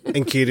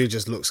 Enkidu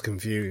just looks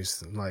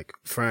confused, like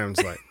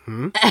frowns, like,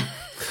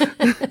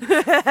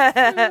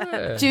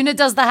 Juna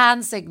does the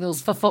hand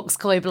signals for Fox,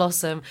 Koi,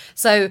 Blossom.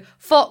 So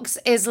Fox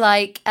is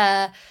like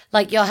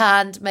your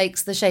hand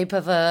makes the shape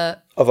of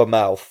a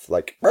mouth,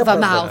 like of a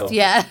mouth,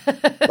 yeah.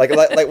 like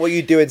what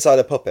you do inside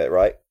a puppet,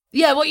 right?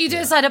 Yeah, what you do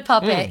inside a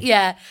puppet,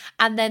 yeah.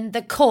 And then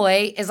the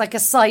koi is like a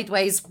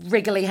sideways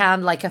wriggly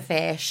hand like a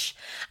fish.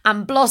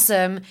 And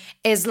Blossom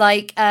is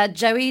like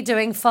Joey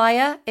doing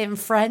fire in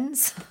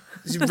Friends.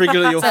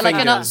 Wriggle your so fingers. like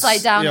an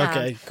upside down hand.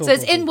 Okay, cool, so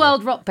it's cool, in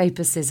World Rock,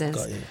 Paper, Scissors.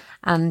 Got you.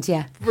 And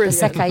yeah, brilliant.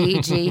 The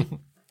Sekaiji,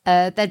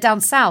 they're down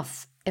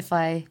south, if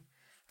I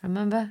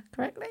remember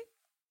correctly.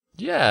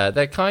 Yeah,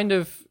 they're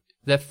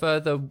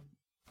further...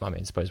 I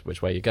mean, I suppose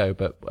which way you go,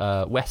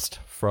 but west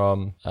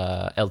from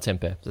El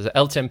Timpe. There's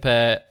El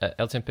Timpe,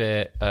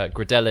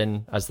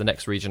 Gredelin as the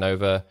next region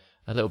over,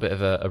 a little bit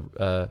of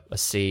a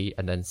sea,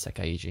 and then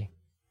Sekaiji.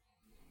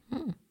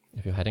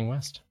 If you're heading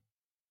west.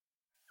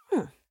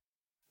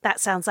 That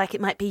sounds like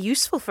it might be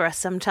useful for us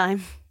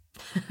sometime.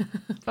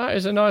 That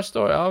is a nice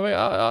story. I mean,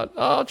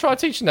 I'll try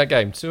teaching that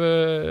game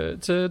to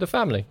the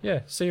family.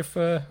 Yeah, see if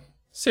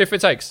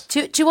it takes.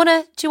 Do you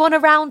want a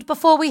round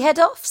before we head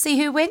off? See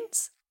who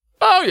wins.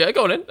 Oh yeah,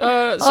 go on in.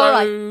 All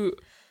right.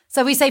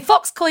 So we say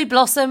Fox, Koi,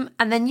 Blossom,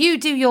 and then you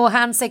do your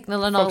hand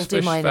signal and Fox, I'll do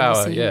fish, mine flower,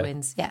 and see yeah. who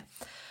wins. Yeah.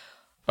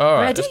 All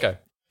right, Ready? let's go.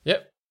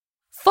 Yep.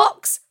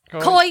 Fox,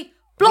 Koi,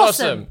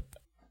 Blossom.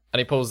 And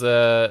he pulls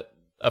a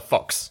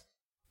fox.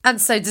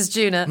 And so does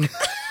Juna.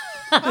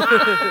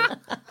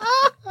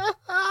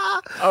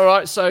 All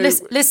right, so...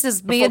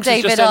 Listeners, me and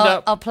David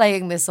are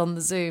playing this on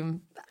the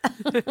Zoom.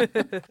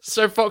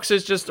 So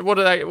foxes just... What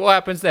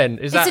happens then?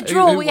 It's a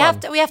draw. We have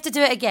to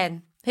do it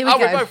again. Here we go.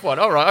 We both won.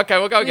 All right, okay,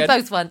 we'll go again. We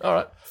both won. All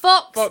right.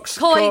 Fox,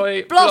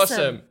 Koi,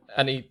 Blossom.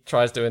 And he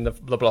tries doing the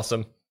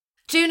blossom.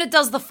 Juna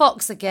does the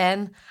fox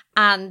again,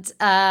 and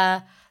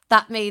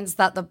That means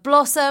that the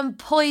blossom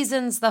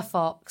poisons the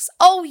fox.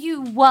 Oh,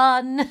 you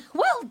won.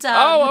 Well done.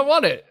 Oh, I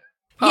won it.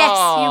 Yes,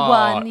 you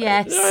won,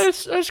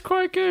 yes. That's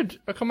quite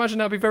good. I can imagine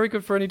that'd be very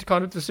good for any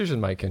kind of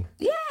decision making.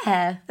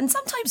 Yeah, and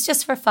sometimes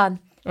just for fun.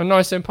 A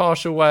nice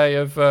impartial way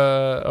of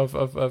coming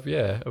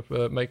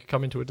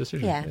to a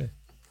decision. Yeah.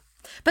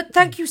 But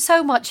thank you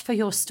so much for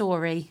your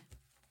story.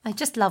 I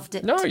just loved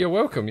it. No, you're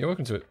welcome. You're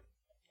welcome to it.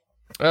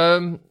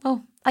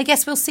 Oh, I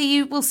guess we'll see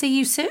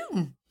you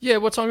soon. Yeah,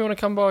 what time you want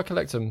to come by and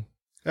collect them?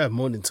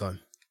 Morning time.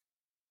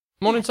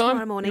 Morning time?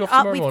 Tomorrow morning. You're off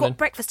tomorrow We've morning? got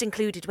breakfast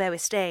included where we're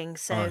staying,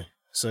 so... Oh,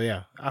 so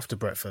yeah, after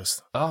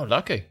breakfast. Oh,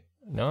 lucky.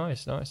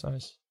 Nice.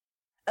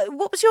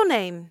 what was your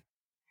name?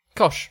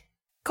 Kosh.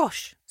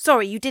 Kosh.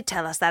 Sorry, you did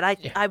tell us that.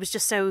 I was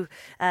just so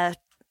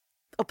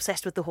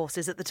obsessed with the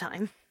horses at the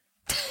time.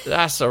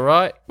 That's all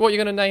right. What are you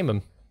going to name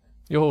them?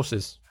 Your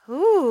horses?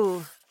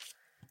 Ooh.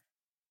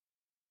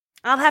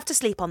 I'll have to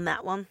sleep on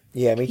that one.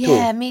 Yeah, me too.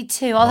 Yeah, me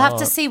too. I'll have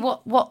to see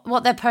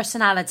what their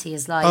personality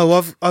is like.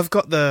 Oh, I've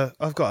got a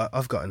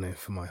name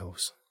for my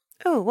horse.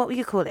 Oh, what will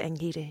you call it,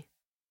 Enkidu?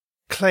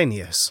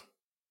 Clanius.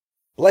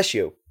 Bless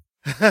you.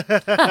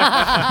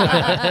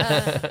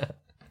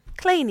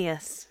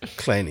 Clanius. Clanius.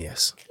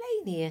 Clanius.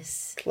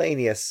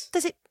 Clanius.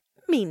 Does it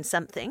mean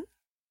something?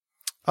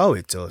 Oh,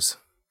 it does.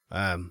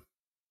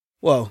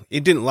 Well,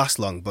 it didn't last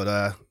long, but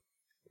I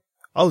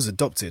was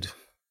adopted.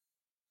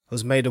 I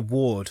was made a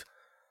ward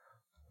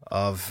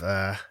of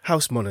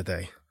House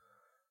Monterey.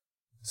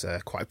 It's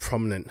quite a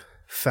prominent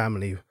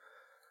family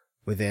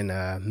within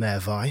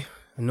Mervai,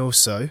 and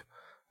also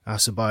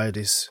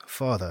Alcibiades'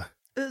 father.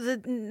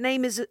 The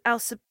name is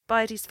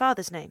Alcibiades'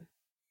 father's name?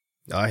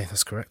 Aye,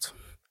 that's correct.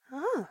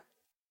 Oh.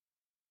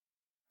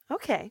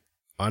 Okay.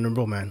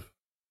 Honourable man.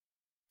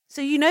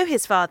 So you know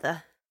his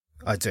father?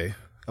 I do.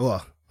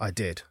 Well, I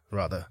did,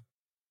 rather.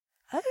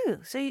 Oh,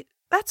 so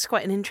that's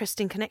quite an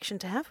interesting connection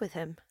to have with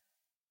him.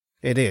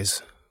 It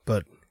is,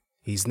 but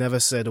he's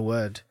never said a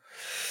word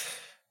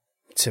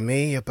to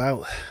me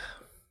about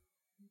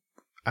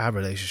our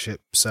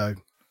relationship, so...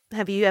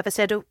 Have you ever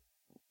said a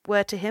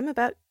word to him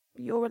about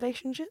your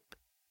relationship?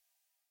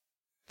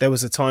 There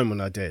was a time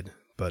when I did,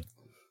 but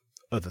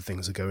other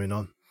things are going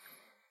on.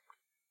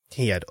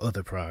 He had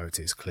other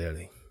priorities,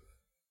 clearly.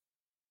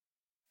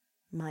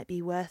 Might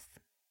be worth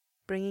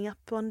bringing up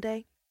one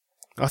day.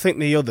 I think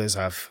the others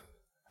have,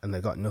 and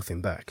they got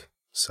nothing back,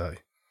 so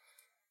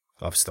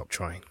I've stopped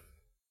trying.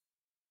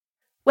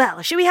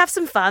 Well, should we have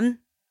some fun?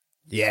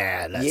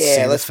 Yeah,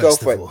 let's go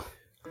for it.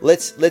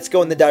 Let's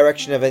go in the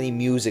direction of any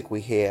music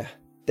we hear.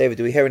 David,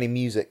 do we hear any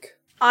music?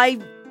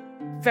 I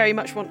very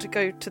much want to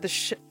go to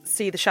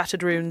see the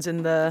Shattered Runes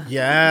in the...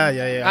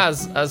 Yeah.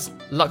 As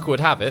luck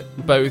would have it,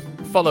 both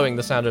following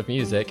the sound of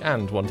music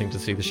and wanting to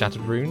see the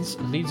Shattered Runes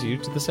leads you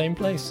to the same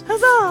place.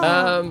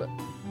 Huzzah!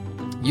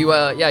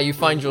 You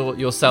find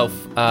yourself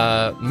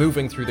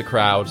moving through the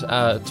crowd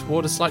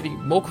toward a slightly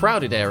more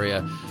crowded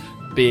area,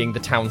 being the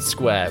town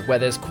square, where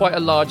there's quite a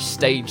large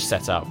stage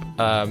set up.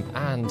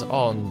 And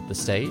on the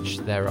stage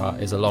there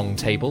is a long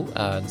table,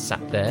 and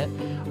sat there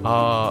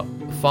are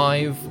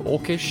 5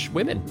 orcish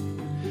women.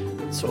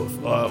 Sort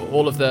of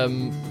all of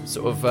them,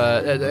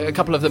 a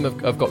couple of them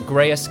have got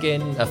greyer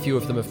skin, a few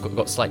of them have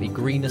got slightly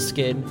greener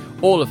skin.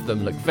 All of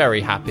them look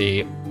very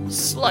happy,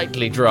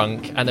 slightly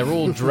drunk, and they're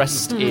all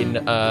dressed in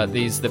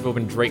they've all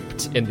been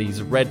draped in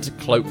these red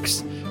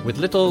cloaks with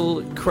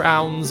little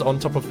crowns on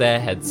top of their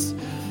heads.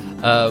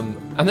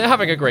 And they're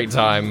having a great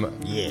time,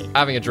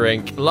 having a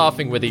drink,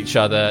 laughing with each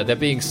other. They're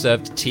being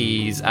served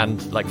teas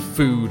and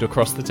food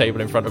across the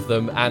table in front of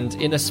them, and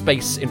in a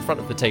space in front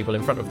of the table,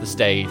 in front of the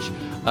stage,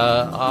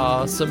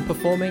 are some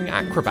performing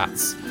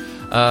acrobats.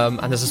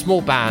 And there's a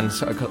small band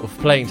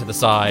playing to the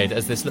side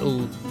as this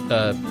little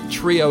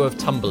trio of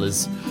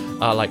tumblers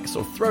are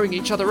sort of throwing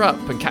each other up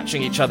and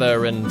catching each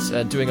other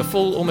and doing a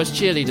full, almost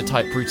cheerleader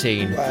type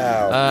routine.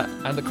 Wow.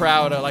 And the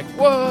crowd are like,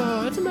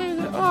 whoa, it's amazing.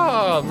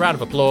 Oh, round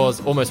of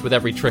applause, almost with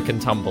every trick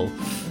and tumble.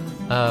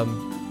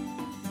 And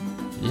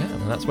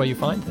that's where you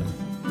find them.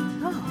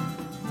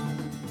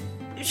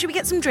 Oh. Should we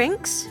get some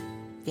drinks?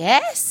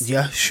 Yes.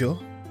 Yeah, sure.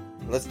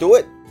 Let's do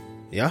it.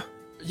 Yeah?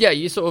 Yeah,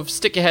 you sort of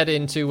stick your head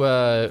into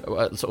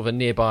a sort of a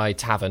nearby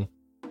tavern.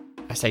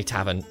 I say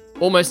tavern.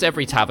 Almost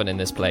every tavern in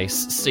this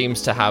place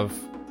seems to have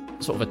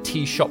sort of a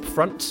tea shop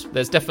front.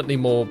 There's definitely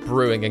more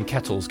brewing and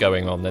kettles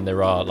going on than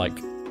there are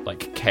like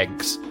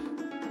kegs.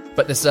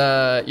 But this,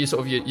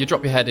 you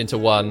drop your head into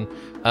one,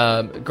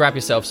 grab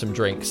yourself some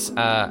drinks,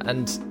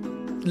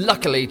 and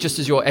luckily, just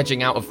as you're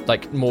edging out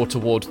of more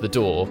toward the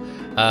door,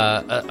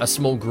 a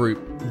small group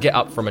get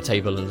up from a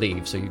table and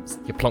leave. So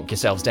you plonk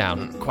yourselves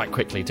down quite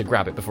quickly to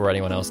grab it before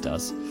anyone else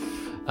does.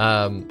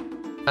 And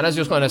as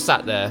you're kind of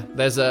sat there,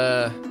 there's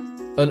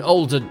an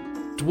older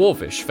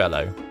dwarvish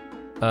fellow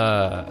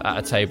at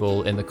a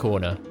table in the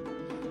corner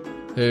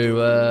who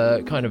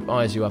kind of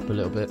eyes you up a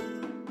little bit,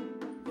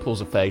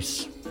 pulls a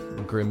face.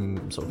 A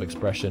grim sort of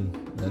expression,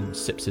 and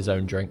sips his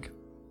own drink,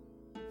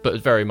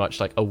 but very much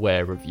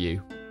aware of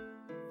you.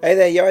 Hey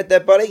there, you alright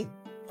there, buddy?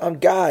 I'm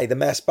Guy, the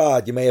masked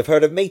bard. You may have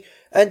heard of me.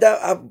 And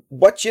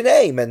what's your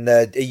name? And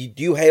do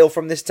you hail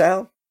from this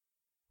town?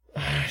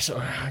 So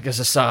I guess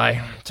a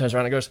sigh. Turns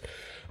around and goes,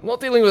 I'm not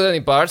dealing with any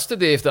bards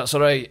today, if that's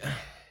all right.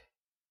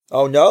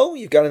 Oh no,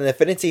 you've got an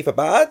affinity for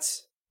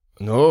bards?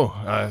 No,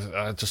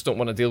 I just don't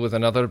want to deal with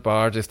another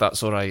bard, if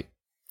that's all right.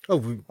 Oh,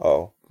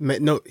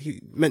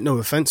 he meant no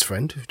offence,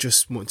 friend.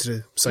 Just wanted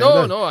to say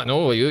No, I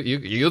know.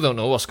 You don't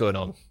know what's going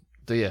on,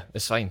 do you?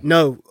 It's fine.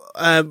 No,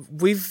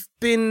 we've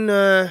been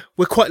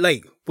we're quite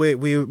late.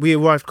 We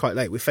arrived quite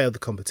late. We failed the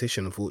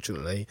competition,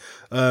 unfortunately.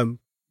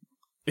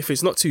 If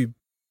it's not too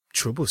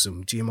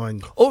troublesome, do you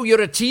mind? Oh,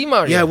 you're a team,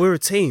 are you? Yeah, we're a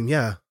team.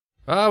 Yeah.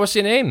 What's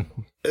your name?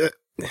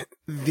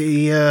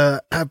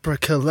 The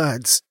Abraca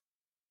lads.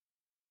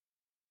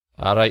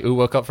 All right, who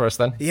woke up first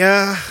then?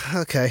 Yeah,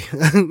 okay.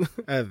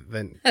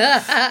 Then,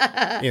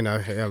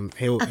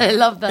 he'll... I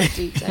love that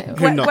detail.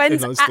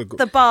 Gwen's at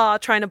the bar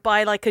trying to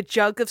buy like a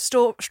jug of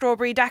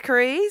strawberry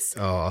daiquiris.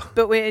 Oh.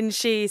 But when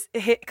she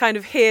kind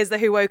of hears the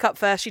who woke up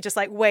first, she just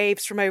like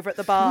waves from over at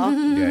the bar.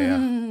 Yeah.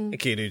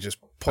 Ikiru just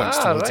points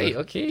towards right, it.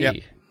 okay. Yep.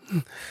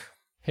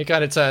 He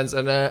kind of turns,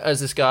 and as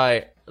this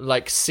guy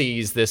like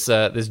sees this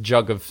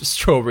jug of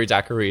strawberry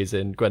daiquiris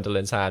in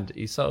Gwendolyn's hand,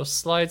 he sort of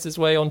slides his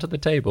way onto the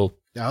table.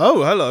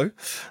 Oh, hello.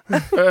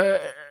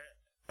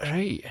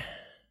 Right.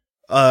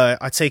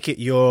 I take it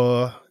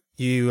you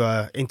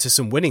into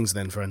some winnings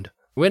then, friend.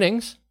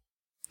 Winnings?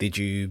 Did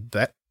you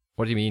bet?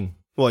 What do you mean?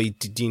 Well,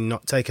 did you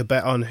not take a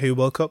bet on who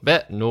woke up?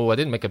 Bet? No, I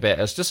didn't make a bet.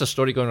 It's just a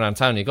story going around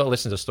town. You got to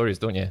listen to stories,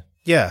 don't you?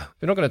 Yeah. If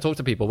you're not going to talk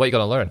to people, what are you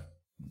going to learn?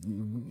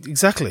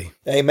 Exactly.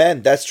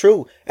 Amen. That's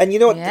true. And you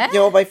know what? Yeah. You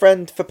know what, my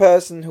friend, for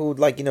person who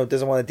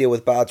doesn't want to deal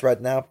with bards right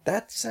now,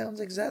 that sounds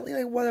exactly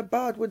like what a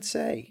bard would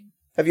say.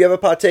 Have you ever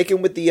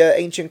partaken with the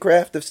ancient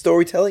craft of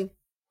storytelling?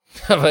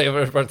 Have I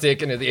ever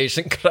partaken in the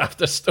ancient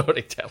craft of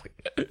storytelling?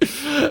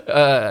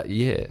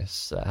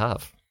 Yes, I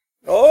have.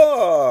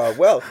 Oh,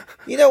 well,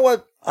 you know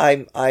what?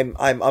 I'm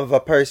of a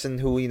person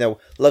who,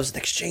 loves an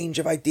exchange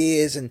of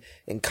ideas and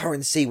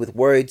currency with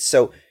words.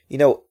 So,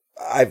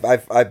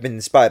 I've been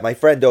inspired. My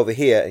friend over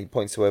here, and he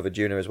points to over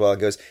Juna as well,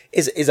 and goes,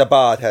 is a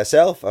bard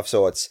herself of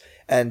sorts.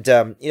 And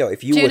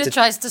if you Juna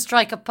tries to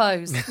strike a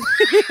pose.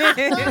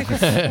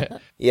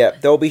 Yeah,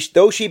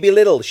 though she be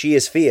little, she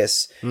is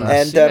fierce.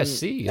 I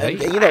see.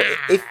 And,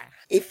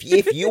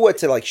 if you were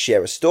to like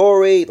share a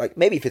story, like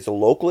maybe if it's a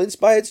local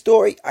inspired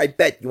story, I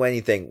bet you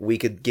anything we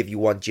could give you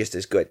one just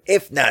as good,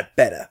 if not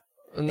better.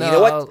 And you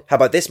know what? How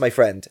about this, my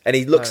friend? And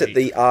he looks at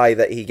the eye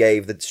that he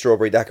gave the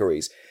strawberry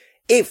daiquiris.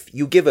 If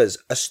you give us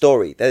a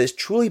story that is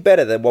truly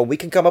better than one we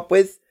can come up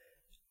with,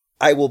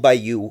 I will buy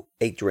you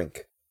a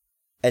drink.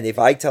 And if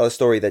I tell a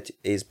story that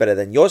is better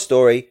than your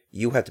story,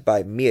 you have to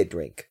buy me a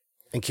drink.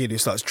 And Kiru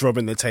starts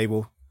drubbing the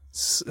table.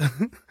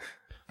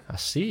 I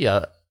see.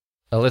 A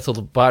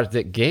little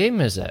bardic game,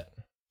 is it?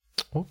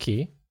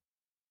 Okay.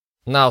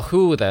 Now,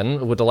 who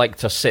then would like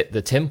to set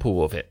the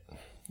tempo of it?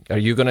 Are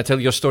you going to tell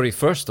your story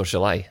first, or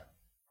shall I?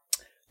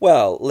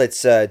 Well,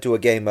 let's do a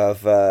game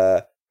of...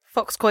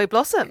 Foxcoy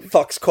Blossom.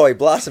 Foxcoy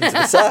Blossom to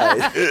the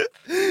side.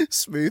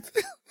 Smooth.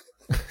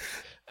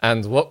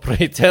 And what,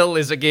 pray tell,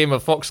 is a game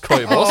of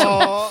Foxcoy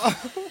Blossom?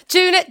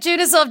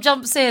 Juna sort of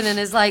jumps in and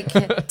is like,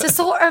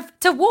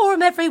 to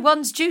warm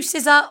everyone's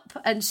juices up.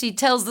 And she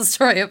tells the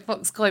story of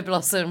Foxcoy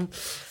Blossom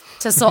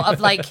to sort of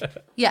as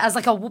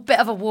like a bit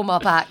of a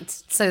warm-up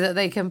act so that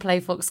they can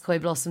play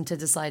Foxcoy Blossom to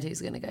decide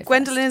who's going to go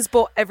Gwendolyn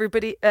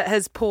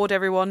has poured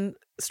everyone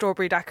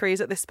strawberry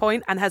daiquiris at this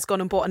point and has gone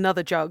and bought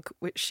another jug,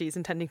 which she's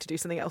intending to do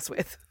something else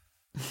with.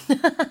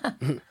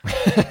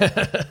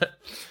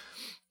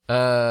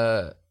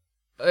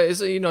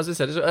 As I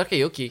said,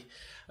 okay.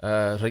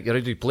 Right, you're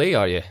ready to play,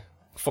 are you?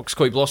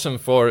 Foxcoy Blossom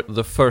for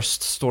the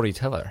first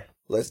storyteller.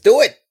 Let's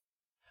do it!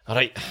 All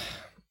right.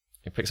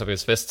 He picks up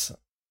his fists.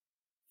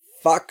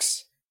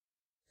 Fox.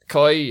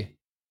 Coy.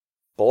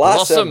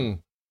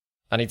 Blossom.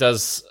 And he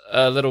does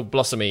a little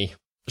blossomy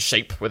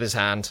shape with his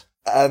hand.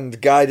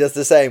 And Guy does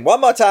the same.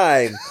 One more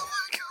time.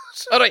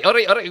 All right,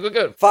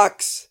 go.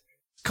 Fox.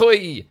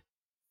 Coy.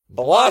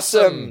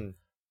 Blossom.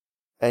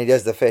 And he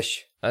does the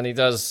fish. And he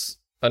does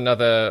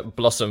another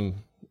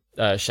blossom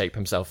shape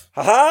himself.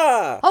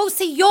 Ha-ha! Oh,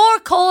 see, your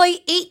Coy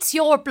eats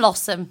your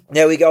blossom.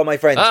 There we go, my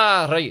friend.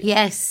 Right.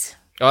 Yes.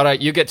 All right,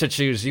 you get to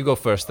choose. You go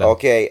first, then.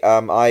 Okay,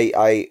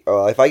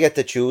 if I get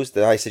to choose,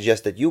 then I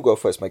suggest that you go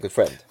first, my good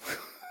friend.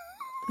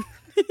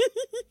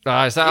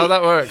 Is that how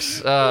that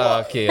works?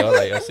 Okay, all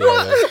right, I see.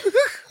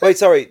 Wait,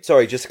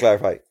 sorry, just to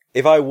clarify.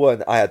 If I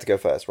won, I had to go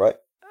first, right?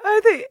 I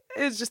think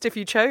it's just if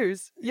you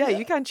chose. Yeah,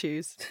 you can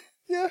choose.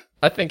 Yeah.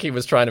 I think he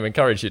was trying to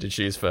encourage you to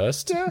choose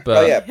first,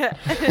 but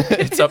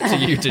it's up to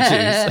you to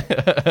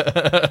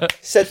choose.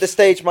 Set the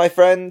stage, my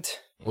friend.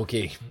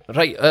 Okay,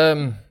 right,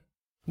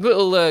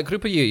 little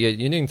group of you,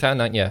 you're new in town,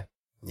 aren't you?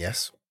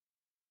 Yes.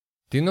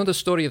 Do you know the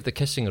story of the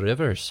Kissing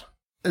Rivers?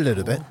 A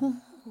little bit.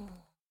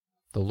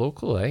 The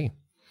local, eh?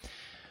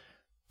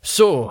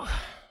 So,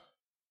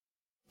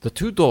 the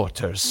two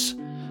daughters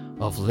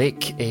of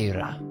Lake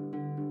Eira,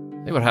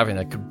 they were having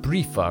a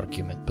brief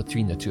argument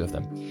between the two of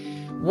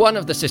them. One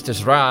of the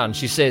sisters, Ran,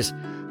 she says,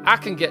 I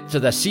can get to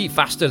the sea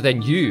faster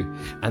than you.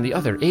 And the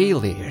other,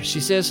 Aelair, she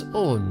says,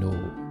 oh no,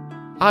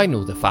 I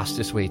know the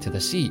fastest way to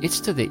the sea. It's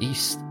to the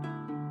east.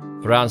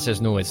 Ran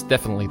says, no, it's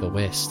definitely the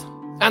west.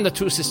 And the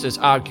two sisters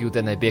argued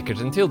and they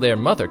bickered until their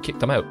mother kicked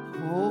them out.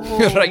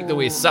 Right the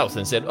way south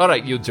and said, all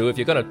right, you two, if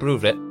you're going to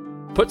prove it,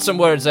 put some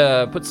words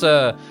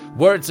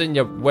in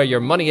where your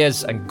money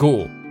is and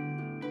go.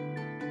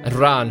 And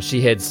Ran,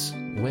 she heads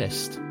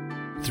west.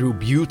 Through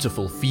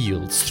beautiful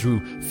fields,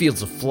 through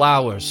fields of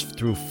flowers,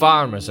 through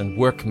farmers and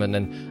workmen,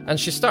 and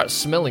she starts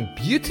smelling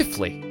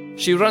beautifully.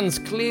 She runs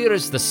clear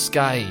as the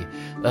sky,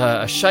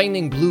 a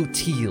shining blue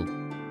teal.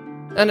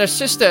 And her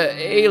sister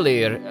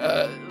Aelair,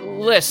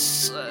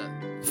 less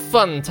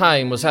fun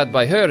time was had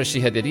by her as she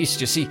headed east.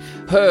 You see,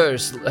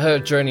 her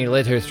journey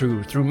led her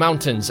through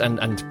mountains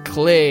and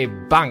clay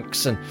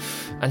banks, and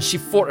she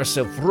fought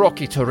herself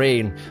rocky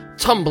terrain,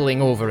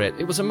 tumbling over it.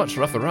 It was a much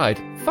rougher ride.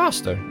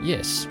 Faster,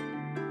 yes.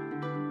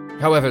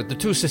 However, the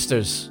two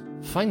sisters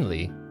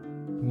finally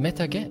met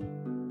again.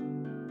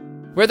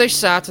 Where they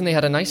sat and they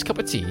had a nice cup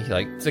of tea,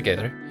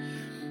 together.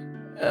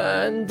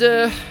 And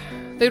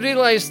they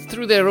realised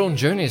through their own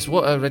journeys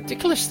what a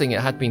ridiculous thing it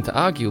had been to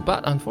argue,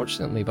 but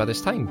unfortunately by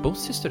this time both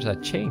sisters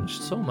had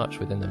changed so much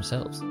within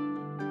themselves.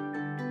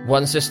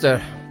 One sister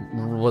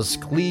was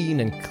clean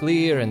and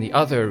clear and the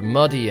other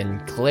muddy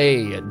and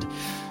clay and...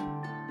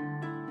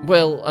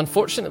 well,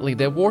 unfortunately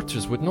their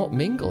waters would not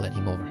mingle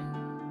anymore.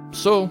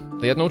 So,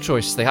 they had no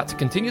choice. They had to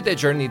continue their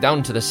journey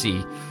down to the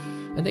sea,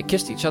 and they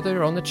kissed each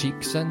other on the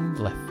cheeks and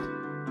left.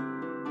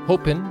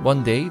 Hoping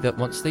one day that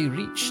once they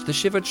reached the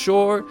shivered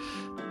shore,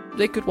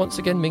 they could once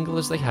again mingle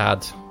as they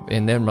had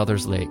in their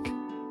mother's lake.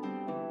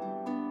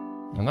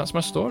 And that's my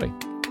story.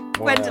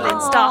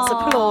 Gwendolyn starts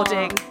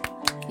applauding.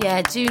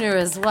 Yeah, Juna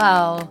as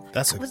well.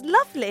 It was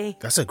lovely.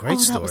 That's a great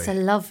story. That was a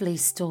lovely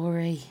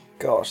story.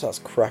 Gosh, that's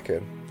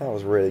cracking. That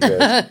was really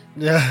good.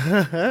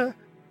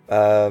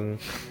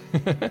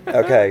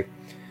 Okay.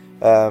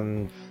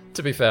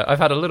 To be fair, I've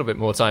had a little bit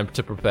more time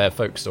to prepare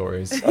folk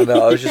stories. I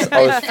know, I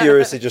was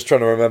furiously just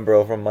trying to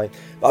remember from my...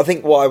 I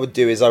think what I would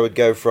do is I would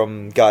go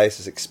from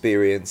Gaius'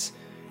 experience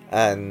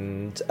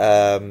and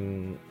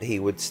he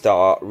would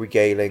start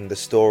regaling the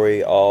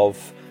story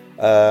of...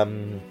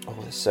 there's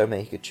so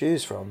many he could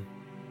choose from.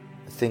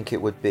 I think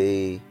it would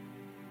be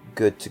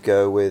good to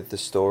go with the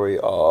story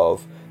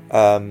of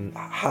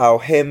how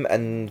him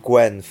and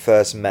Gwen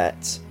first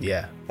met.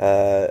 Yeah.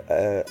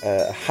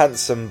 A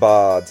handsome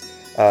bard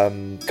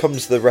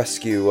comes to the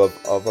rescue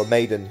of a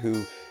maiden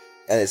who,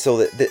 and it's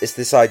all it's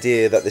this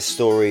idea that this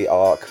story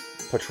arc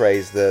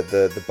portrays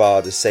the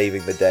bard as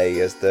saving the day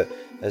as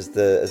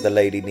the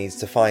lady needs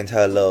to find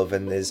her love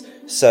and is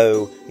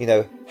so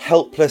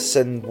helpless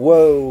and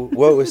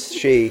woe is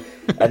she,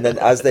 and then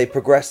as they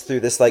progress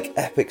through this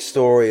epic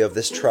story of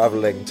this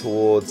travelling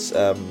towards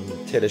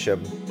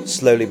Tillisham,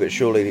 slowly but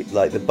surely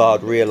the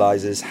bard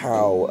realises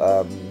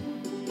how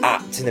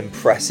apt and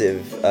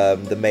impressive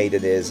the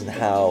maiden is, and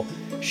how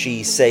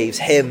she saves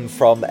him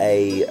from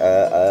a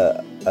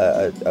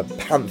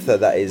panther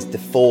that is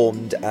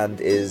deformed and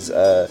is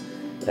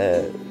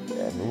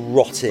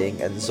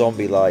rotting and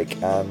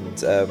zombie-like, and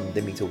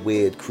they meet a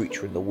weird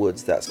creature in the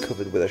woods that's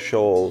covered with a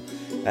shawl,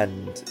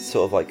 and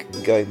sort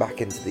of going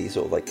back into the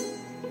sort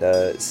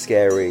of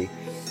scary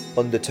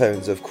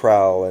undertones of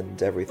Crowl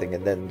and everything,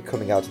 and then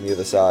coming out on the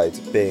other side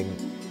being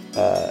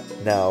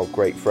now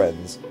great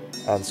friends,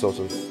 and sort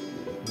of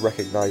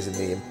recognising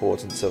the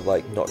importance of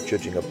not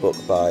judging a book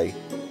by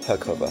her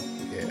cover.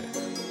 Yeah.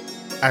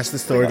 As the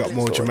story got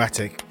more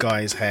dramatic,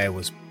 Guy's hair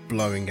was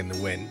blowing in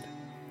the wind.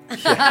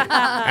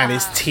 And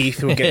his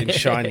teeth were getting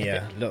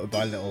shinier little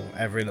by little,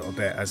 every little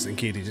bit, as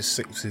Enkidu just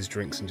sips his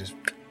drinks and just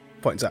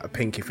points out a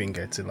pinky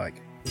finger to do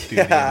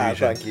the illusion.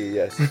 Thank you,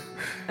 yes.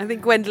 I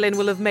think Gwendolyn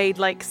will have made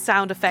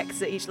sound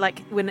effects at each,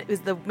 when it was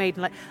the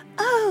maiden,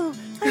 oh,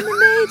 I'm a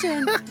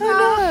maiden,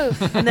 oh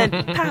no, and then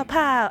pow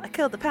pow, I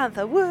killed the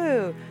panther,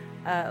 woo.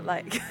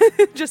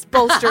 Just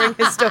bolstering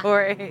his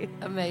story.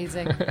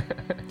 Amazing.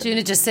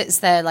 Juna just sits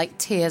there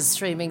tears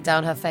streaming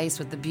down her face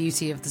with the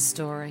beauty of the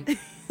story.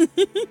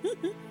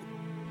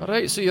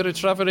 Alright, so you're a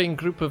travelling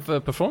group of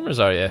performers,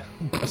 are you?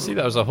 I see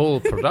there's a whole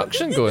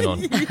production going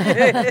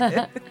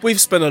on. We've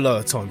spent a lot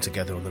of time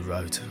together on the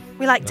road.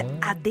 We like to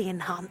add the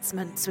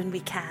enhancements when we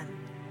can.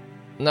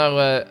 Now,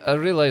 I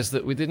realise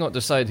that we did not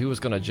decide who was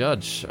going to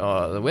judge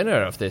the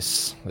winner of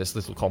this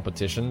little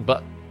competition,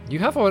 but you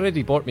have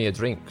already bought me a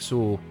drink,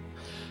 so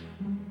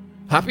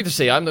happy to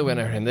say I'm the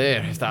winner in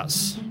there, if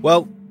that's...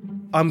 Well,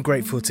 I'm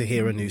grateful to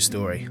hear a new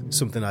story,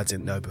 something I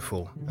didn't know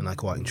before, and I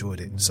quite enjoyed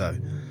it, so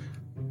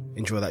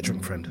enjoy that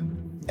drink,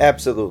 friend.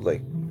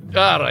 Absolutely.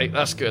 Alright,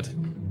 that's good.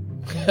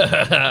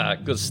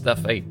 Good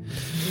stuff, eh?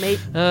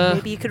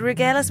 Maybe you could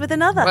regale us with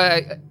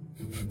another.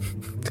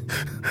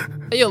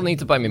 You'll need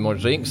to buy me more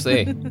drinks,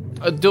 eh?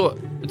 I do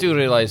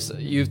realise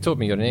you've told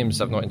me your names.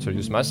 I've not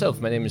introduced myself.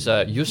 My name is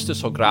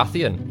Eustace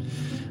O'Grathian.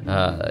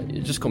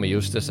 You just call me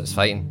Eustace. It's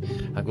fine.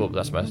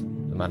 That's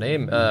my my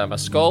name. I'm a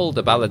skald,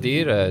 a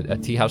balladeer, a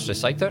tea-house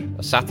reciter,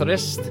 a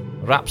satirist,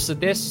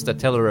 rhapsodist, a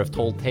teller of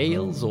tall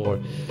tales, or,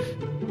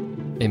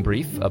 in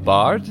brief, a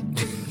bard.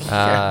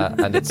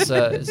 And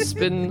it's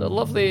been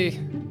lovely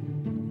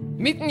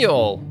meeting you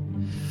all.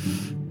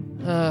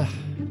 Do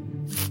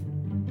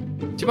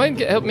you mind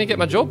help me get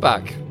my job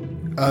back?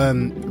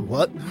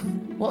 What?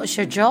 What's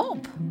your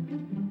job?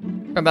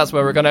 And that's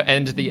where we're going to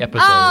end the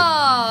episode.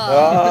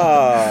 Ah.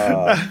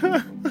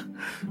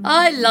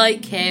 I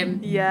like him.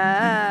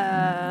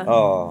 Yeah.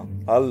 Oh,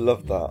 I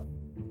love that.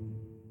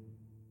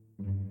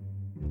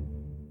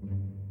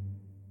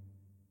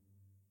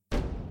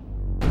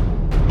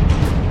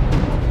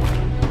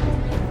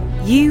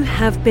 You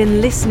have been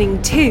listening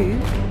to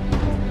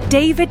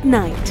David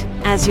Knight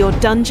as your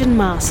Dungeon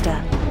Master,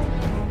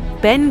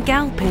 Ben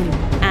Galpin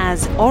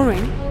as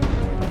Orin,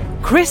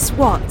 Chris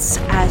Watts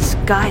as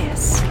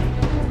Gaius,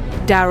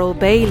 Daryl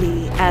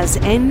Bailey as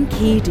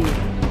Enkidu,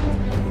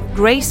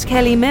 Grace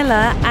Kelly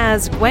Miller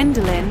as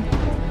Gwendolyn,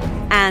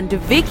 and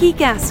Vicky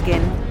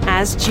Gaskin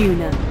as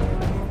Juna.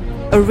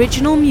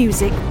 Original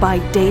music by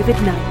David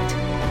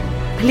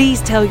Knight.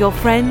 Please tell your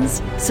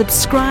friends,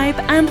 subscribe,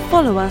 and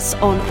follow us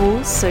on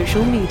all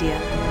social media.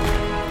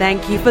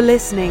 Thank you for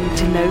listening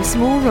to No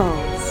Small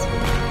Roles.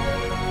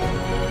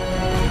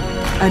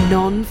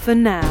 Anon for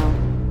now.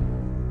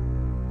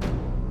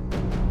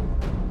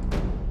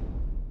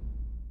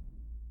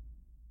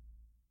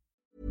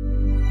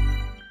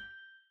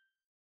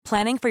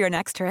 Planning for your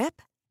next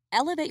trip?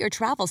 Elevate your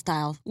travel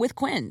style with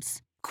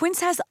Quince. Quince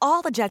has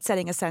all the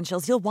jet-setting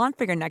essentials you'll want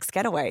for your next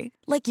getaway,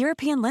 like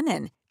European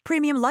linen,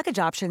 premium luggage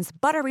options,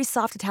 buttery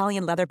soft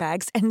Italian leather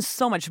bags, and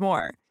so much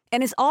more.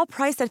 And is all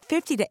priced at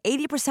 50 to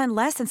 80%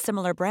 less than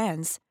similar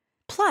brands.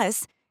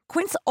 Plus,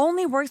 Quince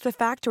only works with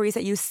factories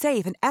that use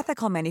safe and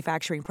ethical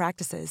manufacturing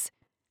practices.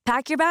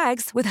 Pack your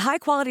bags with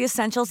high-quality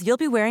essentials you'll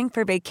be wearing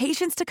for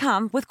vacations to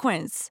come with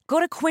Quince.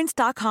 Go to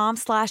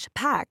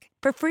quince.com/pack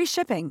for free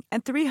shipping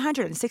and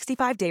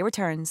 365-day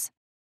returns.